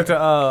what I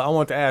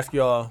wanted to ask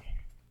y'all.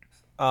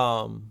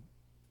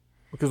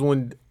 Because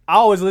when I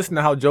always listen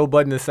to how Joe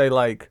Budden say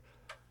like,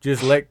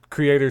 just let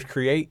creators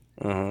create,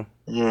 and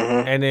then you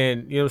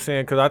know what I'm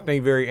saying? Because I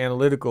think very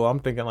analytical. I'm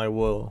thinking like,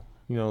 well,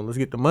 let's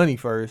get the money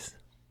first.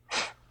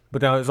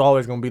 But now it's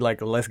always gonna be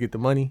like, let's get the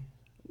money.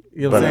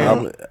 You know what I'm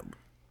saying?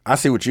 I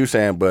see what you're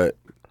saying, but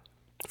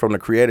from the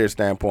creator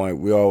standpoint,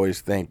 we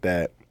always think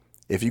that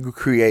if you could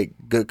create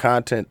good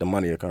content, the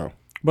money will come.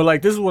 But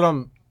like, this is what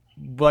I'm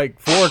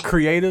like for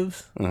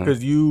creatives,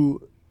 because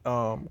you,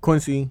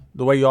 Quincy,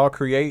 the way y'all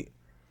create,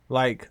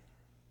 like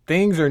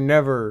things are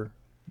never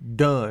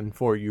done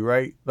for you,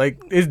 right?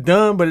 Like it's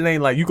done, but it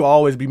ain't like you can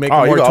always be making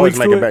Oh, you more can always tweaks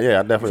make to it it. better.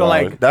 Yeah, definitely. So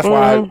always. like, That's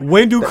why.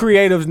 when do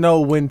creatives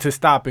know when to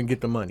stop and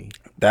get the money?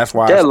 That's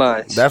why.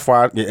 Deadlines. That's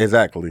why. Yeah,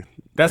 exactly.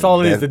 That's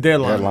all it is, the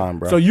deadline. Deadline,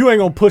 bro. So you ain't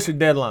gonna push a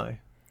deadline.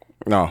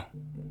 No.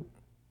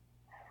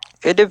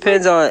 It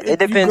depends on the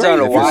If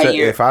why it's-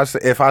 year.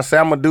 if I say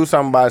I'm gonna do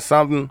something by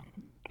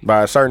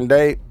a certain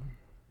date,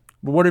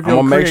 But what if I'm your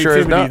gonna make sure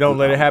it's creativity done. don't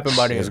let it happen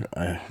by then?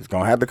 It's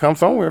gonna have to come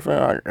somewhere,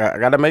 fam. I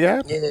gotta make it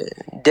happen.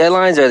 Yeah.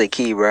 Deadlines are the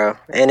key, bro.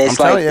 And it's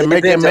I'm like telling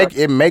you, depends on-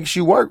 it makes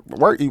you work.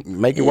 You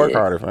make you work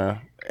harder, fam.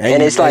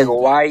 and you- it's like,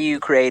 why are you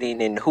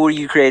creating and who are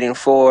you creating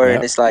for? Yeah.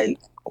 And it's like,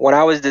 when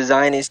I was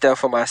designing stuff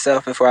for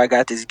myself before I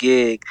got this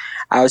gig,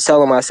 I was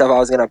telling myself I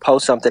was gonna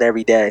post something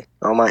every day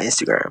on my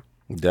Instagram.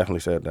 definitely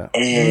said that.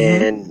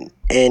 And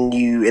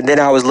then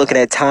I was looking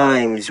at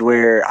times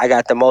where I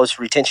got the most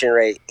retention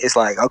rate. It's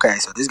like, okay,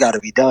 so this got to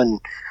be done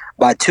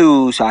by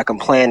 2 so I can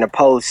plan the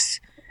posts.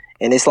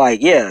 And it's like,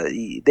 yeah,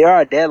 there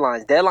are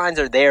deadlines. Deadlines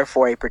are there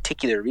for a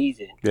particular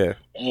reason. Yeah.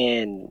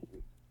 And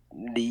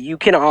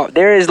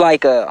there is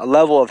like a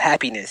level of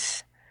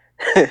happiness.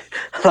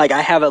 Like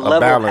I have a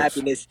level balance. of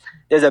happiness.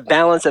 There's a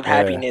balance of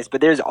happiness,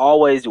 but there's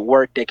always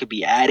work that could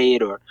be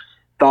added or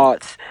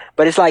thoughts.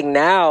 But it's like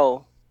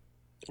now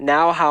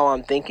how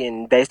I'm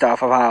thinking based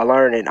off of how I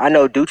learned, and I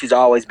know Dooch has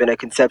always been a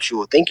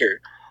conceptual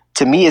thinker.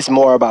 To me, it's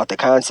more about the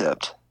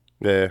concept.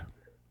 Yeah.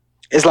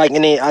 It's like,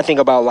 and then I think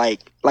about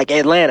like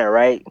Atlanta,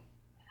 right?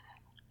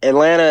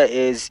 Atlanta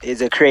is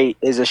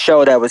a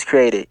show that was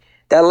created.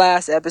 That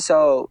last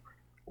episode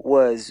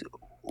was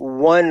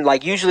one,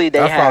 like usually they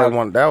That's have probably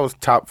one. That was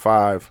top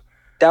 5.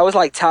 that was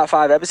like top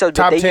 5 episodes.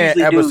 Top but they 10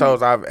 usually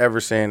episodes I've ever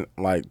seen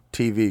like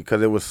TV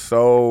because it was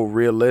so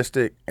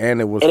realistic and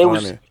it was And it funny.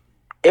 was-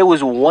 It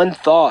was one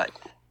thought.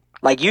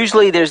 Like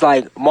usually there's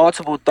like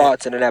multiple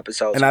thoughts in an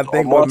episode, And I or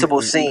think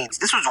multiple scenes.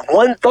 This was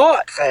one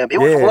thought, fam. It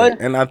was one.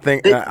 And I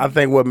think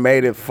what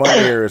made it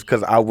funnier is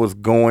because I was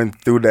going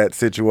through that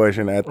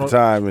situation at the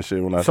time and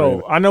shit when I said So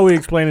it. I know we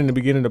explained in the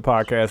beginning of the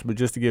podcast, but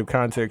just to give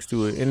context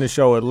to it, in the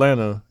show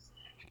Atlanta,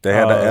 They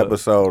had an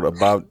episode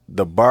about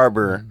the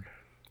barber,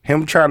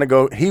 him trying to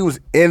go. He was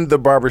in the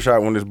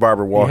barbershop when this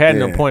barber he walked had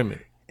in. an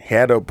appointment. He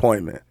had an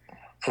appointment.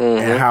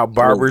 And how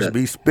barbers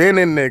be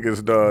spinning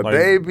niggas, dog. Like-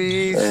 They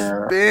be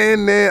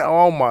spinning.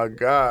 Oh my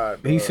God.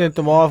 He sent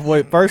them off.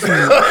 First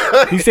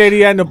he said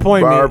he had an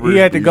appointment. Barbers He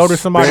had to be go to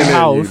somebody's spinning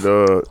you, house.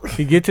 dog.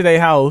 He get to their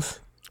house.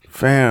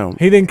 Fam.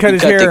 He didn't cut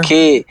his cut hair. the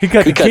kid. He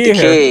cut the kid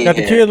hair. Got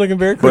the hair. kid looking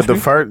very But crispy. the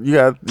first, you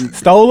got,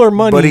 Stole her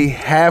money. but he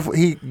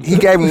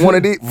gave him one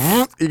of these.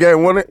 He gave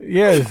him one of,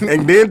 yes.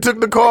 and then took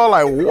the call.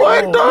 Like,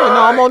 what, Oh, dog? yeah,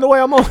 no, I'm on the way.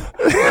 I'm on.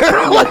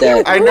 Got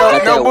that, I know-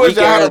 got no that bullshit,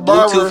 weak I had ass a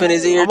barber. Bluetooth in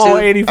his ear I'm on too.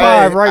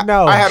 85 Hey, right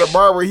now. I had a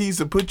barber. He used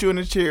to put you in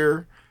a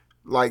chair,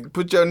 like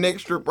put your neck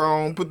strip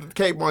on, put the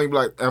cape on. You be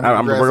like, I'm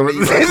I'm gonna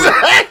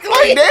exactly.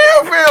 like,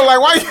 damn, fam. Like,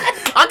 why?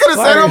 I could have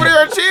sat over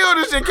there and chilled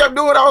and shit, kept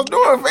doing what I was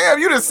doing, fam.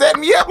 You just set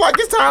me up like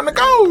it's time to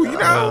go. You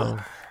know.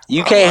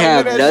 You can't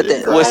have that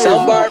nothing shit with some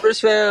crazy. barbers,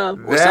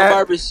 fam. With some That-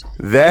 barbers,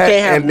 That you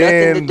can't have and nothing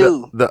then to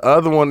do. The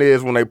other one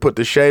is when they put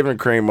the shaving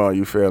cream on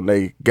you, fam.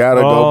 They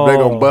gotta go. They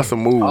gonna bust a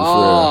move,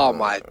 Oh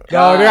my Yo,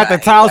 god! they got the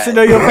towel sitting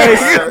on your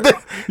face.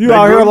 You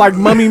out here like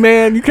mummy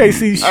man. You can't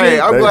see shit. Hey,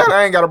 I'm glad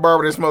I ain't got a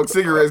barber that smokes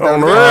cigarettes. Though.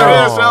 On the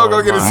Yeah, real. so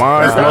go get a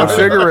Mine smoke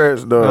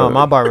cigarettes, though. No,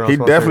 my barber don't He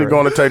smoke definitely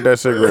cigarettes. gonna take that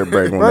cigarette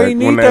break when Bro, he that,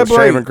 need when that that break.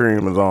 shaving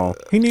cream is on.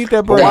 He need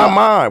that But break. why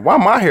mine? Why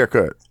my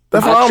haircut?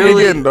 That's what I I'm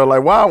truly- getting though.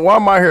 Like why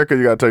my haircut?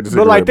 You gotta take the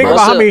cigarette But like, think break.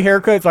 about how Also- many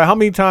haircuts. Like, how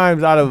many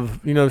times out of,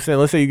 you know what I'm saying?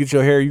 Let's say you get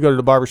your hair, you go to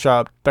the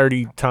barbershop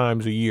 30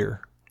 times a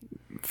year.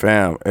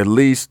 Fam, at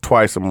least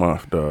twice a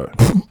month, dog.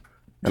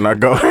 And I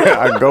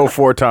go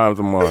 4 times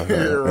a month.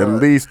 At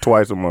least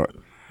twice a month.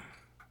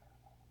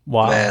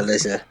 Wow. Man,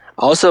 listen.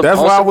 Also, That's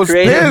why I was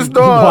creative- pissed,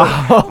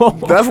 dog. Wow.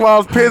 That's why I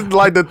was pissed.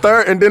 Like the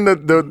third, and then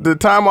the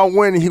time I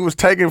went, he was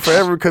taking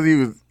forever because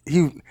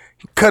he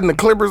cutting the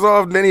clippers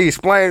off. Then he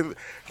explained,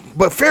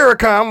 but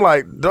Farrakhan, I'm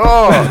like,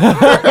 dog,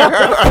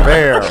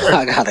 fair.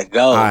 I gotta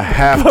go. I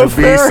have to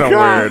be Farrakhan,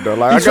 somewhere though.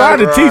 Like he I tried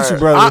gotta, to teach you,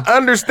 brother. I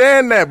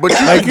understand that, but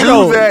you Like, can you do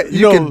know- that. you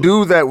You know- can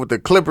do that with the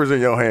clippers in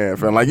your hand,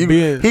 fam. Like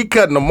he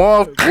cutting them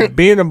off.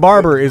 Being a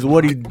barber is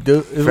what he do.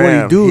 Is what he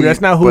Fam, do. That's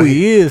not who but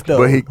he is, though.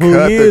 But he who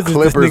cut he the is this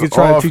clippers nigga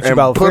trying off to teach you and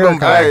about put them Farrakhan.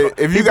 back.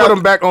 Hey, if you he got- put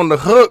them back on the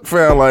hook,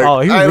 fam. Like, Oh,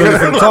 he was Hey, really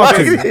listen, finna talk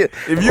to you.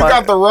 If you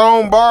got the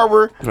wrong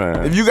barber,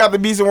 Man. if you got to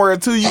be somewhere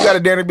at 2, you got to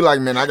damn near be like,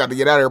 man, I got to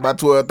get out of here by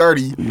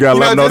 12:30. You gotta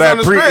let them know just that on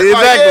the pre- script,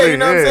 like, exactly, yeah, you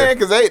know what I'm yeah. saying?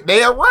 Because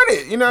they run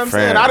it. You know what I'm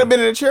saying? Fam. I'd have been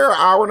in the chair an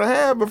hour and a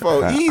half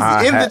before. Easy.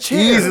 In the chair.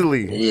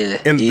 Easily. Yeah,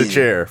 In the easy.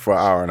 chair for an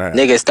hour and a half.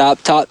 Nigga,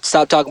 stop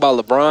talking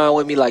about LeBron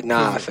with me. Like,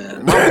 nah, fam.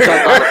 I'm gonna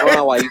talk about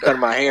LeBron while you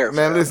cutting my hair.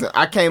 Man, fam. listen,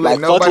 I can't let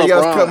Like, fuck nobody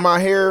else LeBron. cut my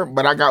hair,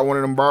 but I got one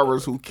of them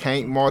barbers who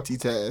can't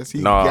multitask. He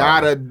Nah,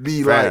 gotta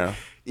be fam. like,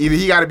 either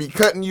he gotta be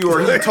cutting you or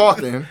he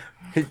talking.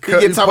 He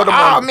cut- gets he put talking, him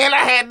oh on- man, I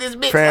had this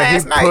bitch Fam, he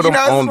last night. put You him know,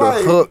 on it's the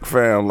like, hook,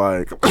 fam.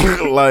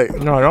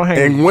 Like, No, don't hang.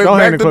 and went don't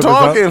hang back the to clippers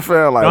talking, up.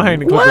 fam. Like, Don't hang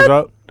the what? clippers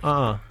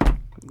up.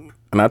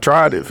 And I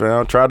tried it,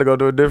 fam. Tried to go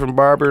to a different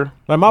barber.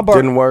 Like my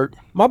barber, Didn't work.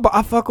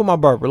 I fuck with my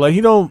barber. Like he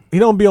don't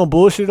be on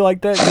bullshit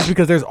like that just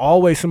because there's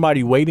always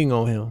somebody waiting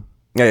on him.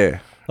 Yeah.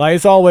 Like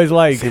it's always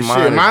like See, Shit, is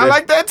mine that-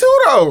 like that too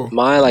though.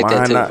 Mine like that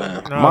mine too, not-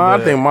 fam. Nah, mine, I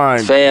but- think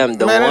mine. Fam,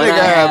 the Man, one that nigga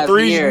I had have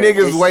 3 here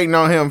niggas is- waiting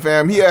on him,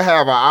 fam. He'll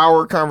have an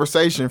hour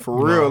conversation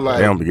for real, They like,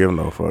 don't be giving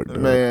no fuck, dude.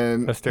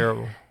 man. that's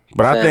terrible.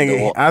 But I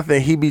Fam,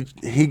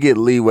 think he get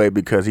leeway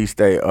because he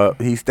stay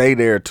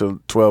there till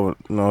 12.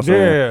 You know what I'm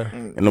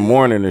saying? In the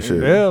morning and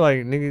shit. Yeah, like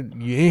nigga,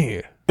 you in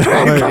here?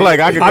 Like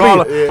I can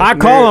call him. I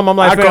call him. I'm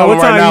like, I fam, call what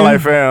him time right now, you?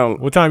 like fam.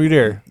 What time you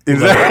there?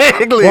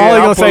 Exactly. Well, all he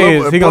I'll gonna say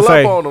pull is up- he gonna pull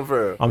up say, on him,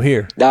 fam. I'm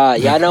here. Nah,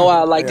 y'all know why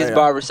I like this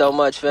barber so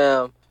much,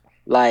 fam.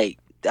 Like,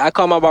 I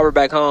call my barber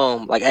back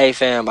home. Like, hey,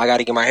 fam, I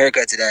gotta get my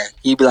haircut today.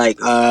 He'd be like,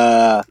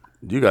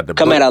 You got the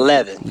come book- at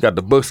 11. You got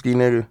the bookski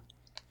nigga.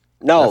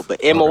 No, but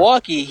in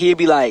Milwaukee, he'd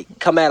be like,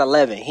 come at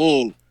 11. He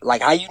ain't,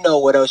 like, how you know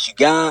what else you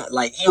got?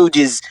 Like, he'll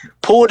just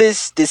pull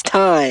this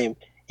time.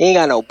 He ain't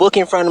got no book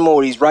in front of him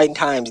or he's writing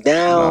times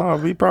down. No,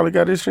 he probably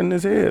got this shit in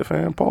his head,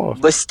 fam. Pause.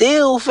 But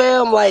still,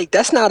 fam, like,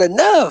 that's not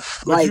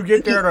enough. But Like, you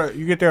get there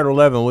at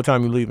 11. What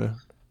time you leaving?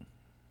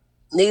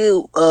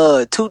 nigga,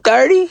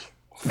 2:30?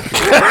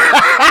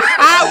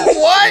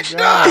 What?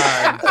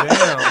 God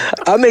damn.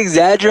 I'm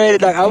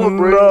exaggerated. Like, I would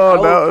bring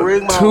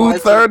my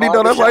 2:30.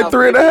 No, that's like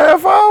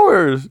 3.5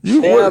 hours.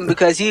 You Fam, would.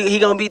 because he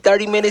gonna be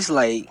 30 minutes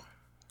late.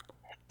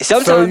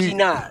 Sometimes he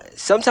not.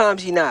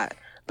 Sometimes he not.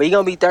 But he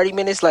gonna be 30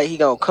 minutes late. He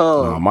gonna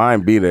come. No,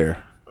 mine be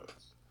there.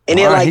 and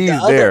then like he's the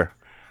other,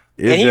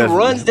 there. and he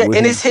runs the,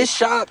 and it's his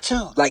shop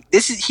too. Like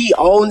he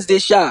owns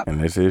this shop.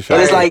 And it's his shop.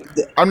 And it's like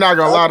I'm not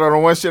gonna lie though. The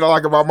one shit I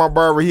like about my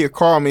barber, he'll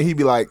call me. He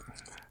be like,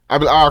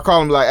 I'll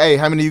call him like, hey,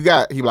 how many you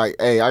got? He be like,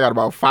 hey, I got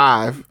about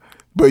 5,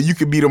 but you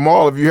can beat them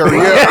all if you hurry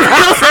up.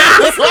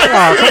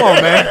 Oh, come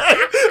on, man.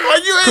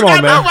 Like you ain't Come got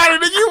on, man. nobody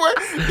that you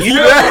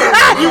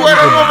wait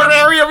a moment to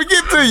hurry up and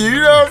get to you.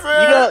 You know what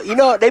I'm saying? you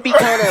know they be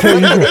kind of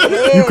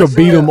You could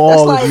beat them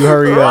all if you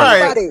hurry up.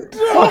 Right.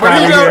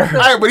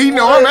 But he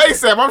know I'm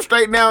ASAP. I'm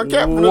straight down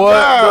cap for the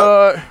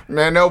job.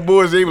 Man, no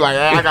bullshit. He be like,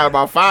 I got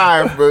about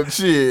 5, but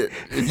shit,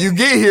 if you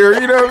get here,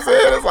 you know what I'm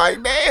saying? It's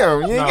like,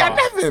 damn, you ain't got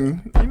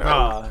nothing. You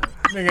know?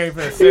 Nigga ain't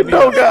finna set me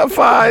Don't up. got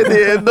 5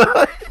 then.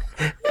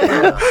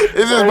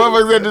 It's just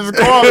motherfuckers that just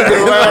call me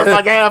the last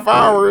like half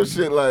hour and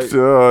shit. Like,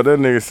 Oh, that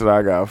nigga said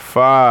I got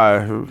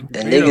 5. The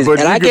niggas, But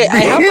and you I could get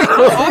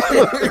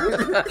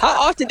beat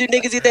how often do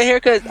niggas get their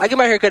haircut? I get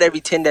my haircut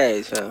every 10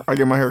 days, fam. I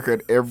get my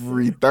haircut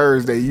every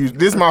Thursday.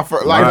 This is my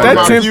first, like, If this that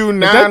my 10th, few if 9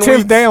 that 10th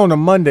weeks. day on a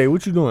Monday,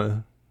 what you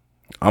doing?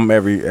 I'm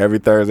every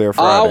Thursday or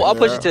Friday. I'll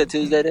push it to a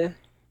Tuesday then.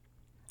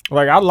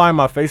 Like, I line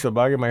my face up,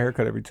 but I get my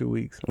haircut every 2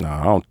 weeks. No,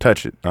 I don't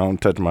touch it. I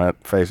don't touch my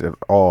face at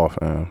all,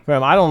 fam.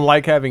 Fam, I don't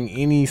like having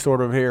any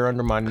sort of hair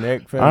under my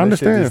neck, fam. I That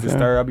shit understand, just fam.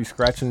 disturb. I be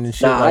scratching and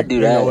shit. Nah, I like, do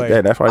ain't no that. way.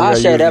 Yeah, that's why you I'll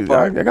gotta share use that these-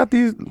 part. I got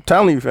these. I'm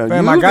telling you, fam.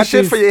 Fam, use I the got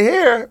shit these- for your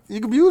hair.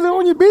 You can use it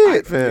on your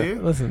beard,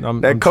 fam. Listen,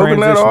 I'm That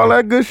coconut, all transitioning.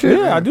 that good shit.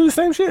 Yeah, I do the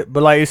same shit,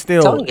 but like, it's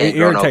still Tony it ain't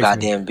grow no irritates me.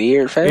 goddamn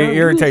beard, fam. It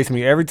irritates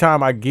me every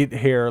time I get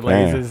hair.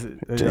 Like, Damn. it's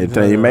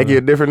You make you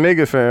a different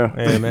nigga, fam.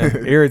 Yeah, man,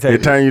 It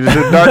irritates. turn you to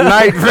the Dark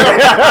Knight,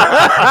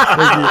 fam.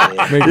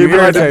 Make You you be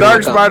like the irritated.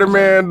 Dark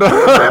Spider-Man,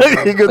 dog.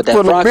 He could But that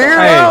pull a frock beard don't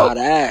know how out.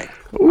 to act.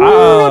 Ooh,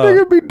 that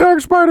nigga be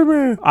Dark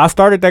Spider-Man. I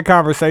started that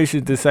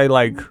conversation to say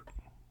like,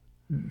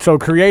 so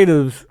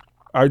creatives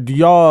do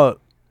y'all?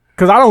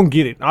 Because I don't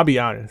get it. I'll be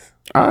honest.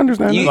 I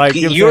understand You, that. Like,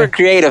 you know what I'm you're saying?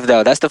 creative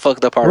though. That's the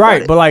fucked up part. Right,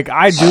 about it. but like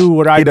I do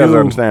what I He doesn't do.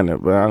 understand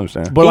it, but I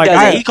understand. But He like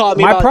doesn't. He called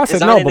me my about process.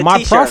 No, designing but a my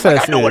t-shirt. Like,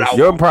 process I know what I is.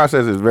 Your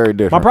process is very My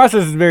different.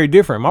 process is very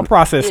different. My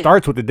process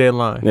starts with the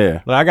deadline.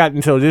 Yeah. Like I got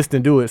until this to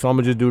do it, so I'm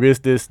gonna just do this.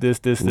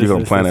 You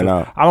gonna plan it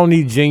out. I don't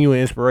need genuine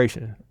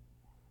inspiration.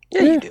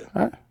 Yeah, you do.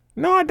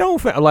 No, I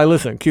don't. Like,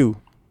 listen, Q.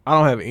 I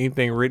don't have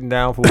anything written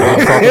down for what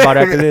I'm talking about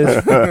after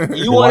this.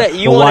 You want it?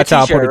 You But want watch a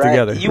how I t-shirt, put it right?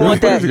 together. You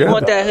want that? You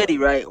want that hoodie,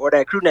 right? Or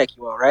that crew neck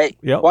you want, right?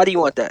 Yep. Why do you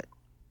want that?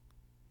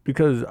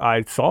 Because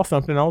I saw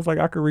something, I was like,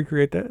 I could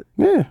recreate that,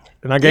 Yeah.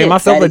 and I gave Yeah,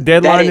 myself that a is-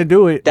 deadline that is- to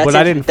do it, that's but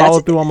I it- didn't that's follow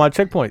it. through on my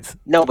checkpoints.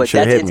 No, but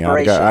Shit that's hit me. I'd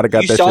inspiration. have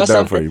got You that saw shit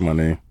done for something. you,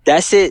 my nigga.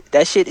 That's it.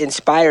 That shit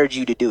inspired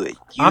you to do it.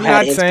 You I'm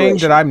had not saying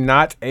inspiration. that I'm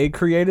not a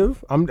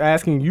creative. I'm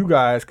asking you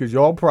guys because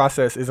your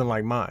process isn't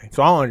like mine,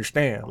 so I don't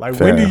understand. Like,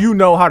 when do Fair. you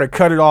know how to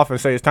cut it off and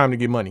say it's time to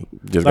get money?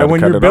 Just Like gotta when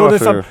cut you're it building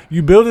off, something, or-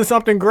 you building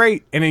something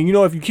great, and then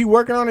if you keep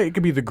working on it, it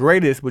could be the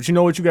greatest. But you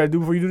know what you got to do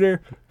before you do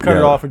there? Cut it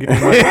Yeah. off and get the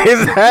money.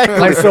 Exactly.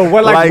 Like, so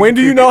what? Like, when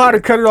do you know how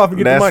to cut it off and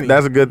get the money?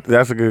 That's a good.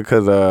 That's a good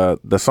because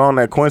the song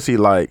that Quincy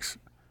likes,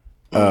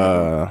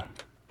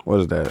 what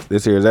is that?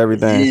 This Here Is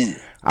Everything.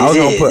 I was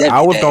gonna put.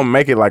 I was Everything. gonna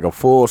make it like a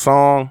full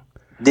song,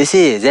 This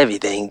is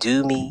everything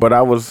to me. but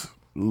I was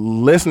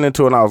listening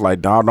to it and I was like,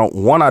 I don't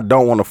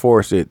want to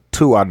force it.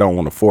 2, I don't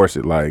want to force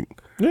it. Like,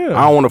 Yeah.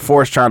 I don't want to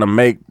force trying to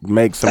make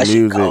some That should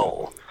music.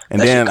 go. And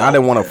That then should I go,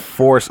 didn't want to man.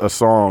 force a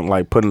song,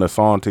 like putting a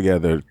song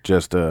together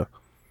just to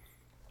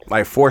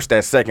like force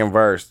that second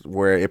verse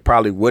where it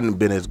probably wouldn't have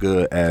been as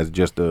good as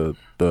just the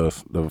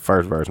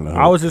first verse. In the hook.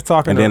 I was just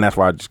talking and to- then that's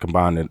why I just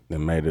combined it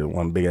and made it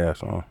one big ass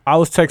song. I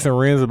was texting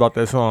Renz about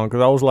that song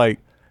because I was like,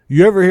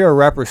 you ever hear a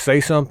rapper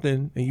say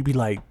something and you be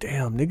like,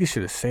 damn, nigga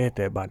should have said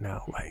that by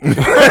now. Like, like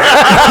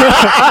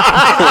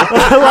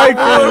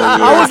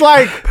I was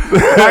like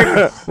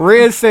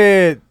Renz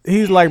said,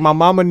 he's like, my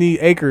mama need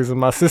acres and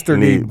my sister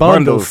need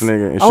bundles.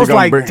 nigga. And I she was gonna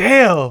like, bring-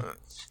 damn.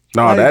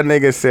 No, Like- that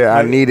nigga said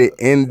I need it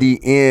in the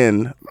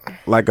end,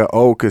 like an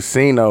old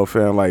casino,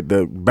 fam. Like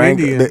the bank,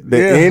 Indian, the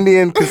yeah.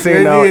 Indian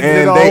casino, Indian,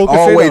 and nigga, they old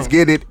always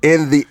casino. get it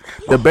in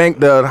the bank.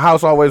 The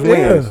house always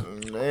wins.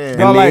 Man. In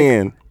No, the like,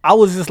 end. I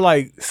was just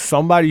like,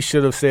 somebody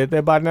should have said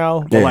that by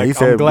now. But Yeah, like, he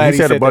said I'm glad he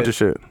said a bunch that. of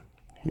shit.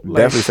 He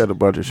definitely said a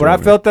bunch of shit. But I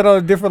man. felt that on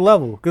a different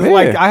level because Yeah.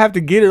 like I have to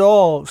get it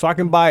all so I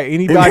can buy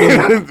anybody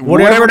whatever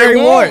Whatever they they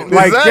want. want.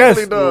 Like Exactly,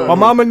 yes, dog. my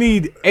mama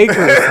need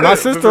acres. My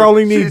sister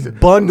only needs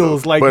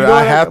bundles. Like, But you know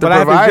I what have to but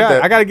provide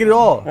that. I gotta get it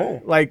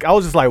all. Like I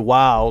was just like,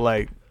 wow,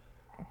 like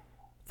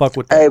fuck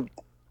with that.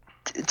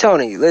 Hey,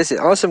 Tony, listen,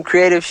 on some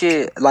creative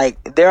shit, like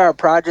there are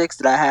projects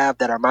that I have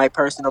that are my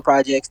personal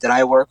projects that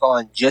I work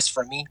on just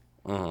for me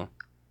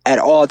at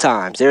all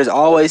times. There's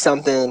always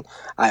something.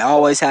 I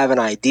always have an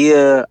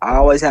idea. I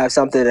always have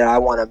something that I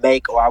want to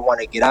make or I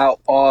want to get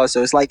out. Pause.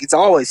 So it's like it's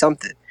always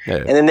something. Yeah.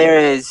 And then there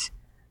is,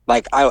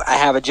 like, I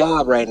have a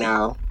job right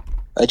now,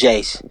 a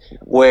Jace,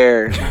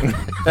 where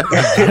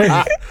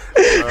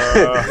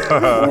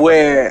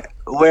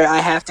where I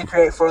have to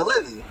create for a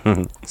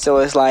living. So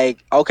it's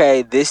like,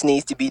 okay, this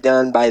needs to be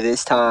done by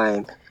this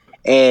time,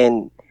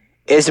 and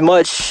it's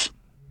much.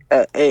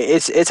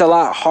 It's a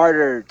lot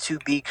harder to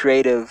be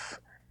creative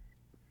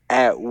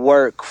at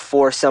work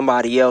for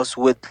somebody else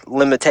with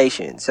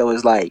limitations. So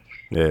it's like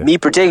me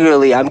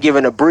particularly, I'm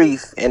given a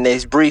brief, and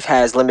this brief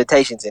has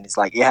limitations, and it's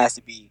like it has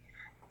to be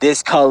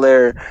this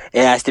color,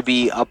 it has to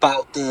be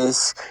about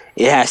this,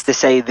 it has to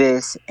say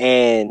this,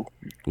 and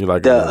You're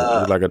like the,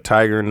 you're like a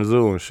tiger in the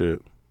zoo and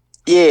shit.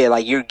 yeah,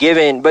 like you're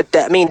given. But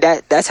that, I mean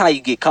that's how you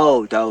get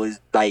cold though. Is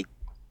like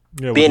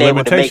Yeah, being with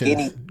able to make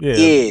limitations.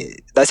 any. Yeah,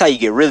 that's how you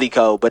get really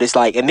cold. But it's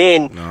like, and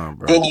then Nah,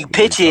 bro. then you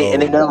pitch it,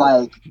 and then they're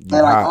like,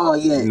 Hot. oh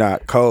yeah,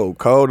 Not cold.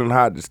 Cold and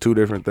hot is two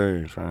different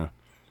things, man.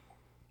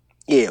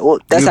 yeah. Well,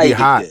 that's You'll how be you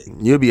hot. get good.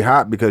 You'll be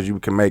hot because you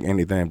can make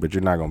anything, but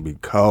you're not gonna be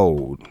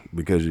cold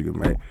because you can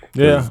make. 'cause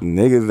Yeah.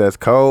 niggas that's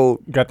cold,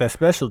 Got that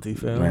specialty,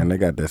 fam. man, they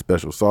got that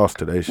special sauce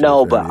to their shit.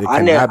 No, fam. but it I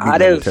cannot never- be I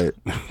never- limited.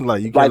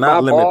 Like you Like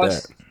cannot my limit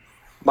boss, that.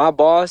 my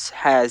boss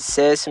has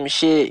said some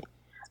shit.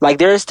 Like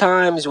there's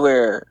times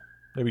where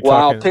They be Well,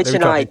 I'll talking, pitch they be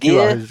an talking Q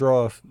out idea. his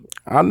drawers.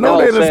 I know No,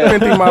 they done fam.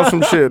 spent him out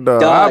some shit,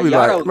 dog. Dog, I'll be y'all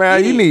like, don't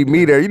man, get you it. need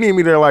me there. You need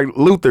me there like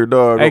Luther,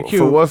 dog. Hey Q,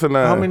 for what's in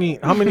that? how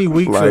many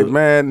weeks? Like, of,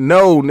 man,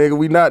 no, nigga,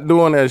 we not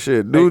doing that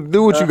shit. Do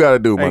what you gotta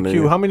do, my Hey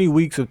Q, nigga. how many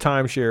weeks of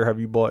timeshare have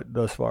you bought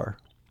thus far?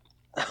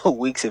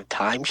 weeks of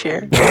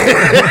timeshare.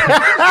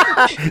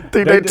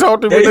 Think they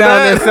talked to me They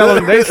down there today?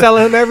 selling. They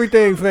selling him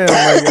everything, fam.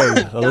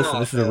 Like, hey, listen,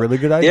 this is a really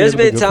good idea. There's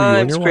It'll be been good for you and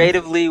times your wife.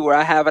 creatively where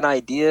I have an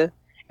idea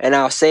and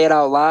I'll say it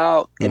out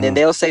loud, and Mm-hmm. then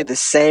they'll say the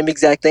same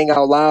exact thing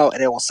out loud,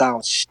 and it will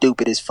sound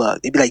stupid as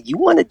fuck. They'd be like, "You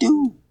want to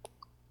do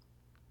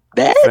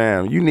that?"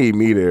 Fam, you need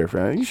me there,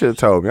 fam. You should have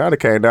told me. I'd have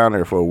came down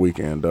there for a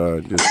weekend,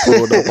 dog. Just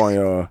pulled up on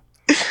y'all.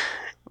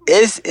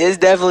 It's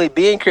definitely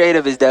being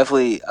creative is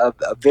definitely a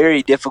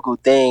very difficult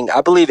thing.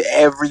 I believe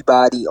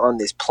everybody on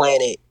this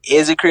planet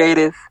is a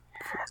creative.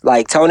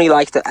 Like Tony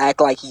likes to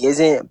act like he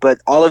isn't, but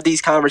all of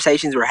these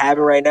conversations we're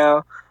having right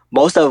now,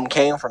 most of them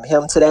came from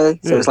him today.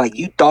 So Yeah. it's like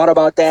you thought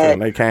about that. Fam,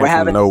 they came We're from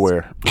having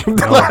nowhere.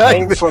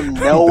 came from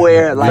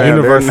nowhere. Like Man,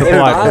 Universe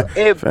there's-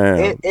 supply.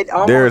 Fam,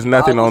 almost there is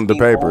nothing on the boggles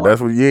me paper. more.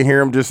 That's what you didn't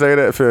hear him just say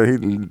that.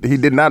 Fam, he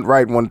did not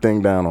write one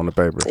thing down on the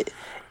paper.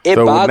 It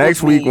So boggles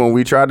next week me. when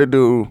we try to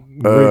do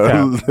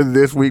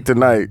this week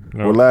tonight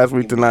or last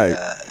week tonight,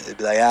 It'd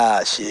be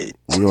like, shit.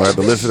 you gonna have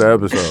to listen to the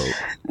episode.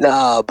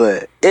 Nah,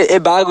 but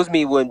it boggles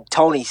me when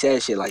Tony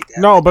says shit like that.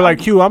 No, but like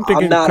Q, I'm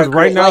thinking not a because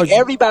right creative. now like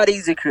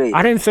everybody's a creative.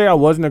 I didn't say I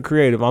wasn't a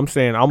creative. I'm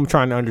saying I'm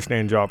trying to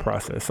understand job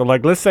process. So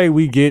like, let's say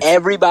we get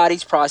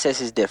Everybody's process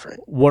is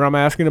different. what I'm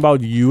asking about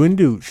you and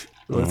Dooch.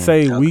 Let's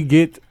say we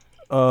get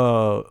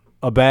a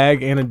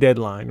bag and a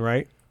deadline,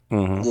 right?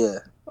 Yeah.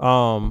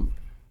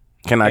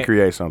 Can I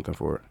create something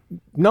for it?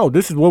 No,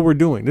 this is what we're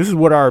doing. This is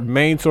what our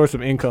main source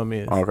of income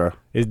is. Okay.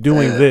 Is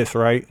doing this,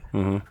 right?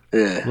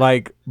 Yeah.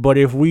 Like, but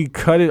if we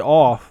cut it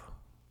off,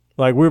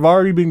 like we've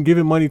already been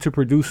given money to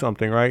produce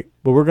something, right?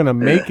 But we're gonna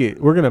make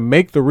it. We're gonna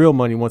make the real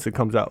money once it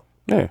comes out.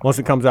 Yeah. Once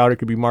it comes out, it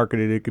could be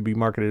marketed. It could be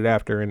marketed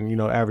after, and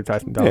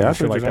advertisement dollars Yeah, I and see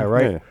shit what like you're that,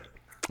 saying. right?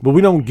 But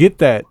we don't get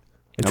that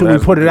until we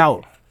that's- put it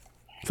out.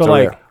 So So,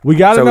 like, yeah. we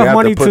got So we enough have to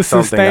money put to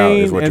something out, is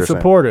sustain what and you're saying.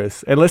 support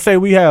us. And let's say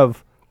we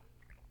have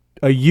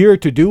a year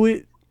to do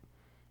it.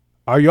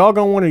 Are y'all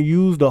gonna want to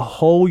use the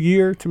whole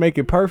year to make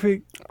it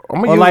perfect?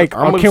 Or like,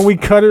 or can we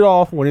cut it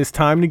off when it's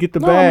time to get the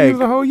No, I'm bag? use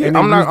the whole year. And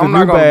then I'm not. use the I'm new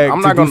not gonna. bag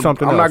I'm to not do gonna.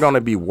 something I'm else? not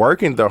gonna be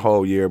working the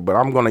whole year, but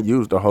I'm gonna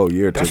use the whole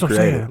year That's to what I'm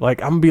create saying. it.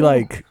 Like, I'm gonna be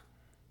like,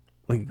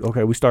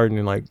 okay, we starting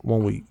in like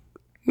 1 week,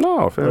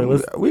 No, fam,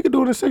 let's- we could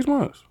do it in 6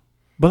 months.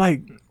 but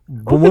like,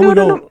 but when we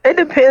don't, It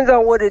depends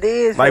on what it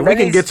is. Like man. we That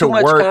can needs get to too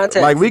much work. context.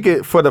 Like we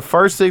could for the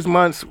first 6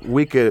 months,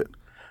 we could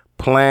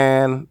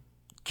plan,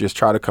 just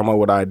try to come up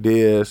with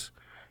ideas,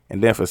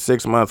 and then for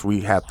 6 months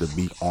we have to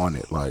be on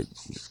it. Like,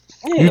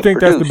 you think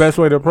that's the best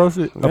way to approach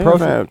it?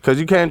 because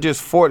you can't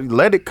just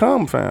let it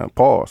come, fam.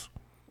 Pause.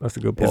 That's a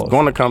good pause. It's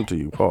gonna come to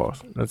you.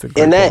 Pause. That's a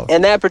great in that pause.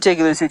 in that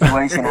particular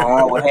situation, how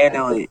I would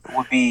handle it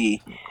would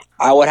be,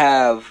 I would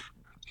have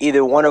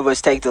either one of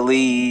us take the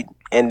lead,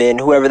 and then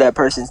whoever that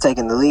person's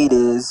taking the lead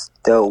is,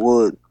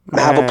 will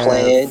have a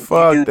plan.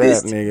 Fuck you do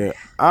that, this. nigga.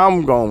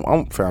 I'm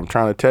trying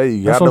to tell you,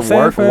 you That's got what to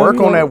I'm saying, work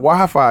fam. on that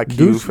Wi-Fi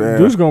queue, fam.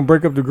 Dude's gonna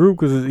break up the group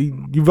because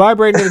you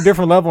vibrating at a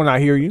different level, and I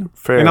hear you.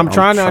 Fam, and I'm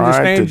trying to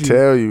understand to you.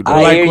 tell you,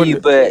 I dog. hear you,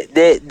 but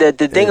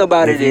the thing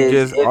about it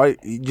is,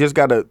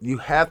 you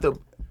have to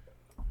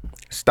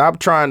stop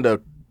trying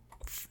to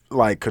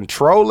like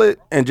control it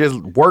and just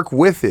work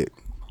with it.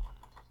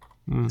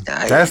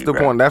 That's the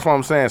point. That's what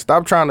I'm saying.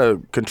 Stop trying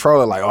to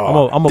control it. Like,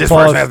 I'm this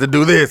pause, person has to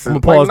do this. I'm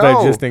gonna pause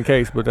that just in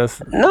case, but that's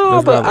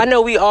but valid. I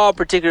know we all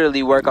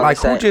particularly work on like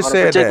the who just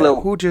said that?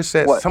 Who just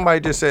said? What? Somebody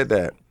just said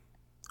that.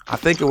 I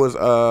think it was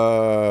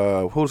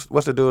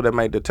what's the dude that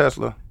made the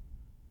Tesla?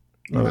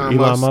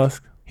 Elon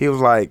Musk. He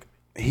was like,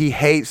 he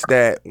hates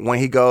that when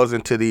he goes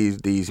into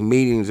these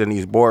meetings and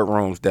these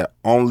boardrooms that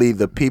only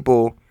the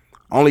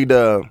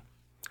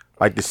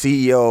like the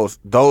CEOs,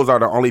 those are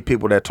the only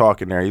people that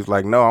talk in there. He's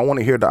like, no, I want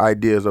to hear the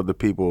ideas of the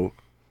people,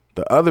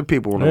 the other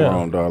people in the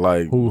room, dog.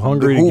 Like who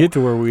hungry to get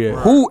to where we at?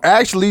 Who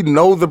actually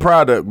know the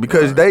product,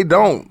 because they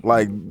don't.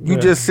 Like you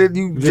just sit,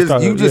 you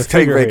just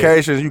take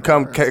vacations. You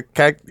come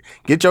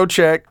get your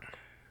check,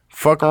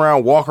 fuck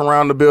around, walk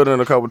around the building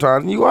a couple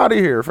times, and you out of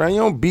here, fam. You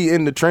don't be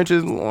in the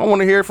trenches. I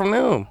want to hear from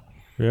them.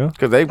 Yeah,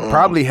 because they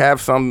probably have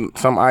some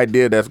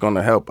idea that's going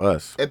to help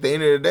us. At the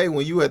end of the day,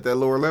 when you at that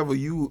lower level,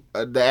 you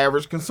the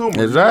average consumer.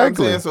 Exactly. You know what I'm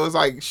saying? So it's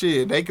like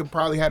shit. They could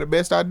probably have the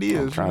best ideas.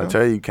 I'm trying to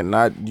tell you,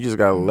 you just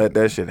gotta let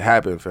that shit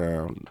happen,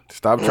 fam.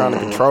 Stop trying to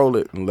control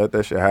it and let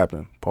that shit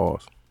happen.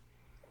 Pause.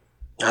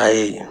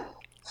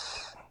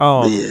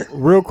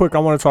 Real quick, I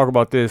want to talk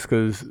about this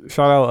because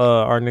shout out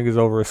our niggas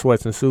over at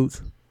Sweats and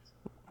Suits.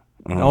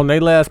 On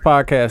their last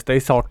podcast, they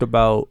talked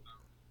about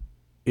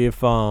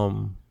if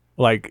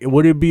like,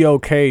 would it be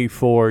okay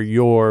for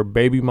your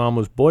baby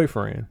mama's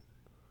boyfriend?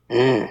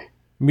 Me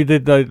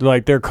that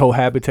like they're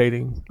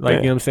cohabitating. Like,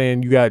 you know what I'm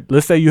saying? You got,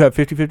 let's say you have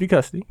 50-50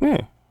 custody. Yeah.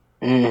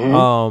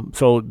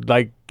 So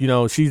like, you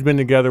know, she's been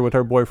together with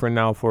her boyfriend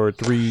now for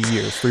 4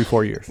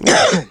 years.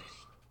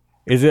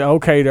 Is it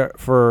okay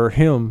for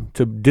him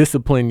to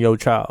discipline your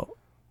child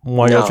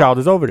while your child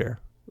is over there?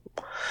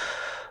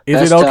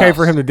 Is it okay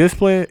for him to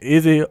discipline?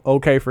 Is it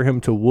okay for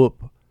him to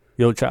whoop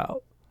your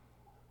child?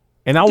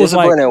 And I was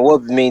like, discipline and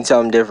whoop means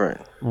something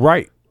different,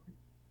 right?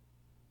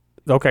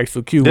 Okay,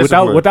 so Q,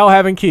 without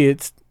having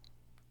kids,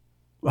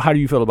 how do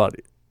you feel about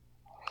it?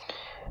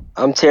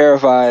 I'm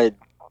terrified.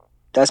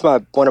 That's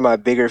one of my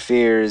bigger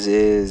fears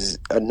is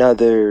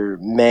another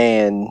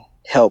man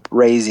help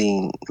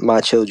raising my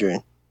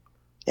children,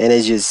 and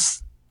it's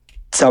just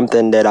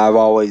something that I've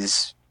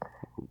always.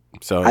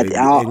 So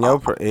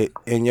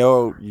in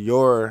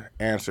your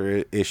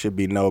answer, it should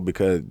be no,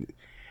 because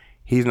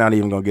he's not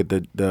even gonna get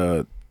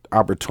the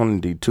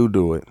opportunity to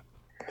do it.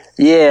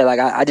 Yeah, like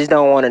I just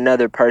don't want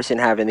another person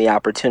having the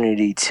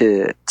opportunity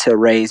to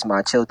raise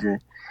my children.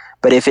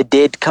 But if it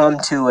did come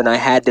to and I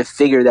had to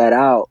figure that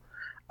out,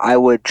 I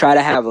would try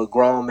to have a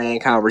grown man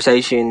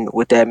conversation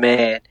with that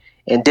man.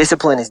 And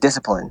discipline is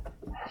discipline.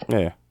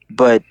 Yeah.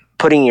 But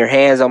putting your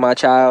hands on my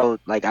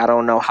child, like, I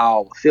don't know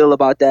how I feel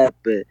about that,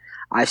 but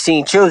I've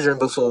seen children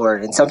before,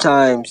 and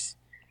sometimes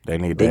they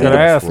need that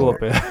ass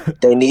whooping.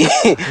 They need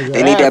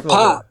that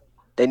pop.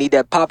 They need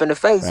that pop in the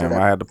face. Man,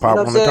 I had to pop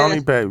on the Tony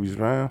babies,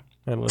 man.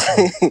 And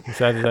listen, he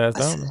sat his ass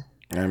down.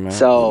 Yeah, man.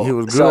 So he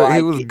was good.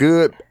 He was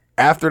good.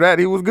 After that,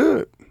 he was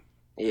good.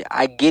 Yeah,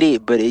 I get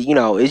it, but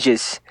it's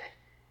just.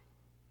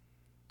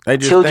 They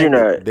just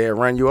children they'll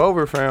run you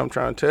over, fam. I'm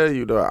trying to tell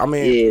you, though. I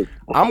mean,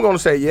 I'm gonna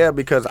say yeah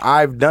because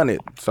I've done it,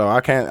 so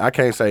I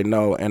can't say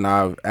no, and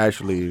I've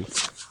actually.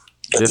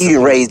 You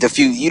done raised a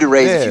few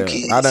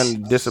kids. I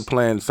done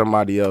disciplined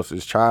somebody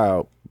else's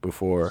child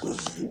before,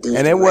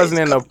 and it wasn't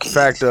in the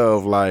fact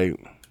of like.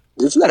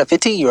 You got a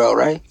 15-year-old,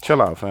 right?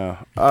 Chill out, fam.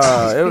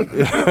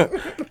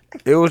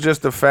 It was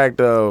just the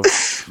fact of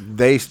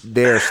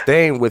they're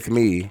staying with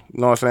me. You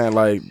know what I'm saying?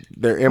 Like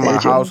they're in my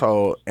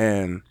household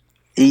and.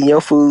 Eating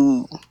your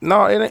food.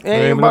 No, it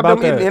ain't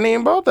about them. It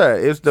ain't about that.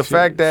 It's the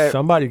fact that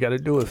somebody got to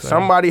do it. Fam.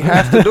 Somebody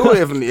has to do it.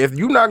 If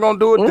you're not gonna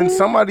do it, then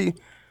somebody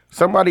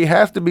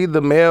has to be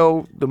the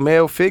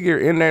male figure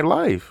in their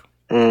life.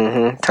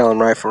 Tell them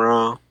right from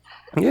wrong.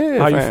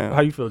 Yeah.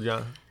 How you feel,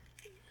 John?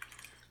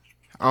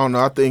 I don't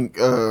know. I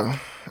think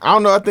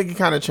I think it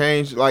kind of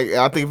changed. Like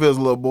I think if it was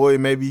a little boy,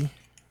 maybe,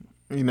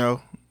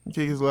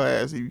 kick his little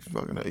ass. He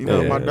fucking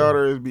up. My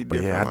daughter is be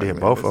different. Yeah, I did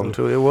both of them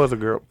too. It was a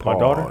girl. My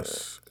daughter.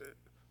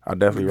 I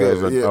definitely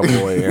raised a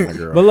boy and a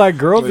girl. But like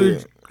girls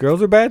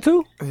are bad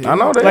too. I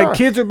know they are.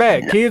 Kids are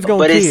bad. Kids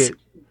gonna kid.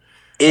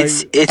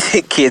 It's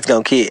kids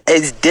gonna kid.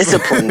 It's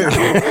discipline.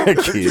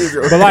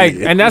 But like,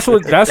 and that's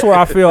what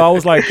I feel. I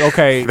was like,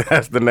 okay,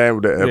 that's the name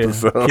of the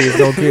episode. Kids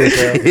gonna kid.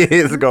 Fam.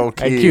 Kids gonna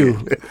kid. Hey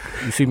Q,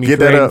 you see me get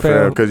that up,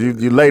 fam, because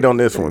you late on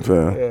this one,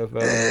 fam.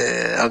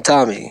 I'm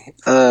Tommy.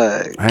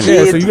 So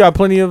you got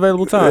plenty of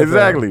available time.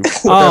 Exactly.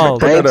 I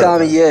ain't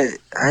Tommy yet.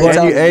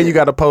 And you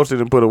got to post it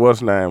and put a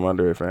what's name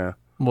under it, fam.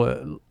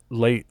 What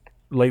late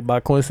by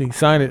Quincy?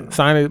 Sign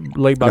it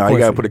late by Quincy. You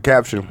got to put a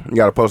caption. You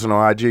got to post it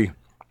on IG.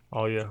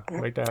 Oh yeah,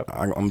 make that happen.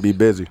 I'm gonna be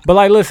busy. But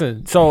like,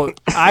 listen. So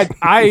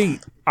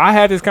I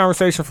had this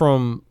conversation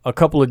from a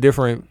couple of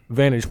different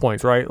vantage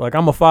points, right? Like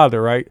I'm a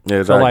father, right? Yeah,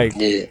 exactly. So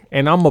like,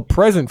 and I'm a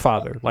present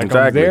father. Like I'm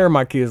Exactly. there in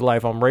my kids'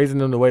 life. I'm raising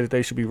them the way that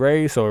they should be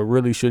raised. So it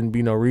really shouldn't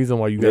be no reason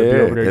why you gotta be Yeah,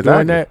 over there exactly.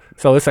 doing that.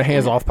 So it's a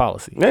hands-off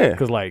policy. Yeah.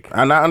 Because like,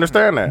 And I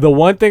understand that. the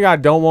one thing I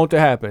don't want to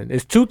happen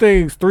is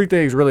three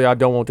things really I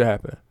don't want to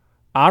happen.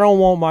 I don't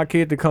want my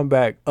kid to come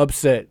back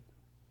upset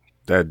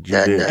That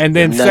you did. and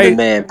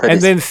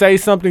then say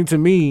something to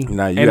me,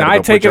 Now you and gotta I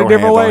go take put it a your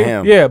different hands on way.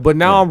 him. Yeah, but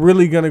now I'm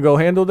really gonna go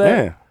handle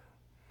that. Yeah.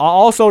 I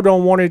also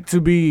don't want it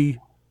to be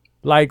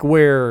like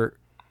where,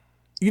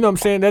 you know what I'm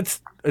saying?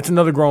 It's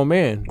another grown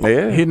man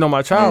hitting on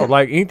my child.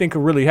 Like anything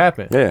could really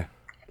happen. Yeah.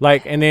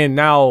 Like, and then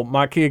now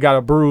my kid got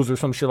a bruise or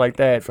some shit like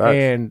that, Facts.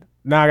 and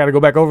now I got to go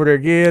back over there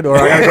again, or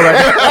I got to go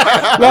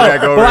back. No, gotta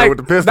go over but there with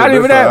the pistol Not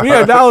even this that. time.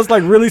 Yeah, that was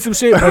like really some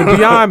shit. But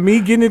beyond me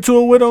getting into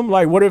it with them,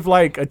 like, what if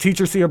like a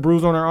teacher see a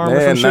bruise on her arm or Yeah,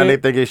 some and shit? now they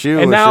think it's you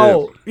and and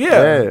now,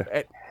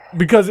 shit.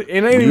 because it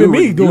ain't even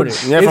me doing it.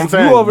 That's what I'm It's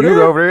saying. you over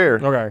there. over there.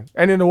 Okay,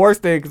 and then the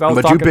worst thing, because I was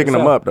But talking you picking to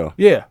them Sal. up though.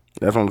 Yeah.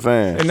 That's what I'm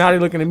saying. And now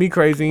they're looking at me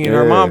crazy and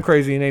her Yeah. mom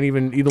crazy and ain't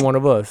even either one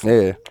of us.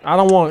 Yeah. I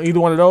don't want either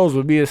one of those.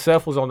 But me and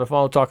Seth was on the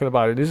phone talking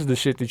about it. This is the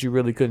shit that you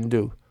really couldn't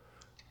do.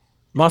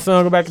 My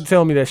son go back and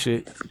tell me that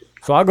shit.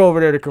 So I go over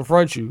there to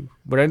confront you.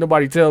 But ain't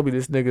nobody tell me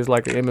this nigga's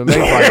like an MMA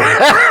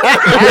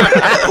fighter.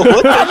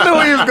 I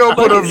knew he was gonna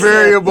put a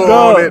variable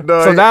Dog. on it,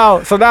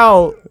 dog. So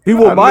now he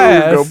whooped my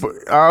ass.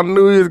 I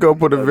knew he was gonna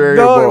put a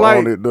variable Dog, like,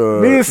 on it,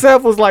 dog. me and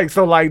Seth was like,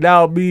 so like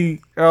now I'm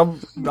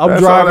That's all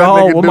driving that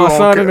home nigga with do my on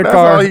son in the that's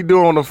car. all he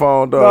do on the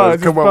phone, dog. Dog,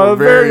 is come just up with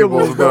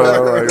variables,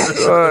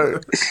 variables, dog.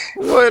 Like,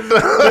 what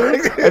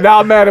the? And now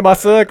I'm mad at my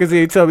son because he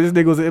ain't tell me this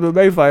nigga was an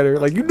MMA fighter.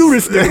 Like, you knew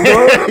this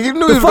nigga, bro. You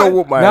knew he was gonna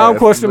whoop my Now ass. I'm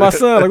questioning my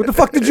son. Like, what the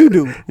fuck did you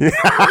do?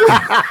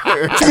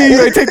 What you mean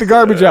you ain't take the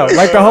garbage out?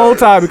 Like, the whole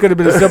time it could have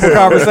been a simple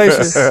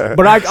conversation.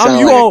 But I'm Sound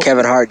you like a on.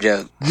 Kevin Hart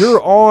joke.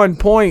 You're on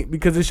point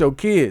because it's your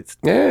kids.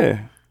 Yeah.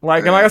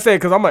 Like, and like I said,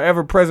 because I'm an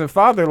ever present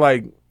father.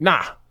 Like,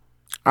 nah.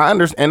 I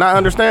understand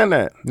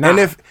that. Nah.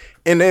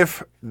 And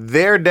if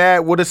their dad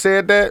would have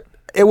said that,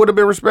 it would have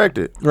been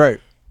respected. Right.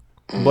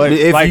 But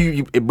If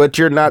like, but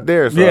you're not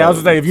there. So, yeah, I was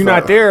gonna say if you're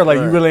not there, like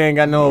you really ain't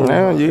got no.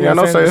 Man, you know got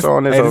no what I'm saying? say so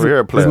on this over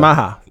here, player. It's my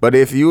house. But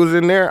if you was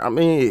in there, I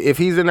mean, if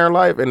he's in their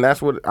life, and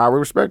that's what I would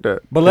respect that.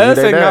 But let us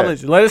He their dad.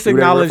 acknowledge. Let us He their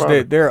acknowledge father.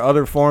 that there are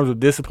other forms of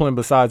discipline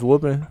besides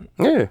whooping.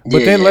 Yeah,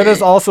 But then let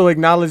us also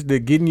acknowledge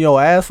that getting your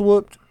ass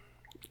whooped.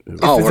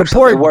 Oh, it's works,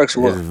 important. It works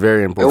well. it's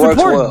very It important. works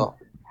important. well.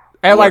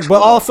 And like, works but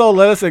well. also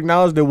let us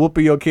acknowledge that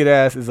whooping your kid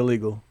ass is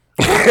illegal.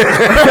 Like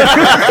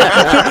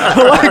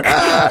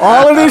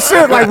all of this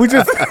shit, like we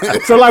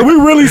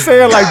really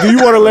saying like, do you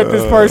want to let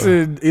this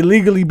person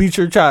illegally beat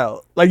your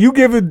child? Like you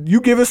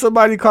giving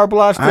somebody carte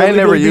blanche to I ain't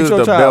never illegally beat used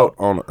your a child. belt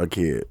on a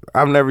kid.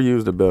 I've never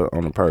used a belt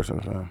on a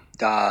person.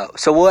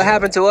 So what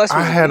happened to us?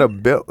 I had a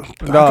belt.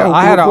 No,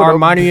 I had an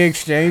Armani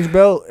Exchange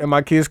belt, and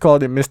my kids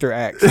called it Mr.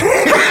 Axe.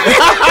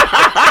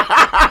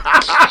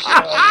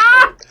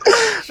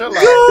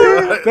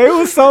 They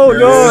was so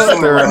dog.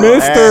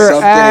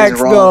 Mr. Axe,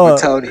 wrong dog.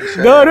 with Tony,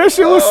 fam. No, that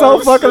shit was so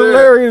fucking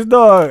hilarious,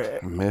 dog.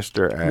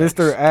 Mr. Axe.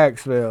 Mr.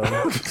 Axe, man.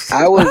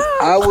 I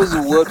was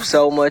whooped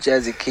so much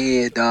as a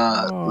kid,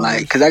 dog.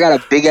 Like, cause I got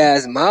a big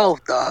ass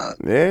mouth, dog.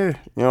 Yeah,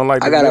 you don't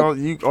like.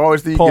 You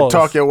always think you Pause. can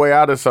talk your way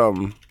out of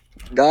something.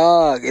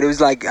 Dog, it was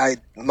like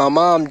my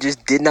mom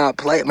just did not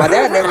play. My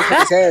dad never put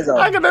his hands on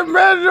I me. can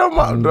imagine your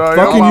mom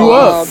Fucking you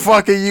up.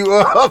 fucking you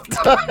up.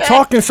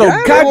 Talking so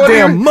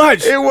goddamn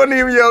much. It wasn't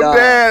even your Dog.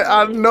 dad.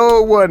 I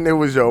know it wasn't. It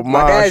was your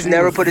mom. dad's She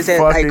never was put his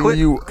hand- fucking hey, quit-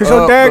 you Cause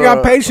your up, dad got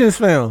dog. patience,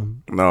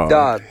 fam. No,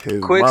 Dog, his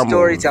quick mama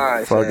story was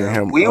time, fucking fam.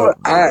 him We were.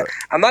 up, dog.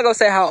 I'm not gonna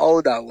say how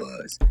old I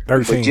was,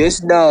 13. but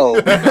just know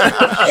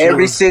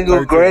every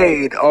single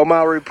grade on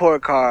my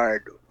report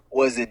card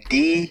was a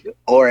D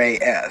or a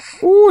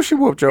F. Ooh, she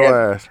whooped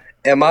your ass.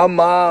 And my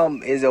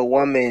mom is a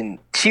woman.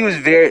 She's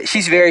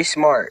very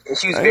smart, and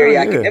she was very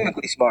yeah.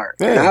 academically smart,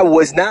 and Yeah. I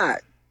was not.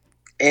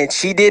 And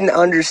she didn't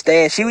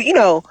understand. She, all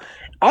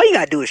you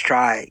gotta do is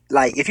try.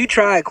 Like if you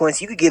try,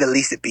 Quincy, you could get at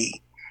least a B.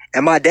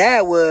 And my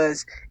dad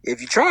was, if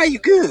you try, you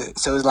good.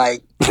 So it's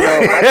like,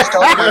 I just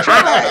told him to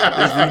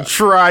try. If you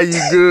try, you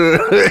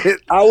good.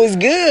 I was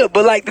good,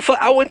 but like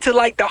I went to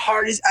like the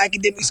hardest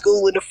academic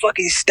school in the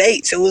fucking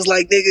state. So it was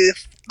like,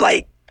 nigga,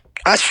 like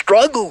I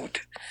struggled.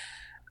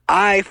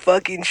 I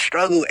fucking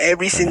struggled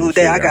every single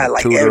day. I got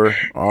like tutor,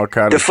 all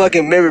kind the of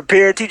fucking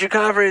parent teacher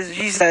conference.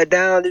 She sat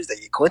down. There's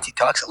like Quincy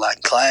talks a lot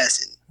in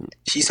class, and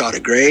she saw the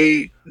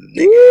grade.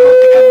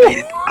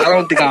 Nigga, I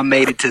don't think I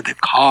made it to the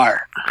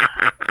car.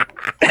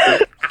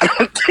 I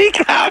don't think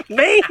I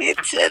made it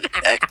to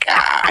the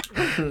car.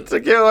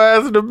 Took your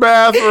ass in the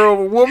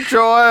bathroom, whooped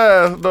your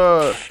ass,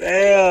 dog.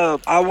 Damn.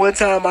 One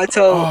time I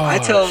told one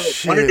of the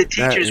shit, that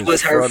teachers is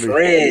was her funny.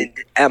 friend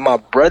at my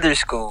brother's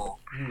school.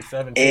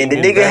 And the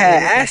nigga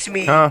had asked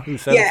me, He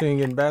was 17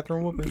 getting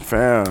bathroom whooping?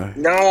 Fam.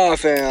 no,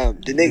 fam.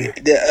 The nigga,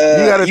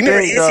 You gotta you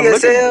remember think, dog,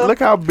 NCSL? look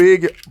how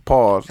big,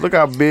 pause, look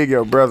how big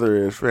your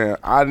brother is, fam.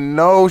 I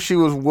know she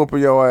was whooping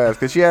your ass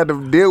because she had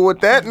to deal with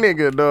that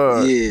nigga,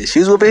 dog. Yeah, she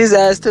was whooping his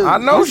ass too. I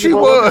know she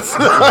was.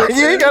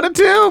 You ain't gotta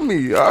tell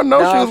me. I know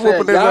she was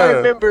whooping his y'all ass.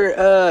 remember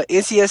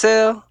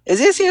NCSL?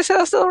 Is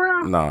NCSL still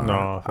around?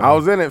 No, I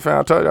was in it, fam.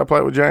 I told you I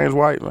played with James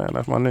White, man.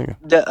 That's my nigga.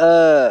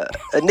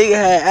 A nigga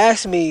had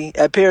asked me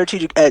at parent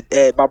teacher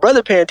at my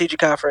brother parent teacher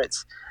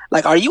conference,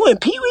 like, are you in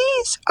Pee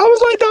Wee's? I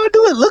was like, dog,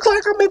 do it look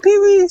like I'm in Pee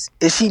Wee's?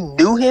 And she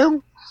knew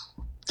him,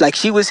 like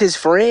she was his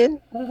friend.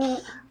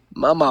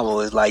 My mama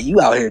was like, you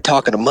out here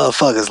talking to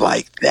motherfuckers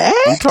like that?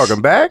 You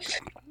talking back?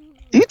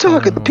 You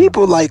talking to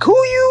people like who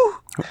you?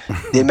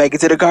 Didn't make it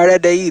to the car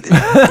that day either.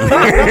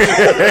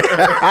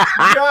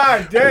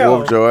 God damn.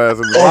 Whooped your ass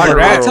in the Over locker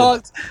that. room.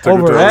 talked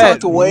Over I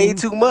that. talked way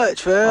too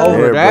much, fam.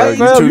 Over Yeah, that,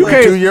 bro, fam? you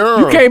too young.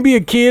 You can't be a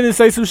kid and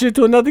say some shit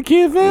to another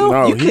kid, fam.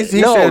 No, You he can't-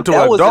 no, said to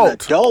that an was an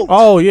adult. adult.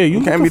 Oh, yeah. You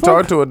You can't what be the fuck?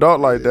 talking to an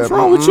adult like that. What's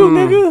wrong with you,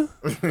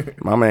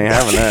 nigga? My man ain't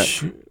having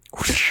that.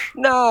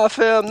 Nah,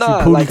 fam,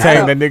 nah. Pootie Like,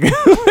 tang that nigga.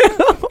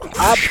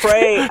 I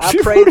pray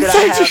that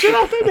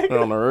I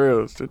have. On the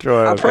real, sit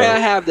your I ass pray I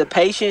down. have the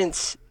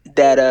patience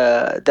that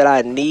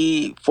I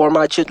need for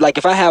my children. Like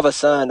if I have a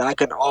son, I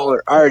can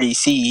already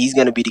see he's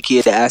gonna be the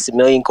kid that asks a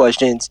million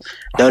questions,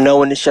 don't know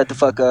when to shut the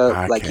fuck up.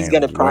 I Like he's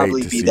can't gonna probably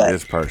wait to be see that.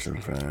 this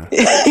person, fam.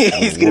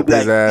 He's gonna Whoop be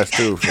his like, ass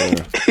too, fam.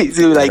 he's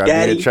gonna be like, I did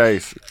Daddy.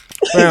 Chase.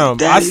 Fam, I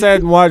Daddy.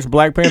 sat and watched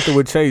Black Panther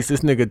with Chase.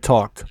 This nigga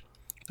talked.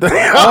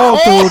 All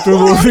through the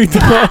movie,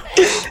 dog.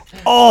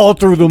 All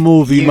through the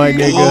movie, my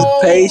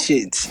nigga.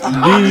 Patience.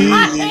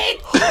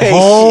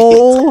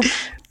 Whole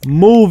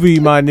movie,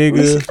 my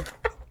nigga.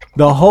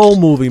 The whole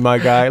movie, my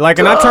guy. Like,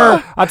 and I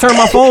turn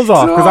my phones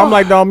off because I'm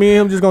like, dog, me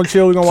and him just gonna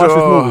chill. We gonna watch this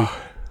movie.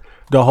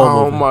 The whole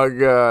Oh movie. my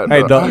god.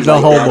 Hey, the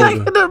whole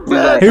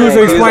movie. He was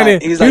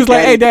explaining. He was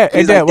like, "Hey,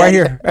 dad, right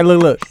here. Hey,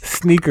 look,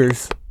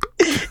 sneakers."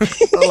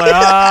 I'm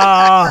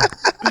like,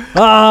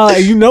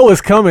 and you know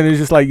it's coming. It's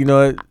just like, you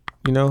know.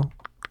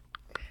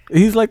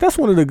 He's like, that's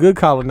one of the good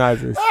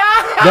colonizers.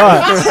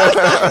 Dog,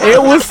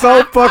 it was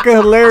so fucking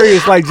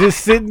hilarious. Like just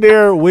sitting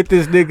there with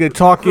this nigga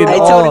talking. Hey,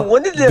 Tony,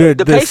 when did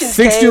the patience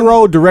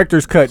 6-year-old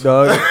director's cut,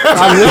 dog.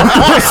 I lived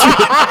that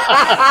shit.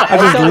 I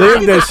just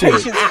lived that shit.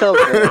 Patience come,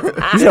 man. You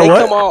Did said they what?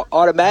 come all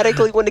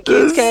automatically when the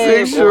kids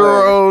came?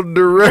 6-year-old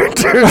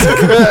director's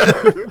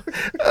cut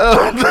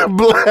of the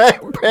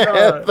Black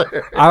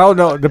Panther. I don't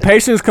know. The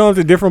patience comes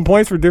at different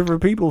points for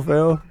different people,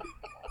 Phil.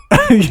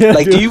 Yeah,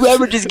 Like, dude. do you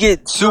ever just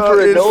get super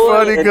annoyed? It's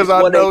funny and because just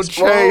I wanna know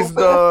explode, Chase, man?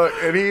 dog,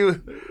 and he was.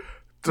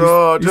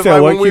 Dog, you just said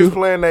like what, when we was Q?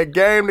 playing that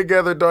game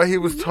together, dog, he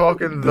was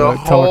talking the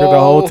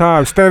whole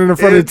time, standing in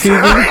front of the I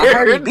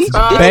heard he TV. beat you.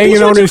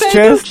 banging on his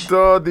chest.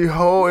 Dog, the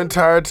whole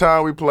entire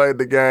time we played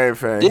the game,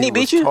 fam. Didn't he beat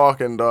was you?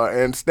 Talking, dog,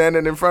 and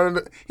standing in front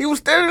of he was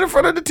standing in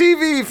front of the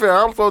TV, fam.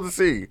 I'm supposed to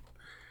see.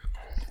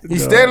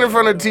 He's standing in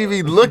front of the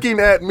TV, looking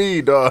at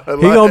me, dog. He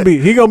gonna be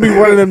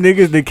one of them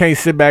niggas that can't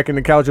sit back in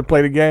the couch and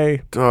play the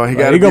game. Dog, he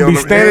Like, got. he gonna be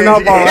standing up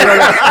on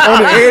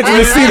the edge of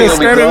the seat and He gonna be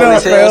standing grown up,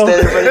 as hell, fam.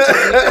 standing in front of the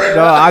TV.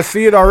 Dog, I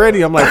see it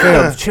already. I'm like,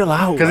 fam, chill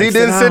out. Because he Like,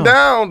 didn't sit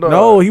down, dog.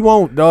 No, he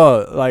won't,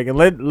 dog. Like, and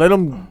let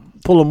him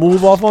pull a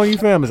move off on you,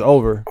 fam. It's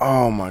over.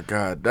 Oh my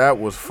god, that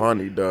was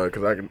funny, dog.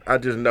 Because I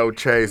just know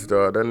Chase,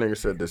 dog. That nigga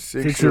said the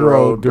 6-year-old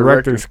 6-year-old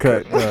director's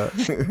cut.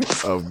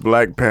 of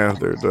Black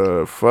Panther.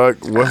 The fuck,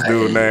 what's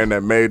dude's name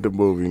that made the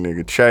movie,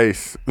 nigga?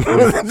 Chase.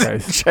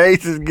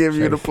 Chase is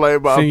giving you the play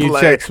by Send your play.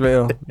 checks,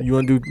 man. You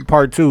want to do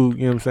part 2?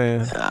 You know what I'm saying?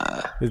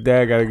 His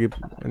dad got to get.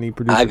 I need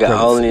producer. I can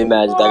credits. only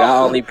imagine. Like, I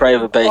only pray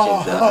for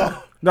patience. Though.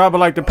 No, but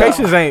like the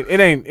patience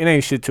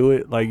ain't shit to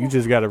it. Like you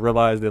just gotta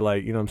realize that,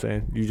 like, you know what I'm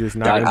saying, you just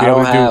not Dog, gonna be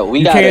able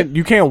to do.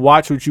 You can't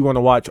watch what you want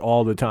to watch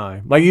all the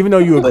time. Like even though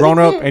you a grown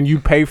up and you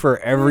pay for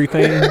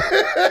everything, you know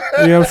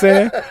what I'm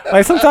saying.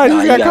 Like sometimes you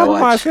just gotta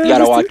compromise. You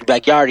gotta watch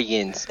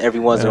Backyardigans every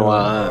once in a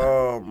while. Huh?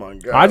 Oh my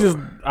god.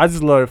 I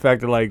just love the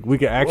fact that like we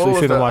can What actually was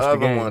sit the and watch the other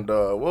game. one,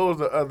 dog? What was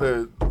the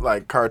other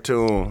like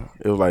cartoon?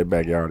 It was like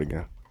Backyard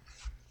again.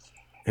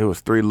 It was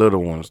Three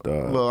Little Ones,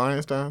 dog. Little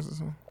Einsteins or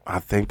something. I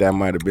think that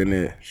might have been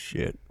it.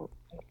 Shit.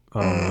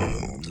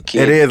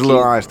 It is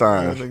Little I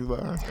Einstein. think it's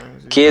Little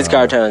Einsteins. Kids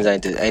cartoons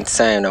ain't the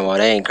same no more.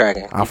 They ain't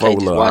cracking. I You fuck can't with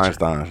just Little watch it.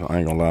 Einstein, so I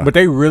ain't gonna lie. But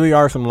they really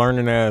are some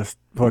learning ass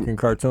fucking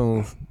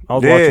cartoons. I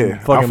was Yeah, watching I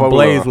fucking fuck with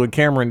Blaze her. with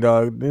Cameron,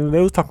 dog.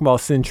 They was talking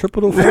about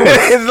centripetal force.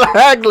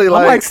 exactly, I'm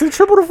like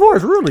centripetal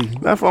force, really?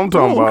 that's what I'm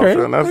talking Oh, about, okay.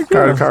 fam. That's the Heck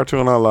kind yeah. of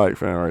cartoon I like,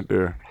 fam, right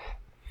there.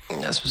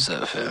 That's what's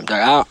up, fam.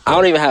 Dog, I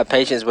don't even have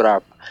patience with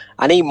our.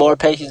 I need more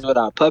patience with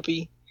our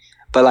puppy.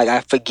 But like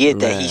I forget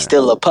that Man. he's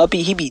still a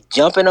puppy. He be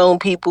jumping on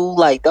people.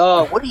 Like,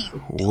 dog, what are you?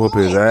 Whoop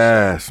his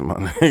ass, my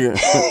nigga.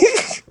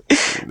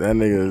 That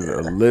nigga is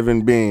a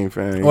living being,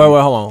 fam.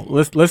 Wait, hold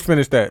on. Let's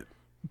finish that.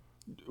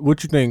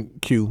 What you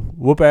think, Q?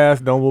 Whoop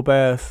ass, don't whoop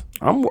ass?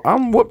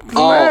 I'm whooping some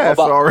Oh, ass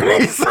about-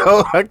 already,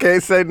 so I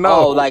can't say no.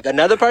 Oh, like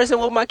another person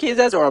whoop my kid's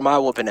ass, or am I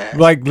whooping ass?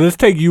 Like, let's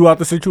take you out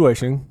the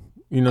situation.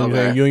 You know what I'm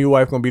Okay. saying? You and your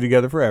wife gonna be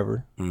together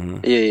forever.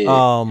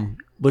 yeah.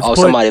 let's Oh,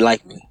 put somebody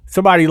like me.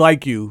 somebody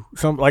like you,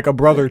 like a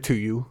brother to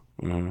you.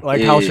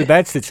 Like, how should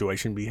that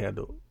situation be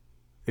handled?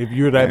 If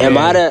you're that Am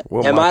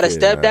man, I the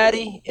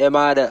stepdaddy? Am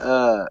I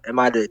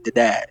the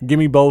dad? give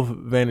me both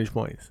vantage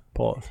points.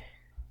 Pause.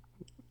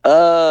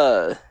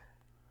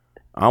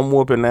 I'm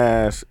whooping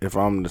ass if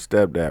I'm the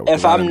stepdad.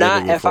 If I'm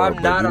not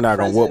you're not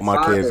gonna whoop my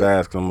present kid's father.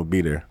 ass because I'm gonna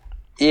be there.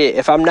 Yeah,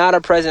 if I'm not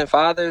a present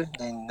father,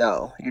 then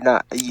no, you're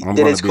not. I'm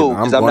Then it's cool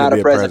because I'm not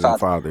a present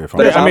father. If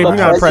But if I mean, I'm if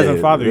you're not a present-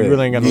 present father, you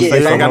really ain't got no Yeah, say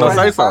if so. I'm got a no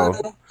present say so.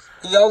 father,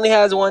 he only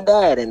has one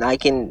dad, and I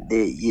can.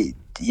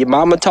 Your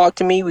mama talk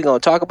to me. We gonna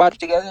talk about it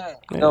together.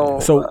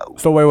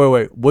 So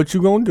wait. What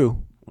you gonna do?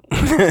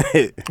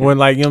 When,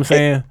 like, you know what I'm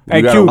saying? Hey,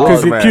 You Q,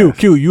 gotta because roll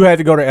Q, you had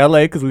to go to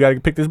LA because we got to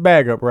pick this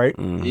bag up, right?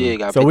 Yeah,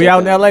 gotta So pick we that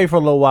out in up. LA for a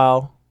little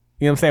while.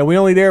 You know what I'm saying? We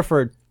only there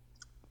for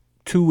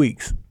 2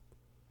 weeks.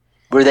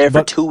 We're there for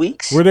But 2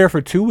 weeks. We're there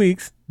for 2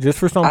 weeks just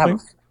for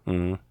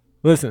something.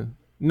 Listen,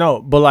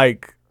 no, but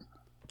like,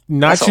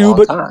 not That's a you, long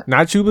but time.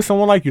 not you, but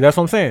someone like you. That's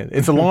what I'm saying.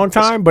 It's a long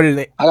time, but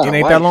it I got a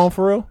ain't that wife. long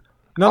for real.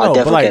 No, I but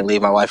definitely like, can't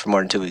leave my wife for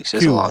more than 2 weeks.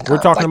 It's Q, a long time.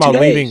 we're talking Like 2 about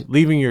days.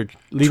 leaving your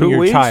 2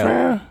 weeks, child,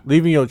 man?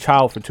 leaving your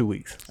child for 2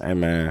 weeks. Hey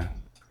man,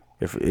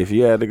 if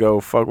you had to go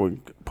fuck with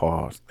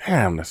pause,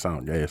 damn, that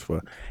sound gay as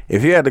fuck.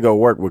 If you had to go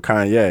work with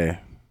Kanye,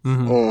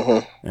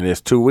 and it's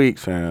 2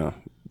 weeks, fam,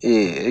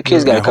 Yeah, the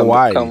kids gotta in come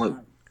Hawaii. with.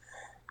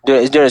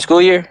 It's during the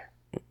school year.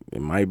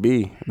 it might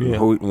be. Yeah.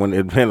 When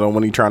it depends on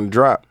when he trying to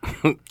drop.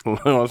 You know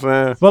what I'm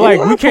saying? But like,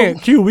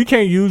 we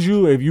can't use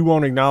you if you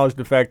won't acknowledge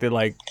the fact that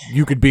like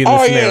you could be in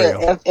this scenario.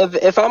 Yeah,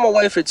 if I'm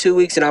away for 2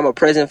 weeks and I'm a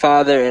present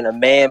father and a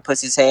man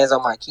puts his hands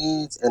on my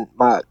kids and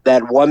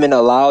that woman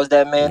allows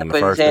that man And to the put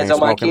his first hands thing on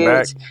my smoking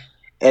kids, back?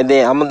 and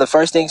then I'm the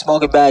first thing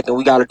smoking back, and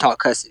we gotta talk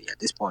custody at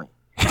this point.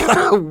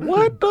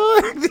 What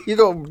the? You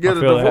gonna get a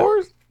feel that.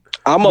 divorce?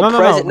 I'm a No,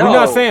 present. we're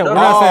not saying. We're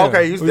not saying.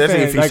 okay, We're that's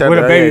saying, if he like, said with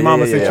a that. baby Yeah,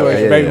 mama yeah,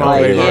 situation, yeah, baby yeah, mama,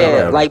 Like, baby mama. yeah,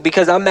 whatever. like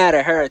because I'm mad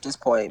at her at this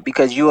point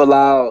because you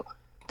allow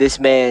this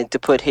man to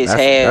put his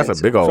hands. That's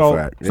a big old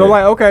fact. So Yeah.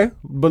 like, okay,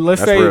 but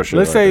let's That's real shit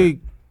let's right say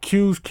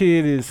Q's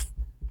kid is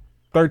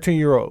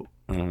 13-year-old,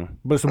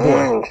 but it's a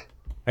boy,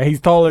 and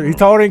he's taller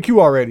than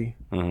Q already,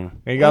 and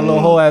he got a little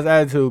whole ass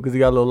attitude because he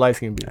got a little light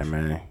skin bitch. Hey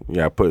man, you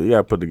gotta put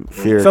the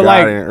fear of So God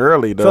like, in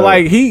early. Though. so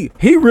like he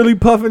really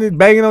puffing it,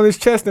 banging on his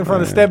chest in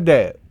front of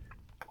stepdad.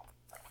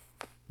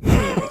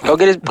 Go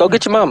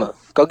get your mama.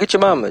 Go get your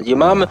mama. Your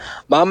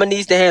mama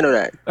needs to handle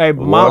that. Hey,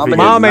 but Well, if he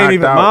mom gets ain't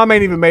even knocked out- mom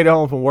ain't even made it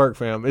home from work,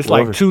 fam. It's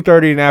like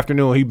 2:30 in the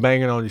afternoon. He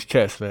banging on his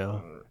chest,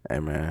 fam. hey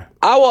man,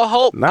 I will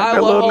hope. knock I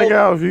that will little hope. nigga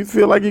out. If you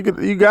feel like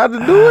you got to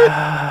do it.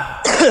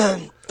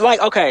 Like,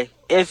 okay,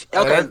 That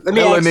let me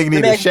little ask, nigga need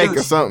let me a ask you shake or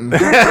this. something.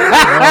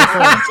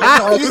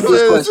 I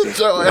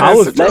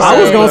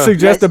was gonna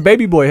suggest a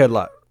baby boy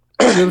headlock.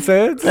 You know what I'm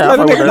saying? Just let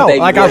a fuck with nigga know. that.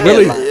 Like, Baby I boy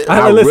really, headlock.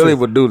 I listen, really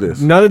would do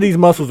this. none of these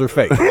muscles are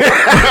fake. You know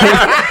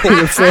what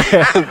I'm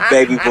saying?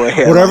 Baby boy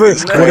hair. Whatever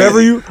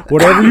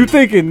you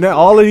thinking,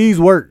 all of these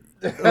work.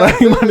 Like, my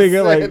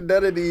nigga, like,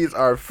 None of these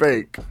are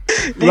fake.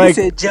 Nigga like-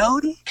 said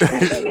Jody.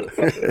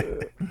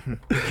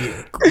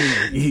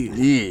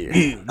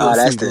 Yeah. Oh,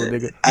 that's sleep, the.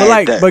 little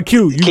nigga. But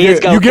Q, you kids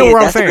get go you get kids. what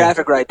I'm That's saying. the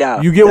graphic right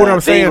now. You get what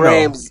I'm saying, Big though.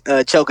 Rams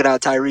choking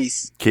out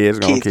Tyrese. Kids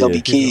gonna Kids gonna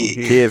be kid.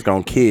 kids. Kids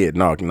gonna kid.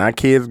 No, not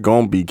kids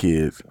gonna be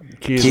kids.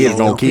 Kids Kids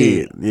gonna gonna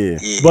kid. Yeah.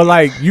 But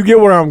like, you get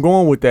where I'm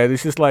going with that.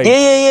 It's just like,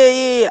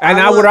 Yeah. and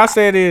what I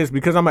said is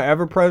because I'm an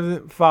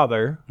ever-present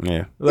father.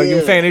 Yeah. Like, you know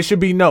what I'm saying, it should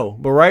be no,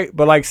 but right.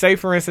 But like, say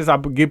for instance, I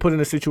get put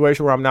in a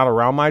situation where I'm not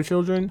around my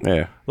children,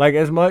 Yeah. like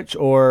as much,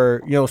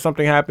 or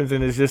something happens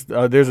and it's just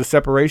there's a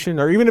separation,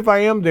 or even if I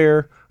am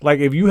there, like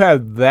if you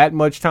have that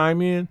much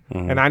time in,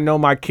 and I know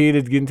my kid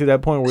is getting to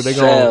that point where they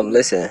go,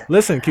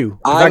 listen, Q,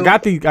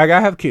 'cause I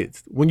have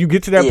kids. When you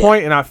get to that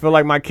point, and I feel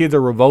like my kids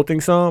are revolting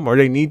some, or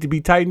they need to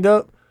be tightened up.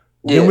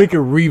 Then we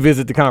can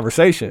revisit the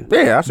conversation.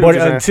 Yeah, I see but what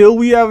you're saying. until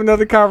we have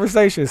another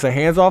conversation, it's a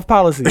hands-off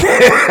policy. Let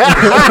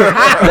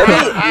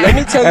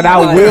me tell you. And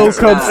I will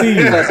come see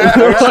you.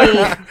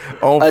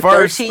 On A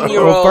first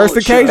 13-year-old First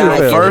occasion,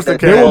 fam. First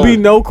There will be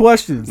no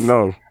questions.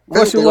 No.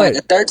 Question like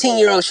what? a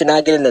 13-year-old should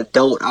not get an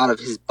adult out of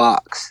his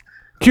box.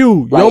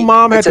 Q, your Like,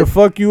 mom had it's to a-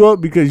 fuck you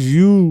up because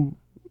you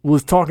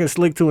was talking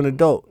slick to an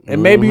adult.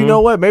 And maybe, you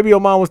know what? Maybe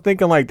your mom was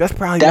thinking like, that's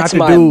probably That's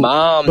not the my dude.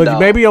 mom, But though.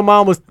 maybe your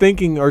mom was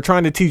thinking or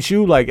trying to teach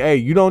you like, hey,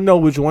 you don't know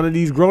which one of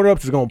these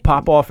grown-ups is going to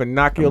pop off and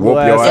knock your Whoop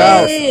little your ass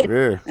out. ass.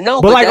 Yeah. No,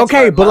 But like, that's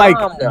okay, my but like,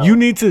 mom, though. you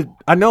need to,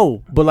 I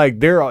know, but like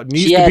there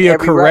needs She to had be a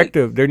every right.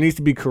 corrective. There needs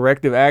to be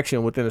corrective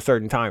action within a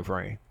certain time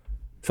frame.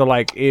 So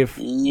like if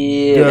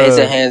it's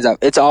a hands up.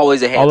 It's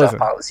always a hands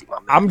listen, off policy, my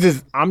man.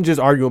 I'm just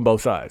arguing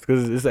both sides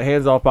because it's a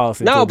hands off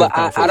policy. No, until but this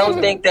I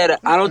conversation.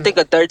 I don't think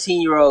a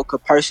 13-year-old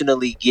could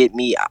personally get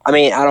me. I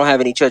mean, I don't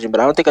have any children,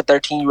 but I don't think a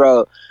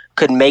 13-year-old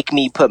could make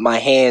me put my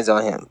hands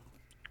on him.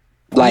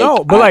 Like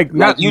no, but like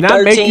not you not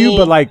 13, make you,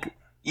 but like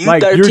you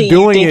like 13, you're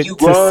doing think it you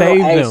to grown?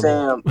 save Hey, them.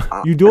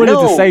 fam, You're doing it to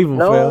no, save them,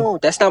 No,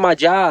 that's not my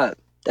job.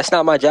 That's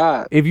not my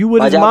job. If you with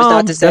My his job is mom,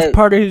 not to that's say-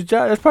 part of his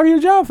job. That's part of your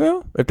job,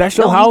 Phil. If that's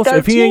your No, house, he's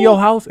if he in 13. your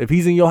house, if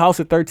he's in your house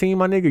at 13,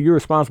 my nigga, you're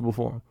responsible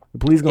for him. The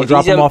police gonna If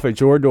drop he's him in- off at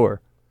your door.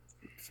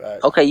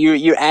 Okay,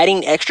 you're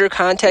adding extra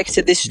context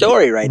to this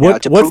story right now.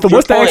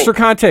 What's the extra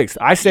context?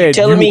 I said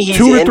telling me he's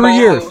 2 to in 3 my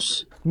years.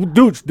 house?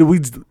 Dudes,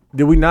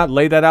 did we not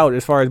lay that out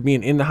as far as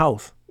being in the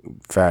house?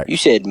 Fact. You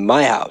said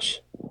my house.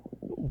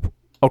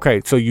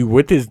 Okay, so you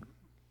with this?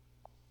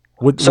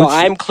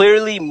 I'm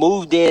clearly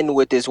moved in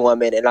with this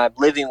woman, and I'm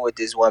living with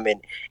this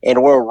woman,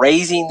 and we're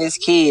raising this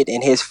kid,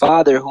 and his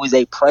father, who is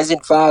a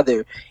present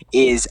father,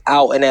 is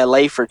out in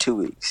LA for 2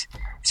 weeks.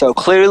 So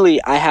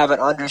clearly, I have an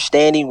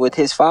understanding with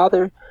his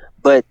father,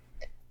 but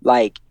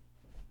like,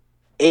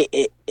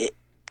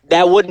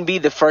 that wouldn't be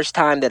the first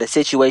time that a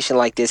situation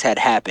like this had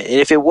happened. And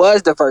if it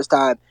was the first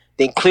time,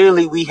 then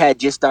clearly we had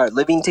just started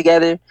living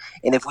together.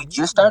 And if we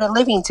just started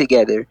living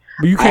together,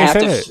 but you can't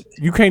say that.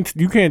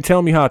 You can't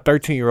tell me how a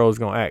 13-year-old is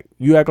gonna act.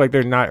 You act like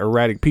they're not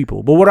erratic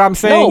people. But what I'm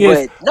saying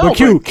but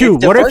Q,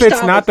 what if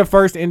it's not the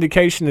first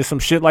indication that some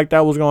shit like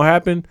that was gonna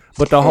happen,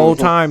 but the whole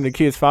time the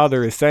kid's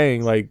father is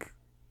saying like,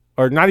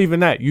 or not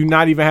even that, you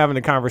not even having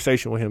a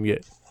conversation with him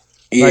yet.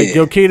 Yeah. Like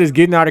your kid is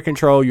getting out of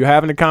control. You're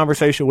having a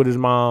conversation with his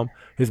mom.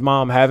 His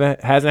mom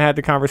hasn't had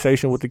the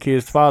conversation with the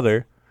kid's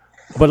father.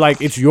 But,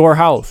 like, it's your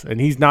house, and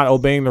he's not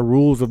obeying the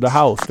rules of the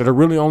house that are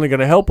really only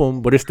going to help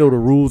him, but it's still the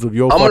rules of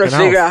your fucking house. I'm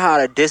going to figure out how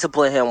to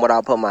discipline him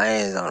without putting my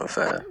hands on him,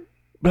 fam.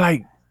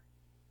 Like,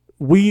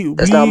 we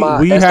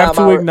have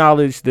to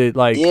acknowledge that,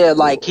 like... Yeah,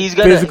 like, he's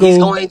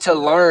going to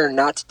learn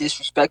not to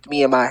disrespect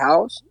me in my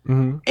house.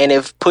 Mm-hmm. And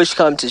if push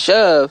comes to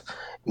shove,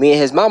 me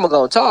and his mama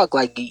going to talk,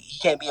 like, he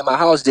can't be in my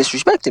house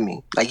disrespecting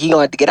me. Like, he going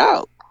to have to get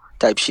out.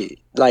 Type shit.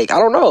 Like, I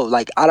don't know.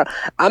 Like, I'm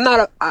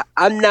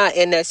not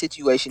in that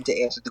situation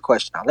to answer the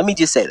question. Now, let me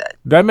just say that.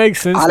 That makes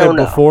sense that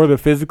before the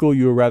physical,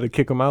 you would rather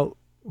kick them out.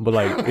 But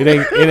like, it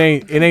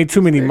ain't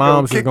too many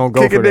moms that's gonna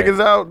go for that. Kicking niggas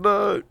out,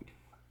 dog.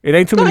 It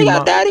ain't too many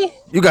moms. Daddy.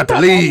 You got to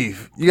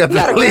leave. You got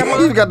to leave.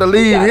 You got to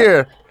leave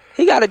here.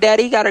 He got a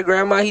daddy. He got a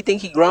grandma. He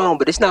think he grown,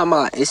 but it's not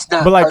my. It's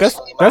not. But like,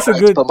 that's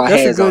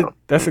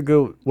a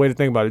good way to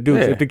think about it, dude.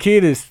 Yeah. If the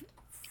kid is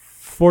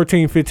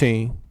 14,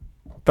 15.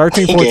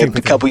 13, 14, 15.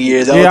 A couple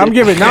years older. Yeah,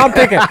 now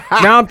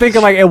I'm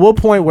thinking like, at what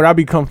point would I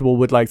be comfortable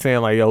with like saying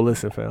like, yo,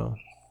 listen, fam,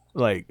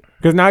 like,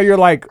 because now you're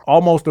like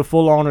almost a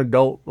full on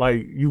adult,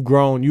 like you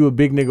grown, you a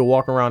big nigga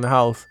walking around the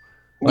house,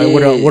 like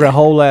with a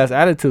whole ass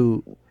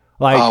attitude.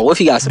 Like, what if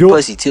he got some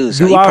pussy too?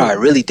 So he probably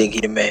really think he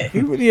the man.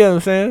 You know what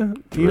I'm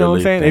saying? You know what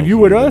I'm saying? If you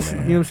with us, you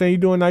know what I'm saying? You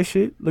doing nice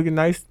shit, looking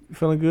nice,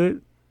 feeling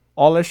good,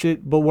 all that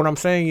shit. But what I'm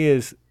saying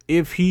is,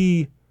 if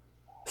he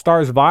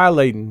starts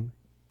violating,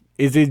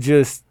 is it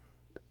just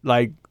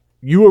like,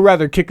 you would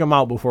rather kick him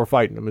out before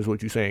fighting him, is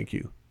what you're saying,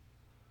 Q?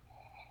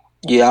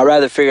 Yeah, I'd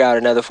rather figure out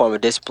another form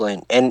of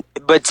discipline,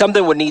 but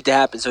something would need to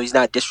happen so he's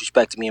not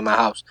disrespecting me in my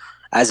house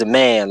as a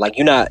man. Like,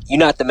 you're not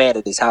the man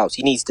of this house.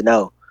 He needs to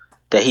know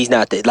that he's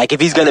not the, like,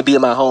 if he's gonna be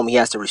in my home, he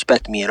has to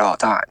respect me at all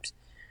times.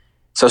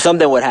 So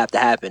something would have to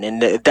happen,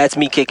 and if that's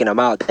me kicking him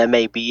out, that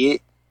may be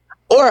it,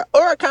 or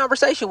a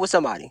conversation with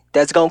somebody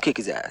that's gonna kick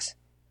his ass.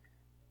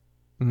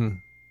 Mm-hmm.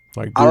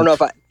 Like, I don't know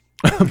if I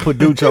put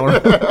Dooch on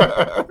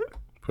him.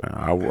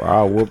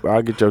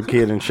 I'll get your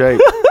kid in shape.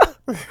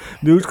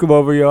 Dudes come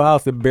over your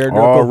house and bare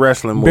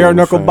wrestling moves, bare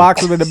knuckle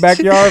boxing in the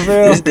backyard,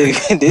 fam.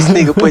 this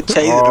nigga put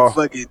Chase in the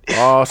fucking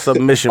all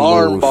submission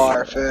arm moves.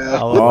 Bar,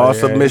 fam. All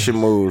submission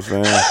moves,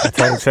 man. I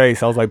told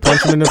Chase, I was like,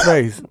 punch him in the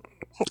face.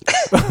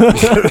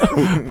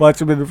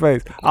 Punch him in the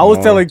face. I was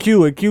telling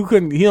Q, and Q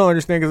couldn't. He don't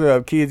understand because we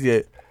have kids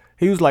yet.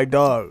 He was like,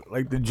 dog,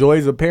 like the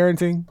joys of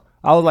parenting.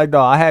 I was like,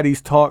 dog, I had these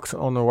talks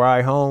on the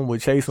ride home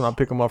with Chase when I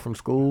pick him up from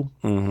school.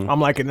 Mm-hmm. I'm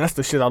like, and that's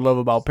the shit I love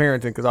about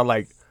parenting, because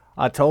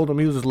I told him,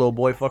 he was this little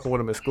boy fucking with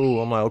him at school.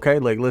 I'm like, okay,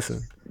 like,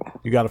 listen,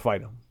 you got to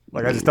fight him.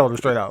 Like, I just told him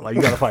straight out, like,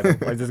 you got to fight him.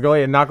 Like, just go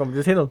ahead and knock him,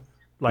 just hit him.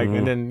 Like,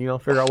 and then,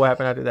 figure out what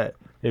happened after that.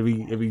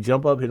 If he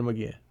jump up, hit him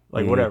again.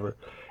 Like, whatever.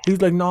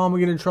 He's like, no, I'm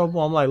going to get in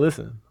trouble. I'm like,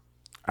 listen.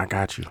 I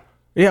got you.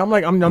 Yeah, I'm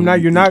like, I'm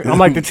not, you're not. I'm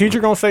like, the teacher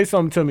going to say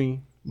something to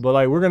me, but,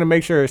 like, we're going to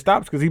make sure it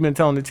stops, because he's been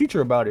telling the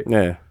teacher about it.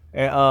 Yeah.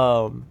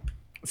 And,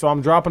 so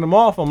I'm dropping him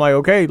off. I'm like,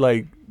 okay,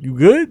 like, you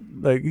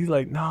good? Like, he's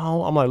like,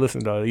 no. I'm like,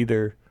 listen, dog,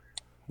 either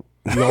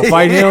you gonna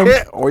fight him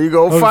or you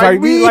gonna fight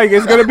me. Like,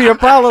 it's gonna be a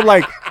problem.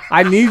 Like,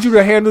 I need you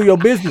to handle your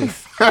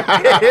business. He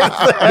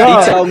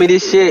told me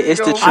this shit. It's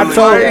the truth.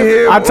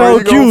 I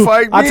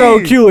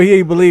told Q, and he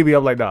ain't believe me.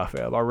 I'm like, nah,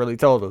 fam, I really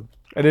told him.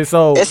 And then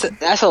so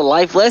that's a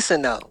life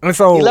lesson, though. And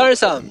so you learn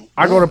something.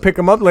 I go to pick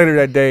him up later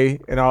that day,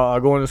 and I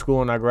go into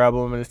school and I grab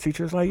him, and his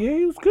teacher's like, yeah,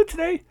 he was good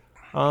today.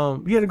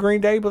 He had a green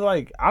day, but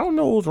like, I don't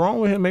know what was wrong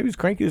with him. Maybe he's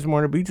cranky this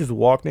morning, but he just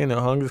walked in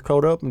and hung his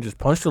coat up and just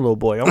punched the little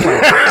boy. I'm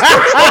like,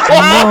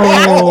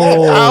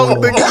 no. Out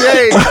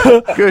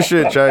the gate. Good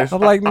shit, Chase. I'm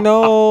like,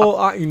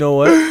 no. You know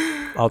what?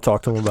 I'll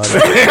talk to him about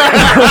it.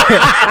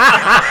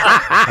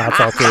 I'll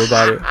talk to him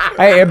about it.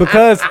 Hey, and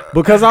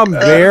because I'm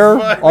there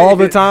all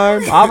the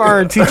time, I've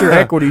earned teacher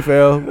equity,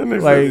 fam.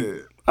 Like,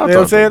 you know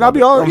what I'm saying? I'll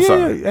be all,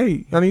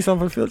 hey, I need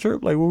something for the field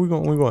trip. Like, where we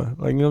going?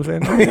 Like, you know what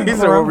I'm saying? He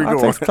said, where we I'll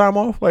going? take some time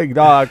off. Like,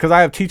 because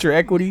I have teacher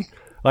equity.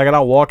 Like, and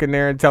I walk in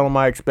there and tell them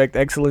I expect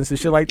excellence and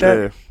shit like that.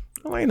 Yeah.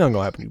 I'm like, ain't nothing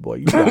gonna happen to you, boy.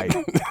 You right.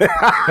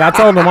 I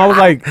told him, I was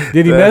like,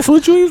 did he mess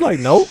with you? He was like,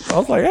 nope. I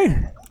was like, hey,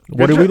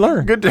 What did we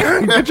learn? Good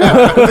job. Good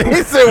job.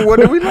 He said, "What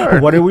did we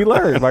learn?" What did we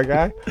learn, my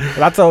guy?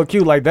 And I told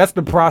Q, like, that's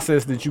the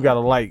process that you gotta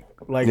like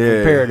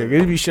prepare to.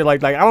 It'd be shit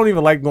like I don't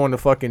even like going to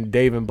fucking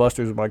Dave and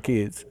Buster's with my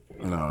kids.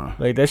 No.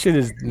 Like that shit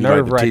is You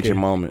nerve like the teaching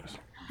wracking. moments.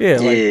 Yeah,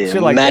 like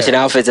shit like matching that.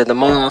 outfits at the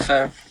mall,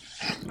 fam.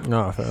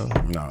 No, fam.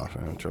 No,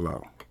 fam, chill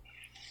out.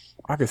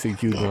 I can see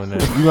Q doing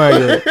that.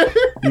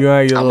 You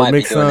got your I little might be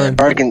mixed doing son.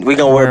 that. We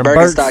gonna wear Wearing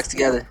Birkenstocks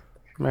together.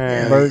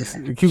 Man,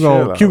 Q chill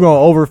gonna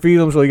out. overfeed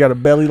him so he got a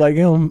belly like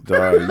him.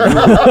 Dog,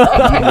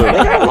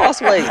 Nigga, I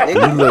lost weight, you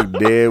nigga. look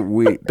dead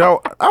weak.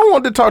 Dog, I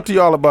wanted to talk to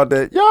y'all about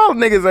that. Y'all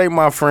niggas ain't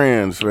my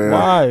friends, man.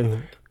 Why?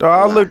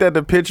 Dog, I looked at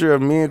the picture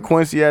of me and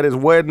Quincy at his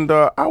wedding,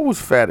 dog. I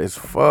was fat as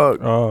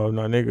fuck. Oh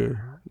no, nigga.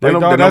 Did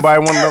Like, dog, nobody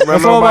want that's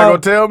nobody one of my- gonna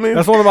tell me?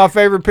 That's one of my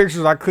favorite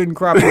pictures. I couldn't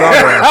crop it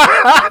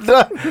out.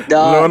 Dog,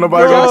 No,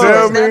 nobody y'all gonna see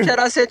tell the me. Snapchat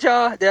I sent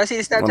y'all? Did I see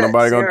the Snapchat?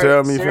 nobody gonna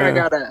tell me, Sarah fam.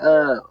 got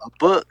a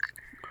book.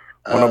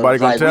 Well, nobody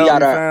gonna like, tell we me,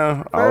 gotta-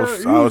 fam. I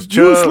was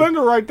You chub.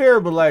 slender right there,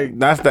 but like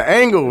That's the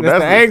angle. That's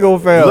the angle,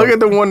 fam. Look at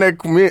the one that.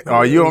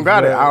 Oh, you don't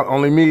got it.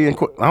 Only me and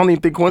I don't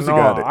even think Quincy no,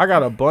 got it. I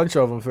got a bunch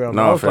of them, fam. I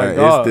No, was fam. like,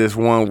 dog. It's this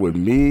one with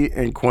me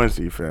and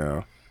Quincy,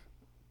 fam.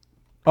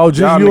 Oh,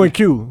 just y'all you niggas- and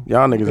Q.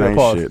 Y'all niggas Yeah, ain't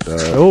pause. shit, dog.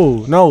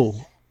 Oh no.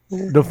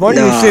 The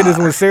funniest Nah. shit is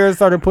when Sarah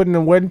started putting the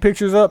wedding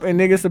pictures up, and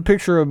nigga, it's a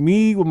picture of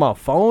me with my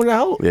phone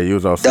out. Yeah, you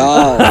was all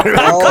Dog,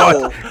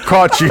 no,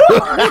 caught you.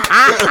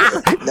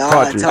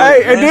 nah, you. Tony,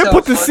 Hey, and then so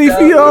put the fucked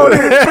CP up. on it.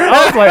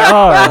 I was like,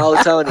 oh,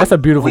 No, Tony, that's a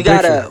beautiful we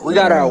got picture. we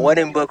got our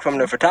wedding book from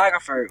the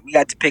photographer. We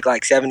got to pick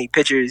like 70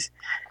 pictures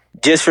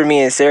just for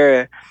me and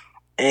Sarah,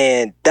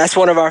 and that's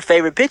one of our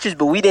favorite pictures.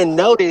 But we didn't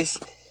notice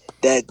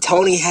that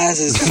Tony has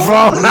his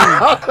phone.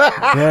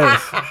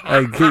 Yes,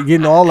 like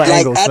getting all the Like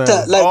angles. at the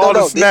fam. like All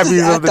no, the this is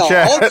snappies at of the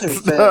chat. altar,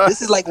 fam.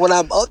 This is like when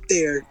I'm up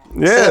there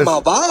Yes. saying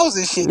my vows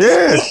and shit.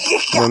 Yeah.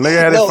 The nigga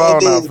had his No, phone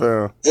and out, then-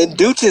 fam. And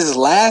Dooch is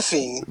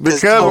laughing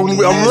Because Tony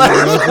I'm has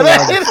laughing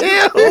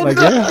at him. Like,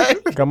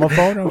 yeah, got my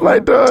phone out.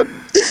 Like, dog.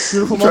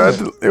 Beautiful tried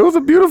moment. to- It was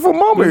a beautiful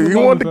moment. Beautiful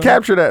You wanted to moment, fam.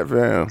 capture that,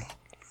 fam.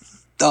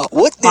 What I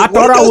what thought did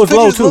I those was low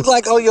pictures too. Look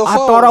like on your I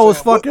phone, thought I was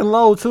fam? fucking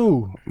low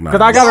too. Nah.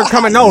 Cause I got her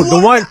coming. No,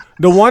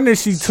 the one that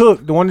she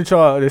took, the one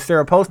that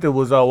Sarah posted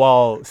was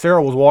while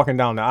Sarah was walking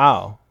down the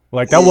aisle.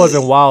 Like that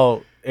wasn't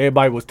while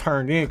everybody was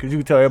turned in, cause you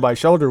could tell everybody's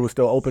shoulder was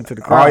still open to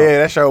the Oh, crowd. yeah,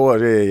 that show was.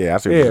 Yeah. I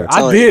see what you're Yeah,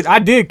 saying. I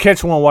did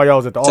catch one while y'all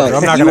was at the altar. Tony,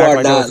 I'm not you gonna are act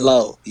like not that was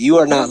low. You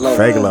are not low.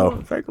 Fake low.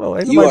 fake low.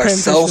 Ain't You nobody are paying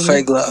so attention to me.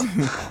 fake low.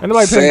 Ain't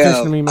nobody paying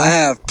attention to me, Fam, man. I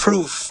have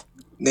proof,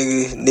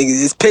 nigga.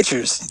 It's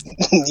pictures.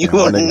 You my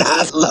are nigga.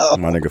 not low.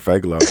 My nigga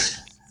fake low.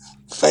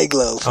 Fake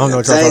low. I don't know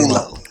what y'all Zane talking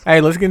low. about.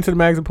 Hey, let's get into the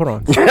mags and put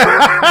on.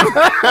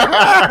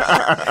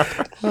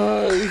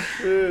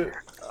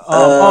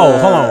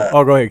 Hold on.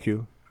 Oh, go ahead,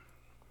 Q.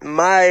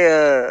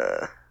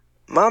 My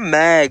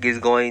mag is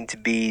going to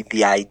be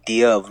the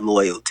idea of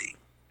loyalty.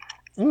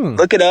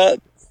 Look it up.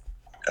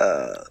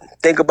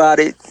 Think about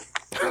it.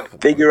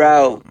 Figure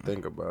out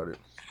Think about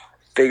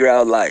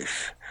it.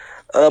 life.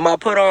 I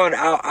put on.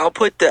 I'll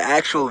put the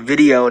actual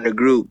video in the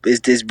group.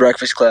 It's this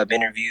Breakfast Club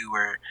interview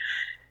where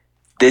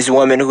this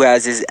woman who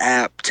has this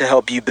app to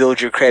help you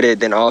build your credit,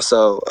 then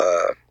also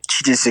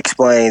she just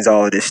explains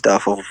all of this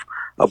stuff of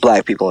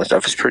black people and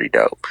stuff. It's pretty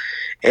dope.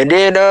 And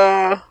then you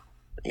know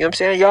what I'm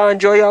saying? Y'all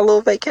enjoy y'all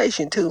little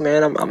vacation too,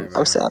 man.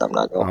 I'm sad I'm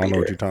not I gonna don't be know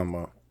what there. you're talking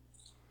about.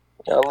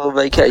 Y'all little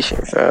vacation,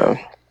 fam.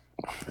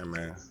 Yeah,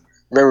 man.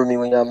 Remember me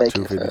when y'all make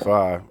it, fam.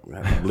 255.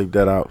 Bleep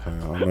that out, fam.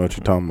 I don't know what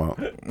you're talking about.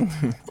 You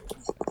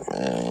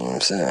know what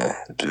I'm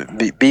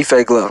saying? Be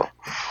fake low.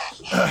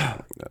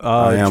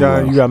 am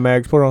John, low. you got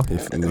mags put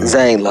on?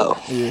 Zane low.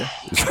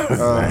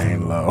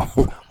 Ain't low.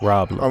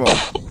 Rob. I'm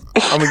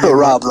gonna give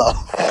Rob low.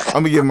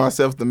 I'm gonna give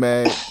myself the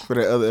mag for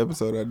that other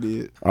episode I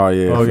did. Oh,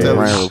 yeah. Oh, The yeah.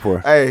 rain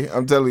report. Hey,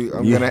 I'm telling you,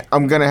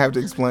 I'm gonna have to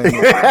explain it.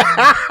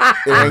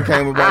 It ain't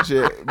came about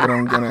yet, but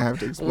I'm gonna have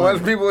to explain. Once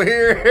it. people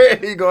hear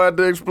it, he gonna have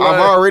to explain. I've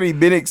already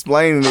been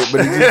explaining it,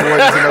 but it just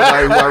wasn't to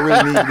nobody who I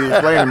really need to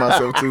explain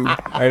myself to.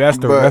 Hey, that's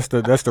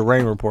But- the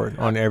rain report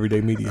on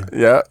Everyday Media.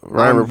 Yeah,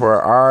 rain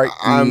report.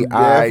 I'm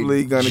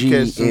definitely gonna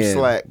catch some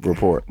slack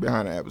report.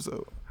 behind the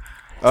episode.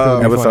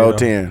 Episode though.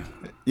 10.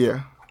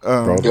 Yeah.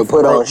 Your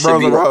put on should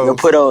be your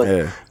put on.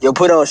 Yeah. Your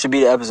put on should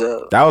be the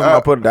episode. That was my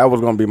put. That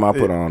was gonna be my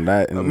put on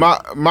that. And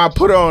My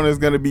put on is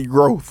gonna be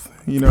growth.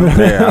 You know,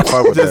 yeah, I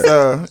fuck with just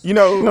that. you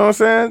know, You know what I'm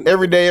saying?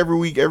 every day, every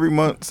week, every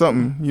month,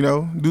 something. You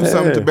know, do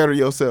something to Yeah. better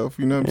yourself.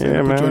 You know what I'm saying?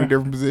 Yeah, Put you in man. a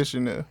different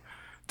position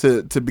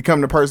to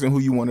become the person who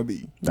you want to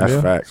be. That's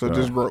facts. So dog.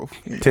 just growth.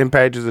 10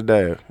 pages a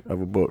day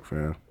of a book,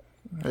 fam.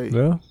 Hey,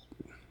 Yeah.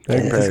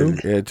 10 you,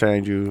 pages. It'll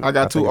change you. I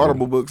got two think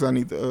Audible books I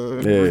need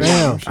to. Yeah,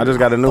 Damn. I just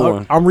got a new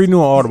one. I'm reading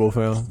on Audible,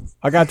 fam.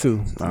 I got to.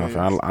 Nah,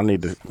 fam, I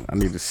need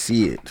to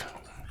see it.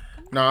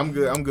 No, I'm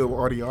good. I'm good with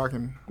audio. I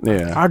can.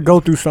 Yeah, I go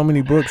through so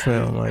many books,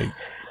 fam. Like,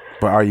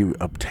 but are you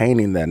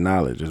obtaining that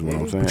knowledge? Is what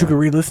I'm saying. but you can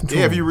re-listen to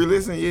Yeah, if them. you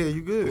re-listen, yeah,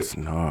 you good.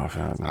 No,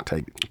 fam, I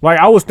take. Like,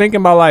 I was thinking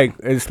about, like,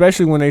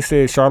 especially when they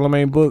said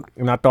Charlemagne book,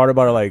 and I thought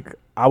about it, like,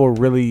 I would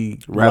really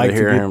Rather like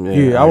hear to get, him,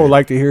 Yeah, I would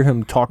like to hear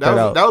him talk that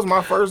out. That was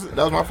my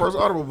first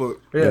Audible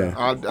book. Yeah.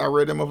 I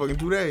read that motherfucker in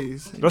 2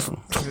 days. That's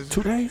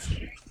 2 days.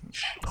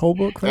 Whole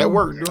book. Fam? At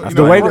work.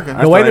 The way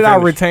that I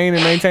retain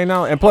and maintain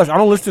now, and plus I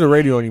don't listen to the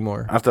radio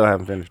anymore. I still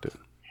haven't finished it.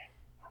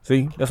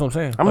 See, that's what I'm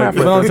saying. I'm Like,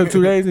 halfway if it only through. took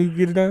 2 days and you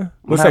get it done.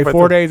 Let's say halfway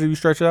 4 through. days if you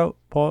stretch it out.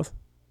 Pause.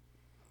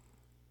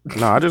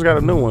 No, I just got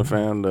a new one,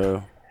 fam.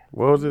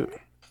 What was it?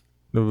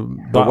 The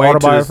Way to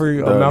autobiography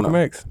the- of Malcolm no,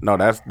 X. No,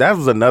 that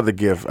was another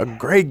gift. A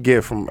great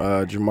gift from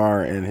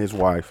Jamar and his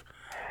wife.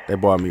 They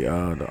bought me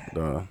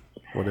the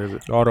what is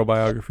it? The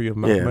autobiography of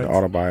Malcolm Yeah, X. the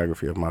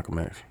autobiography of Malcolm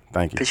X.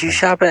 Thank you. Cause you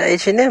shop at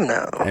H&M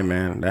now. Hey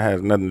man, that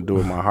has nothing to do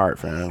with my heart,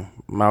 fam.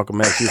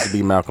 Malcolm X used to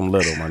be Malcolm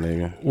Little, my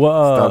nigga.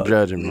 What? Stop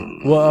judging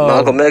me.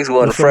 Malcolm X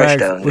wasn't what's your fresh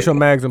mags- down What's here. your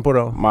mags and put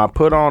on? My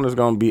put on is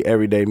gonna be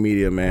Everyday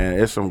Media, man.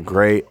 It's some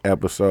great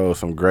episodes,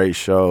 some great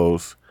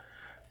shows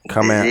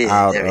coming It is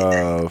out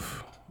everything.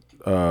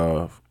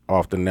 of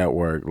off the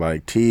network.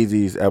 Like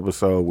Teezy's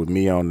episode with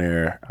me on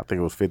there, I think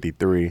it was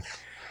 53.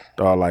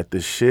 Dog, like the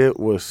shit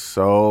was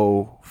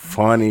so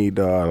funny,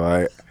 dog.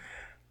 Like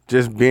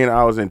just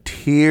I was in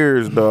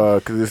tears,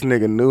 dog, because this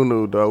nigga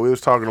Nunu, dog. We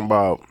was talking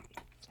about,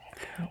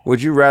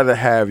 would you rather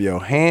have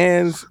your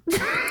hands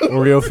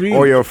Or your feet?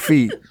 or your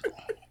feet?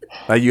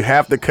 Like you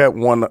have to cut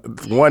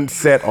one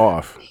set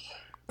off.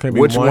 Can't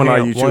be which one are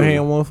hand, you One choosing?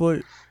 hand, one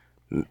foot.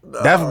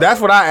 That's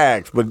what I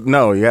asked, but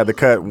no, you had to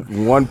cut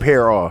one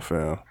pair off,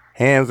 fam.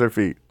 Hands or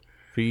feet?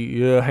 Feet,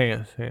 yeah,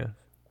 hands.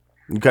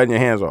 You cutting your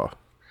hands off?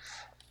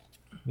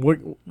 What?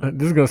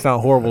 This is gonna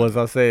sound horrible as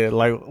I say it.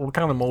 Like, what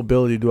kind of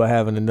mobility do I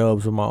have in the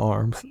nubs of my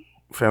arms?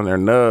 Fam, they're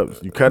nubs.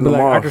 You cutting But them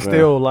like, off, I can fam.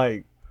 still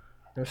like.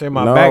 I say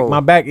my No.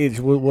 back itch.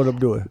 What I'm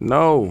doing?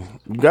 No,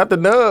 you got the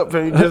nub,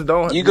 fam. You just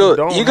don't. You don't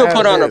could have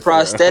put on a this, fam.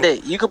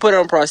 prosthetic. You could put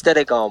on a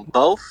prosthetic on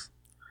both.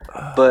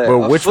 But But a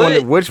which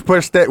foot, one? Which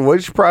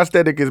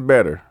prosthetic is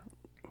better?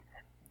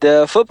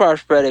 The foot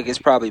prosthetic is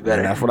probably And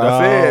better. that's what I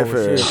said,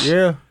 fam. shit.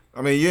 Yeah.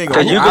 I mean, you ain't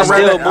Cause gonna. you I'd can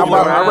still rather, move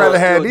I'd around, rather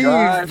have still these.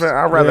 drive. Fam.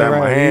 I'd rather have my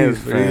right,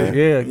 hands, yeah, fam.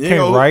 Yeah, You ain't can't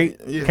gonna- write,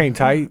 yeah. can't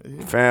type.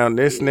 Fam,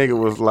 this nigga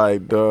was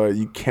like, dog,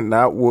 you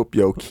cannot whoop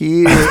your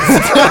kids.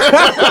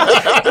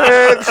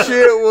 That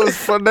shit was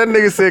fun. That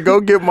nigga said, go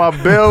get my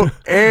belt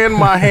and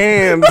my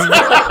hands.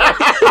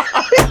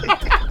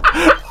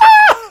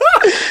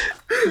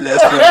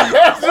 That's funny.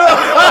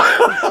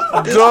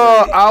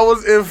 Dog, I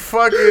was in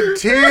fucking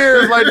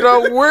tears. Like,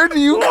 dog, where do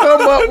you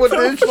come up with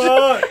this shit?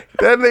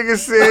 That nigga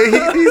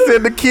said, he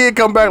said the kid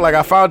come back like,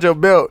 I found your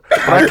belt, but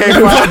I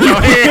can't find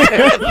your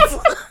hands.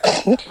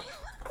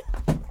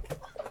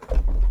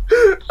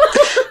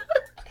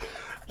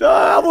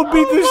 I would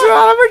beat the shit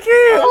out of a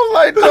kid. I was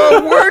like,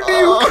 dog, where do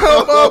you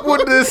come up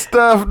with this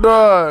stuff,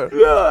 dog?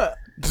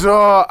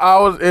 Dog, I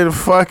was in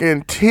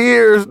fucking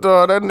tears,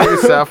 dog. That nigga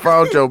said, I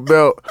found your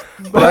belt,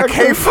 but I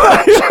can't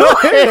find your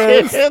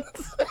hands.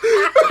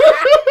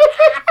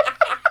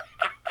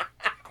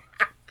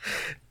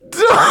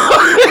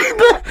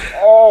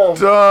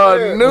 Dog,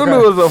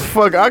 Nunu is a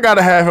fuck. I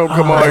gotta have him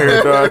come on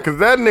here, dog, because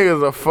that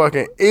nigga's a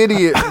fucking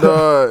idiot,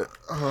 dog.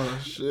 Oh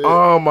shit.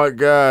 Oh my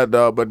god,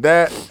 dog! But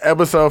that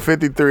episode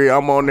 53,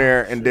 I'm on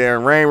there, and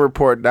then Rain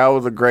Report. That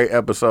was a great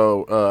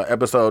episode.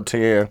 Episode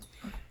 10,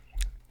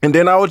 and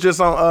then I was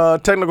just on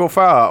Technical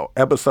File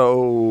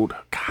episode.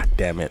 God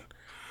damn it!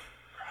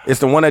 It's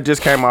the one that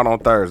just came out on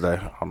Thursday.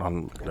 Hold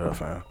on,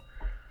 fam.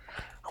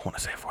 I want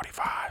to say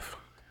 45.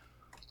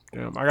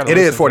 Damn, I gotta It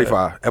listen is to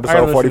 45. that. I Episode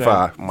gotta listen to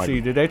 45. that. Mike.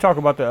 See, did they talk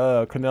about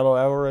the Canelo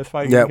Alvarez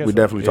fight? Yeah, against we him?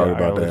 definitely talked I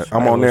about gotta that. listen-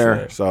 I'm I gotta on listen to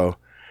there, that. so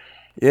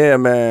yeah,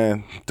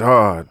 man.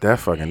 Dog, that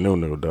fucking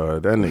Nunu,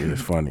 dog. That nigga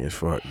is funny as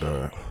fuck,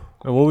 dog.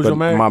 And what was But your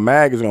mag? my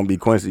mag is gonna be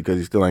Quincy because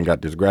he still ain't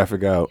got this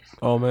graphic out.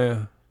 Oh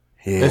man,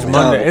 Yeah, it's man.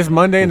 Monday. It's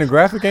Monday, and the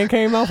graphic ain't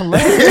came out from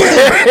last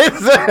week.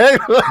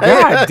 Exactly.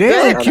 God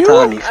damn, I'm Q.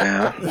 Tommy,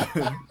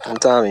 fam. I'm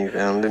Tommy,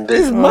 fam. I've been It's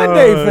busy.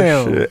 Monday,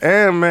 fam. Shit.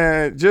 And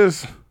man,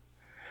 just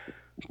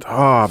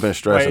I've been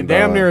stressing. Wait,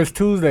 damn dog. near it's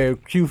Tuesday.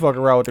 Q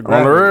fucking around with the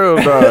on graphic. the real,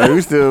 dog.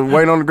 We still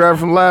waiting on the graphic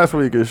from last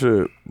week and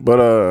shit.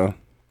 But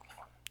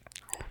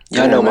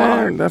Y'all yeah, know my man,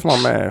 heart. that's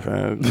my man,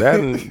 fam. That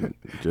and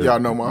just Y'all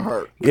know my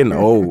heart. getting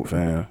old,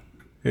 fam.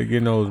 Yeah,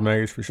 getting those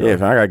maggots for sure. Yeah,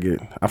 fam, I gotta get.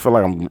 I feel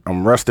like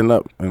I'm rusting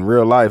up in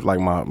real life, like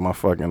my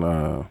fucking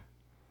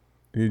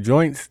Your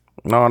joints,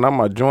 No, not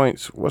my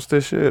joints. What's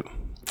this shit?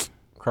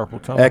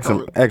 carpal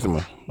tunnel. Eczema.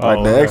 Like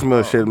Oh, the okay.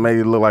 eczema shit made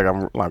it look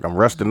like I'm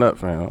rusting up,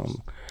 fam.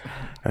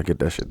 I get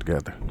that shit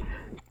together.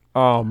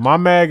 My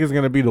mag is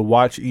gonna be the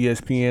Watch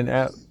ESPN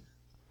app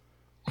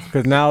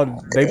because now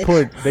they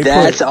put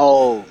That's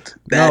old.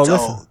 That's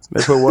listen. old.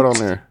 They put what on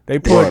there? They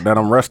put What, that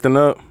I'm rusting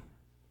up?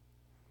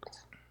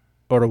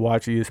 or the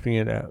Watch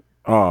ESPN app.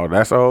 Oh,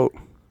 that's old.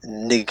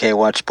 Nigga can't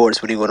watch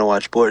sports when he want to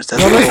watch sports.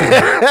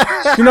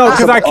 That's You know,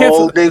 because I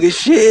canceled. old nigga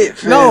shit.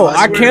 Fam. No, I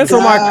I swear to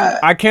canceled God.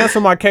 I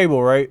canceled my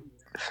cable, right?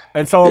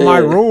 And so in my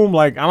Yeah. room,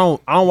 like I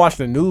don't watch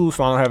the news,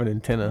 so I don't have an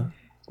antenna.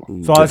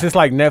 So it's just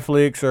like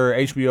Netflix or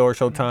HBO or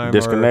Showtime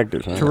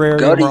Disconnected, or man. Terrarium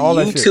Go to or all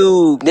that shit.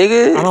 YouTube,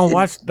 nigga. I don't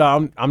watch.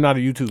 I'm not a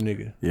YouTube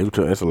nigga.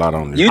 YouTube, it's a lot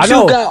on there. I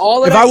know. YouTube got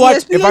all of If that I watch,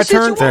 ESPN if I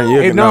shit turn, you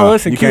want? Yeah, no,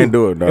 listen, you Q, can't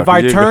do it, dog. If I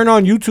You turn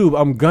on YouTube,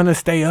 I'm gonna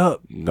stay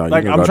up. No,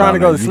 like you I'm trying to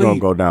go to You're gonna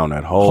sleep. go down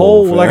that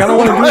hole. Like I don't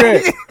want to do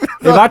that.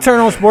 If I turn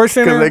on Sports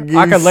Center, I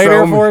can lay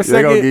there for a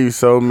They're gonna give second. you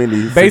so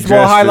many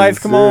Baseball highlights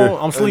come suggestions.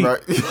 on. I'm sleep.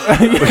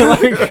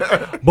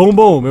 Like, boom,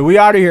 boom, and we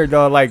out of here,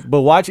 dog. Like,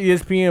 but watch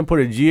ESPN put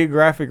a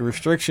geographic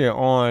restriction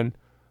on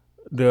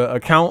the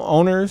account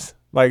owners.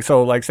 Like,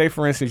 so, like, say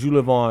for instance, you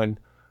live on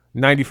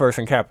 91st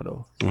and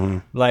Capitol.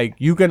 Like,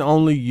 you can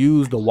only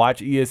use the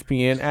Watch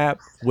ESPN app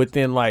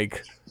within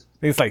like, I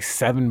think it's like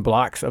 7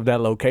 blocks of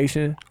that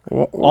location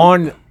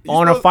on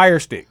a Fire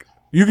Stick.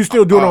 You can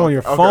still do it on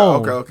your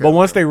phone, but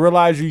once they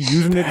realize you're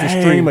using it to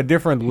stream a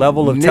different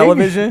level of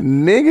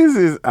television, niggas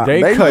is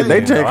they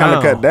kind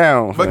of cut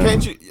down. But fam.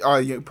 can't you? Oh,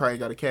 you probably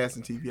got a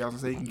casting TV. I was gonna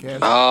say you can cast.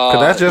 Cause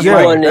that's just You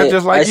like wasn't that's at-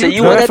 just like I said, YouTube.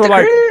 you wasn't at the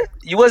like- crib?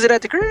 You wasn't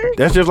at the crib?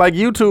 That's just like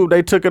YouTube.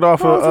 They took it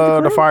off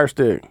of the Fire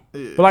Stick.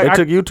 but like, They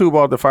took YouTube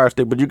off the Fire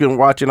Stick, but you can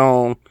watch it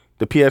on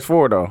the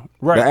PS4 though.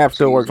 Right. The app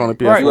still works on the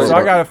PS4. Right, so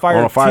I got a Fire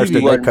on a Fire TV. Stick. You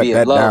They wasn't cut being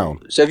that low. down.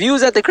 So if you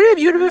was at the crib,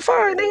 you'd have been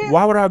fine, nigga.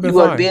 why would I have been You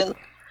wasn't fine? being,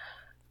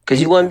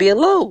 because you wasn't being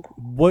low.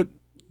 What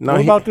No,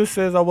 what he- about this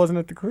says I wasn't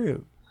at the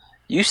crib?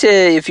 You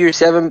said if you're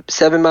 7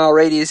 mile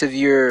radius of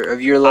your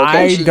I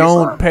location,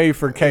 don't pay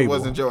for It cable.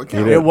 wasn't your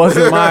account. It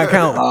wasn't my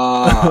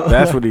account.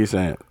 That's what he's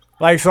saying.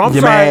 Like, so I'm You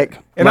trying,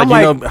 mad? and Like, I'm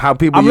you like, know how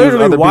people I'm use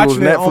literally other people's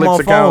watching it on Netflix my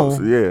accounts.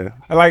 phone.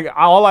 Yeah, like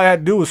all I had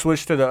to do was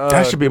switch to the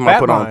that should be my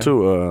put on Batline.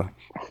 too.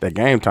 That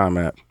Game Time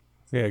app.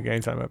 Yeah,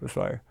 Game Time app is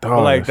fire. Oh,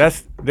 But like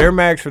yes. they're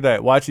max for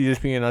that. Watch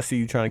ESPN. I see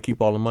you trying to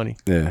keep all the money.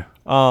 Yeah.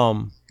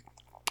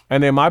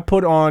 And then my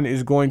put on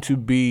is going to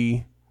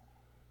be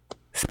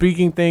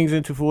speaking things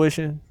into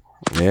fruition.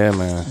 Yeah,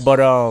 man. But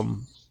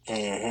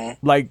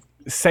like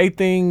say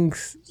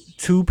things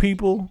to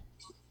people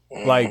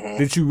like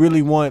that you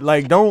really want.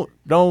 Like don't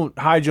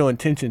hide your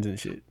intentions and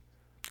shit.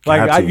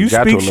 Like Got to, you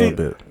got to speak a little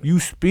shit. bit. You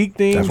speak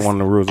things. That's one of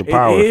the rules of It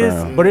power, is,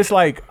 fam. but it's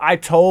like I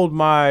told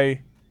my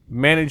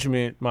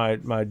management, my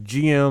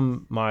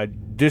GM, my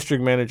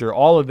district manager,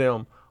 all of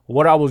them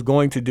what I was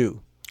going to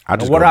do. I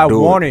just and what gonna I do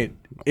it. wanted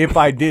if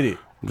I did it.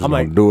 Just I'm gonna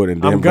like, do it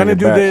and then I'm bring gonna it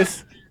do back.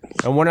 this,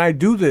 and when I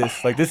do this,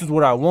 like this is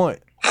what I want.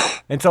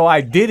 And so I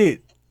did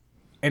it,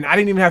 and I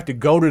didn't even have to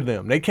go to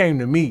them. They came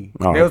to me.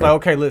 Oh, they was okay. like,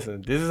 okay,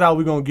 listen, this is how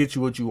we're gonna get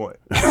you what you want.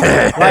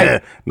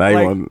 Like, Now you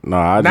like, want? No,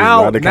 I just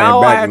now- I just now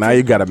came I back. have Now to-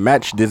 you got to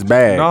match this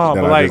bag No,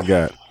 that but I like- just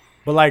got.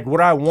 But like what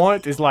I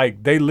want is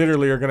like they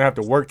literally are gonna have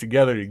to work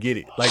together to get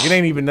it. Like it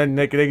ain't even nothing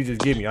they can just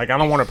give me. Like I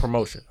don't want a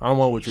promotion. I don't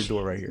want what you're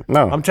doing right here.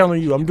 No. I'm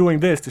telling you, I'm doing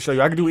this to show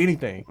you I can do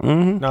anything.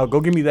 Mm-hmm. Now go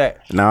give me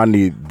that. Now I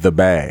need the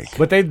bag.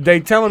 But they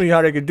telling me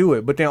how they could do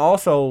it. But then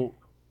also,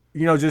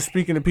 you know, just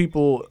speaking to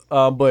people,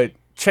 but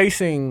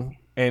chasing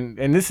and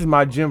this is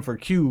my gem for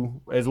Q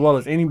as well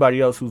as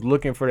anybody else who's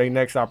looking for their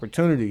next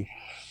opportunity.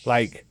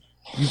 Like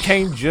you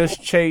can't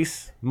just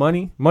chase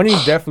money. Money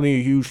is definitely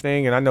a huge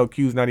thing, and I know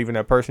Q's not even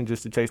that person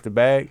just to chase the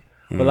bag.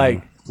 But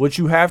like what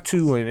you have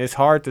to, and it's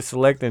hard to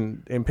select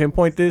and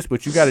pinpoint this,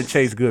 but you got to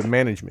chase good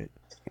management.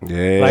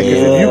 Yeah. Like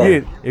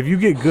if you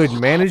get good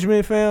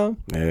management, fam,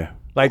 yeah.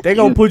 like they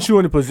gonna put you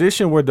in a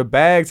position where the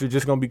bags are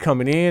just gonna be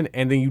coming in,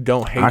 and then you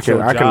don't hate your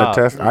job. I can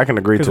attest. I can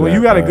agree to Because that. when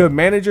you got a man. good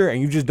manager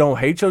and you just don't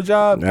hate your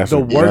job, That's the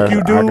a- work yeah,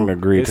 you do I can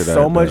agree is to that,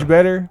 so much though.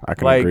 better. I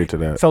can Like, agree to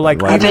that. So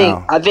like Right even-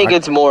 now. I think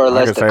it's more or I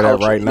less can the say culture.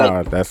 that right now.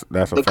 Like, That's a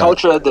the fact.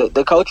 culture of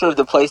the culture of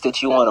the place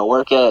that you want to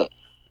work at,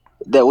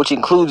 that which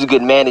includes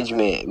good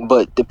management,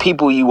 but the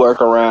people you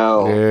work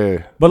around.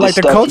 Yeah. but the like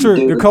the stuff you culture,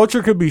 do. the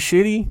culture could be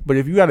shitty, but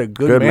if you got a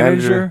good, Good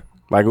manager,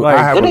 Like, like-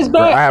 I have It is a,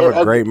 bad. I have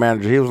a great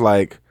manager. He was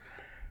like,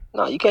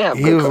 No, you can't have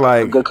He good, was a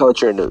like- good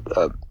culture and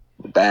a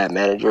bad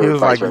manager. he or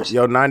was vice like, versa.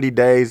 yo, 90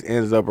 days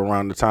ends up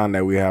around the time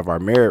that we have our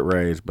merit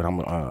raise, but I'm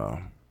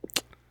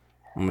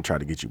gonna try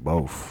to get you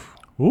both.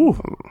 ooh,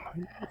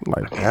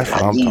 Like that's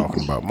what I'm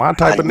talking about. My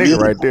type of nigga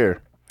right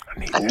there.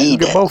 I need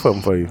Get that. both of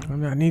them for you.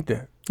 I need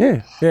that.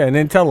 Yeah. Yeah, and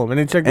then tell them, and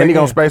then check. And he back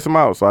gonna in. space them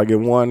out, so I get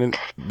one in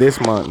this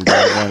month and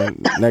get one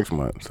in next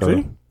month. So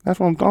See? that's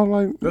what I'm talking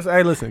like.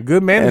 Hey, listen,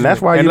 good management,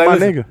 that's why you like, my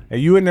listen, nigga.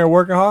 And you in there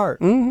working hard.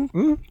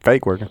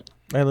 Fake working.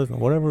 Hey, listen,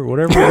 whatever you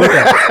look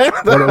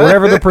at,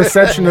 whatever the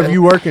perception of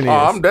you working is.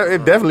 Oh,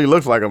 it definitely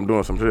looks like I'm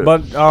doing some shit.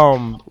 But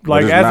But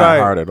like it's as not I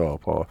hard at all,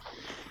 Paul.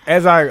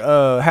 as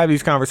I have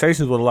these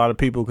conversations with a lot of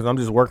people, because I'm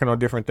just working on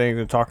different things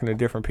and talking to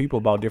different people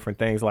about different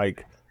things,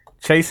 like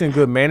chasing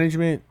good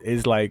management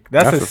is like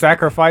that's a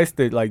sacrifice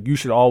that like you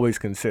should always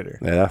consider.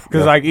 Yeah,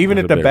 Because like even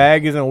if the big-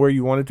 bag isn't where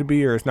you want it to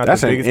be, or it's not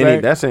that's the in biggest any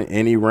bag, that's in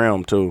any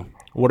realm too.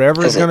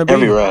 whatever it's That's gonna in be.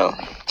 every round.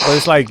 But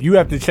it's like you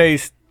have to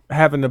chase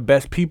having the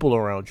best people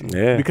around you.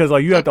 Yeah. Because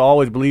like you have to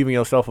always believe in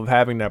yourself of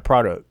having that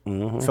product.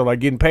 Mm-hmm. So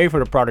like getting paid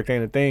for the product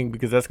ain't a thing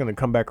because that's gonna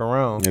come back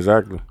around.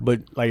 Exactly.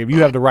 But like if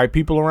you have the right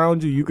people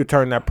around you, you could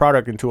turn that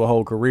product into a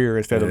whole career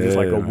instead of just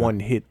like a Yeah.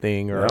 one hit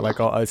thing or like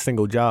a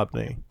single job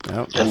thing.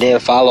 Yep. And then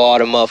follow all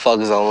the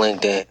motherfuckers on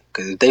LinkedIn.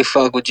 Because if they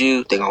fuck with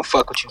you, they gonna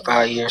fuck with you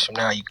 5 years from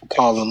now. You can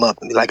call them up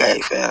and be like, hey,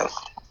 fam,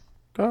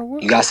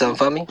 you got something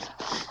for me?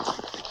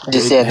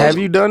 Just saying. Have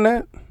you done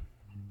that?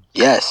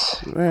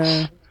 Yes.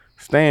 Man,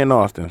 stay in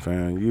Austin,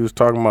 fam. You was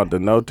talking about the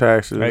no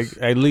taxes.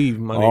 Hey, leave,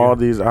 my nigga. All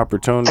these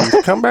opportunities.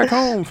 Come back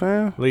home,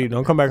 fam. Leave.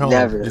 Don't come back home.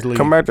 Never. Just leave.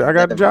 Come back. I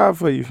got a job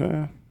for you,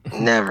 fam.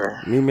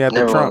 Never. Meet me at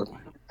the trunk.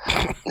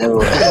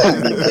 Never.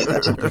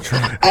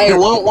 Hey,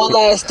 one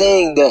last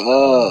thing. Did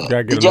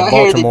y'all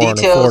hear the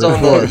details on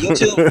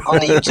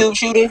the YouTube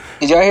shooting?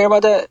 Did y'all hear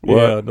about that?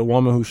 Yeah, the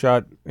woman who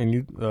shot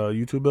in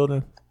YouTube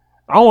building.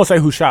 I don't want to say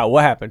who shot.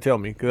 What happened? Tell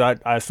me, because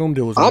I assumed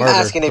it was. I'm murder,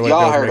 asking if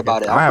y'all heard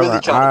about it. I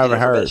haven't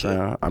heard.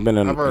 Man. I've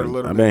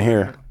been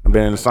here. I've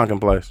been in the sunken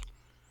place.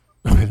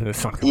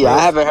 Yeah,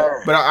 I haven't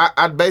heard. But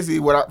I basically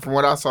from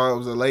what I saw, it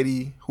was a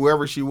lady.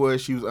 Whoever she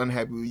was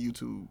unhappy with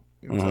YouTube.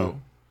 So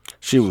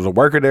she was a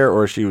worker there,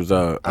 or she was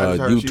a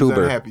YouTuber. She was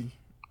unhappy.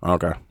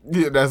 Okay.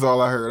 Yeah, that's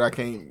all I heard. I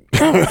can't.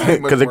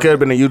 Because it could have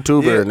been a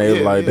YouTuber, and they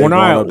was like, when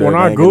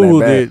I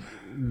googled it,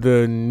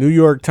 the New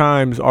York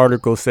Times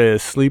article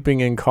says sleeping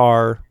in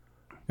car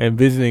and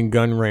visiting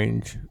gun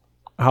range.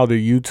 How the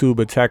YouTube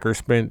attacker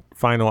spent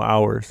final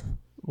hours.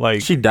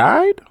 Like she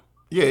died.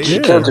 Yeah, she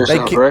killed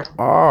herself, bro.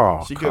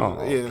 Oh,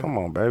 come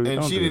on, baby.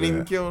 And she didn't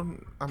even kill.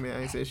 I mean,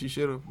 I ain't said she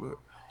should have, but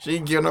she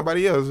didn't kill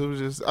nobody else. It was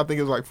just, I think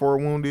it was like 4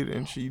 wounded,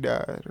 and she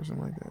died or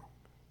something like that.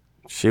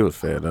 She was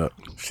fed up.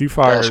 She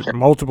fired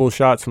multiple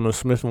shots from a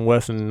Smith &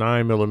 Wesson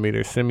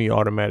 9mm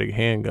semi-automatic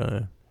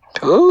handgun.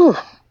 Ooh,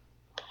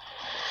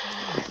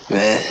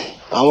 man,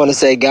 I want to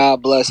say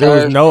God bless her.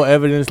 There was no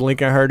evidence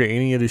linking her to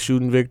any of the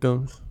shooting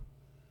victims.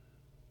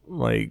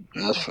 Like,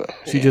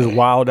 she just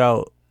wilded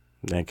out.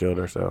 Then killed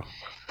herself.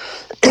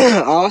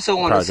 I also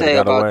want to say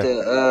about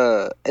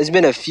it's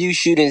been a few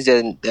shootings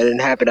that didn't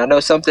happen. I know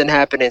something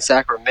happened in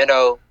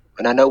Sacramento,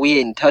 and I know we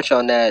didn't touch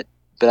on that,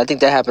 but I think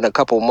that happened a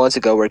couple months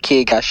ago where a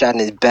kid got shot in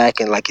his back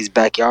in like his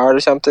backyard or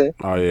something.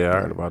 Oh yeah,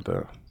 I heard about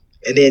that.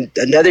 And then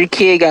another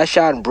kid got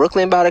shot in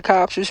Brooklyn by the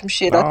cops or some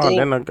shit. I think.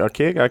 Then a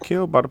kid got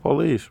killed by the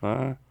police,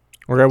 man.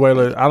 Okay,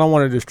 wait. I don't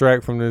want to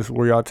distract from this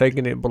where y'all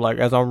taking it, but like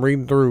as I'm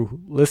reading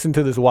through, listen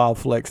to this wild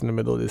flex in the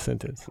middle of this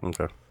sentence.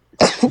 Okay.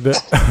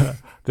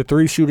 The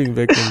 3 shooting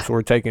victims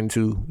were taken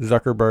to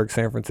Zuckerberg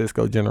San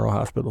Francisco General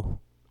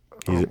Hospital.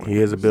 He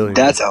is a billionaire.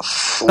 That's a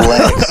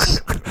flex.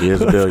 He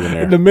is a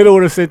billionaire. In the middle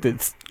of the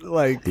sentence,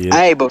 like,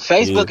 hey, but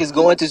Facebook is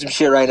going through some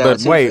shit right now.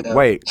 But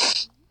wait,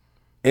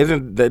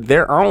 isn't that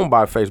they're owned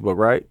by Facebook,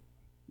 right?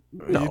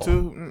 No.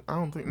 YouTube? I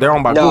don't think they're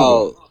owned by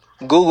Google.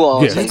 Google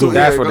owns Facebook.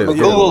 That's what it is.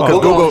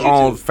 Google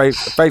owns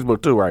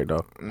Facebook too, right?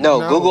 Though.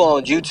 No, Google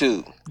owns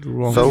YouTube.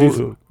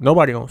 So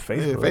nobody owns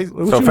Facebook. Yeah,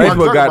 so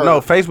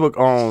Facebook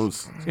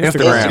owns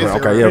Instagram.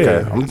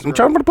 Okay. I'm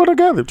trying to put it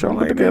together.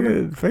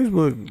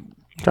 Facebook.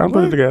 Trying to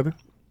put it together.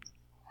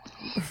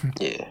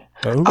 Yeah.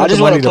 I just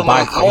want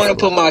to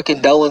put my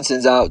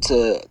condolences out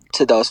to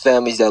those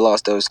families that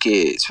lost those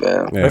kids,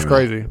 fam. Yeah, that's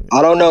crazy.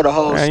 I don't know the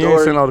whole story. You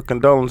ain't send all the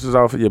condolences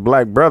off of your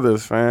black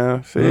brothers,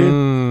 fam. See?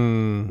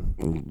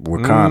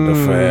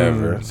 Wakanda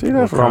forever. See,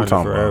 that's what I'm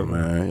talking about,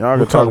 man. Y'all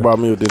gonna talk about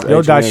me with this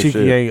Yo,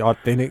 dashiki ain't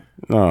authentic.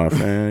 No,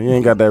 fam. You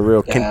ain't got that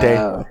real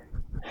kente.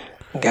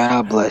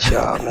 God bless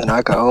y'all, man.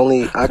 I can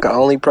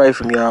only pray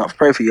for y'all,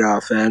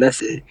 fam.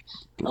 That's it.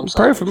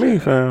 Pray for me,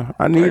 fam.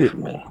 I need it.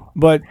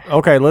 But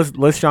okay,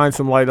 let's shine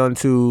some light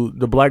onto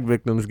the black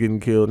victims getting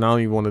killed. And I don't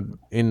even want to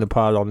end the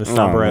pod on this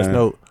somber ass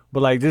note.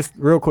 But like, just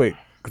real quick,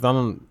 because I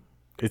don't.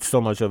 It's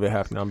so much of it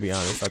happening. I'll be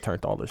honest. I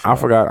turned all this shit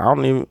off. Forgot. I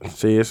don't even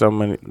see it. So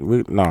many.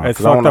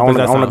 It's I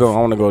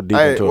want to go deep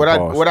into it.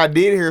 What I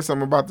did hear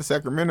something about the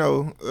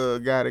Sacramento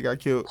guy that got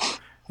killed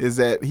is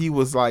that he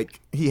was like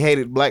he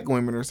hated black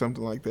women or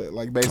something like that,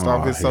 like based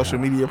off his social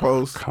media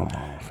posts. Come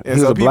on, and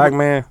he's a black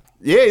man.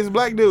 Yeah, he's a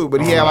black dude, but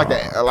he had like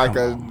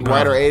a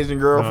white or Asian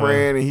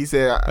girlfriend, and he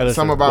said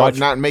something about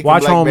not making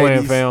black babies. Watch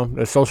Homeland, fam.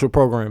 That's social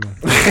programming.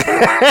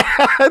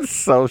 That's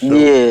social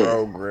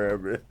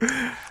programming.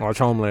 Watch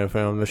Homeland,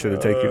 fam. That should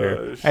have take you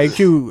there. Hey,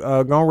 Q, go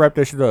and wrap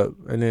that shit up,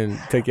 and then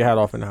take your hat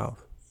off in the house.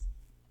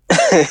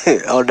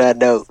 On that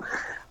note,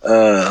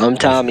 I'm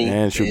Tommy.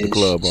 And shoot the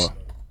club off.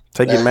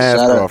 Take your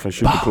mask off and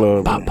shoot the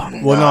club.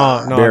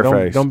 Well,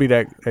 no, don't be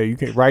that. Hey, you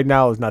can. Right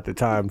now is not the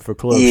time for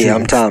club. Yeah, shooting.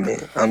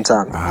 I'm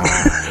Tommy.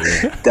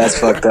 That's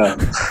fucked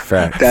up.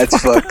 Facts.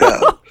 That's fucked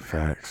up.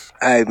 Facts.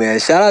 Hey man,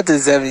 shout out to the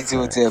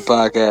 72 and 10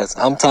 podcast.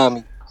 I'm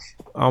Tommy.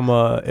 I'm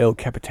El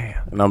Capitan.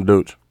 And I'm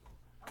Dooch.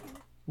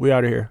 We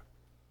out of here.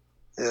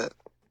 Yeah.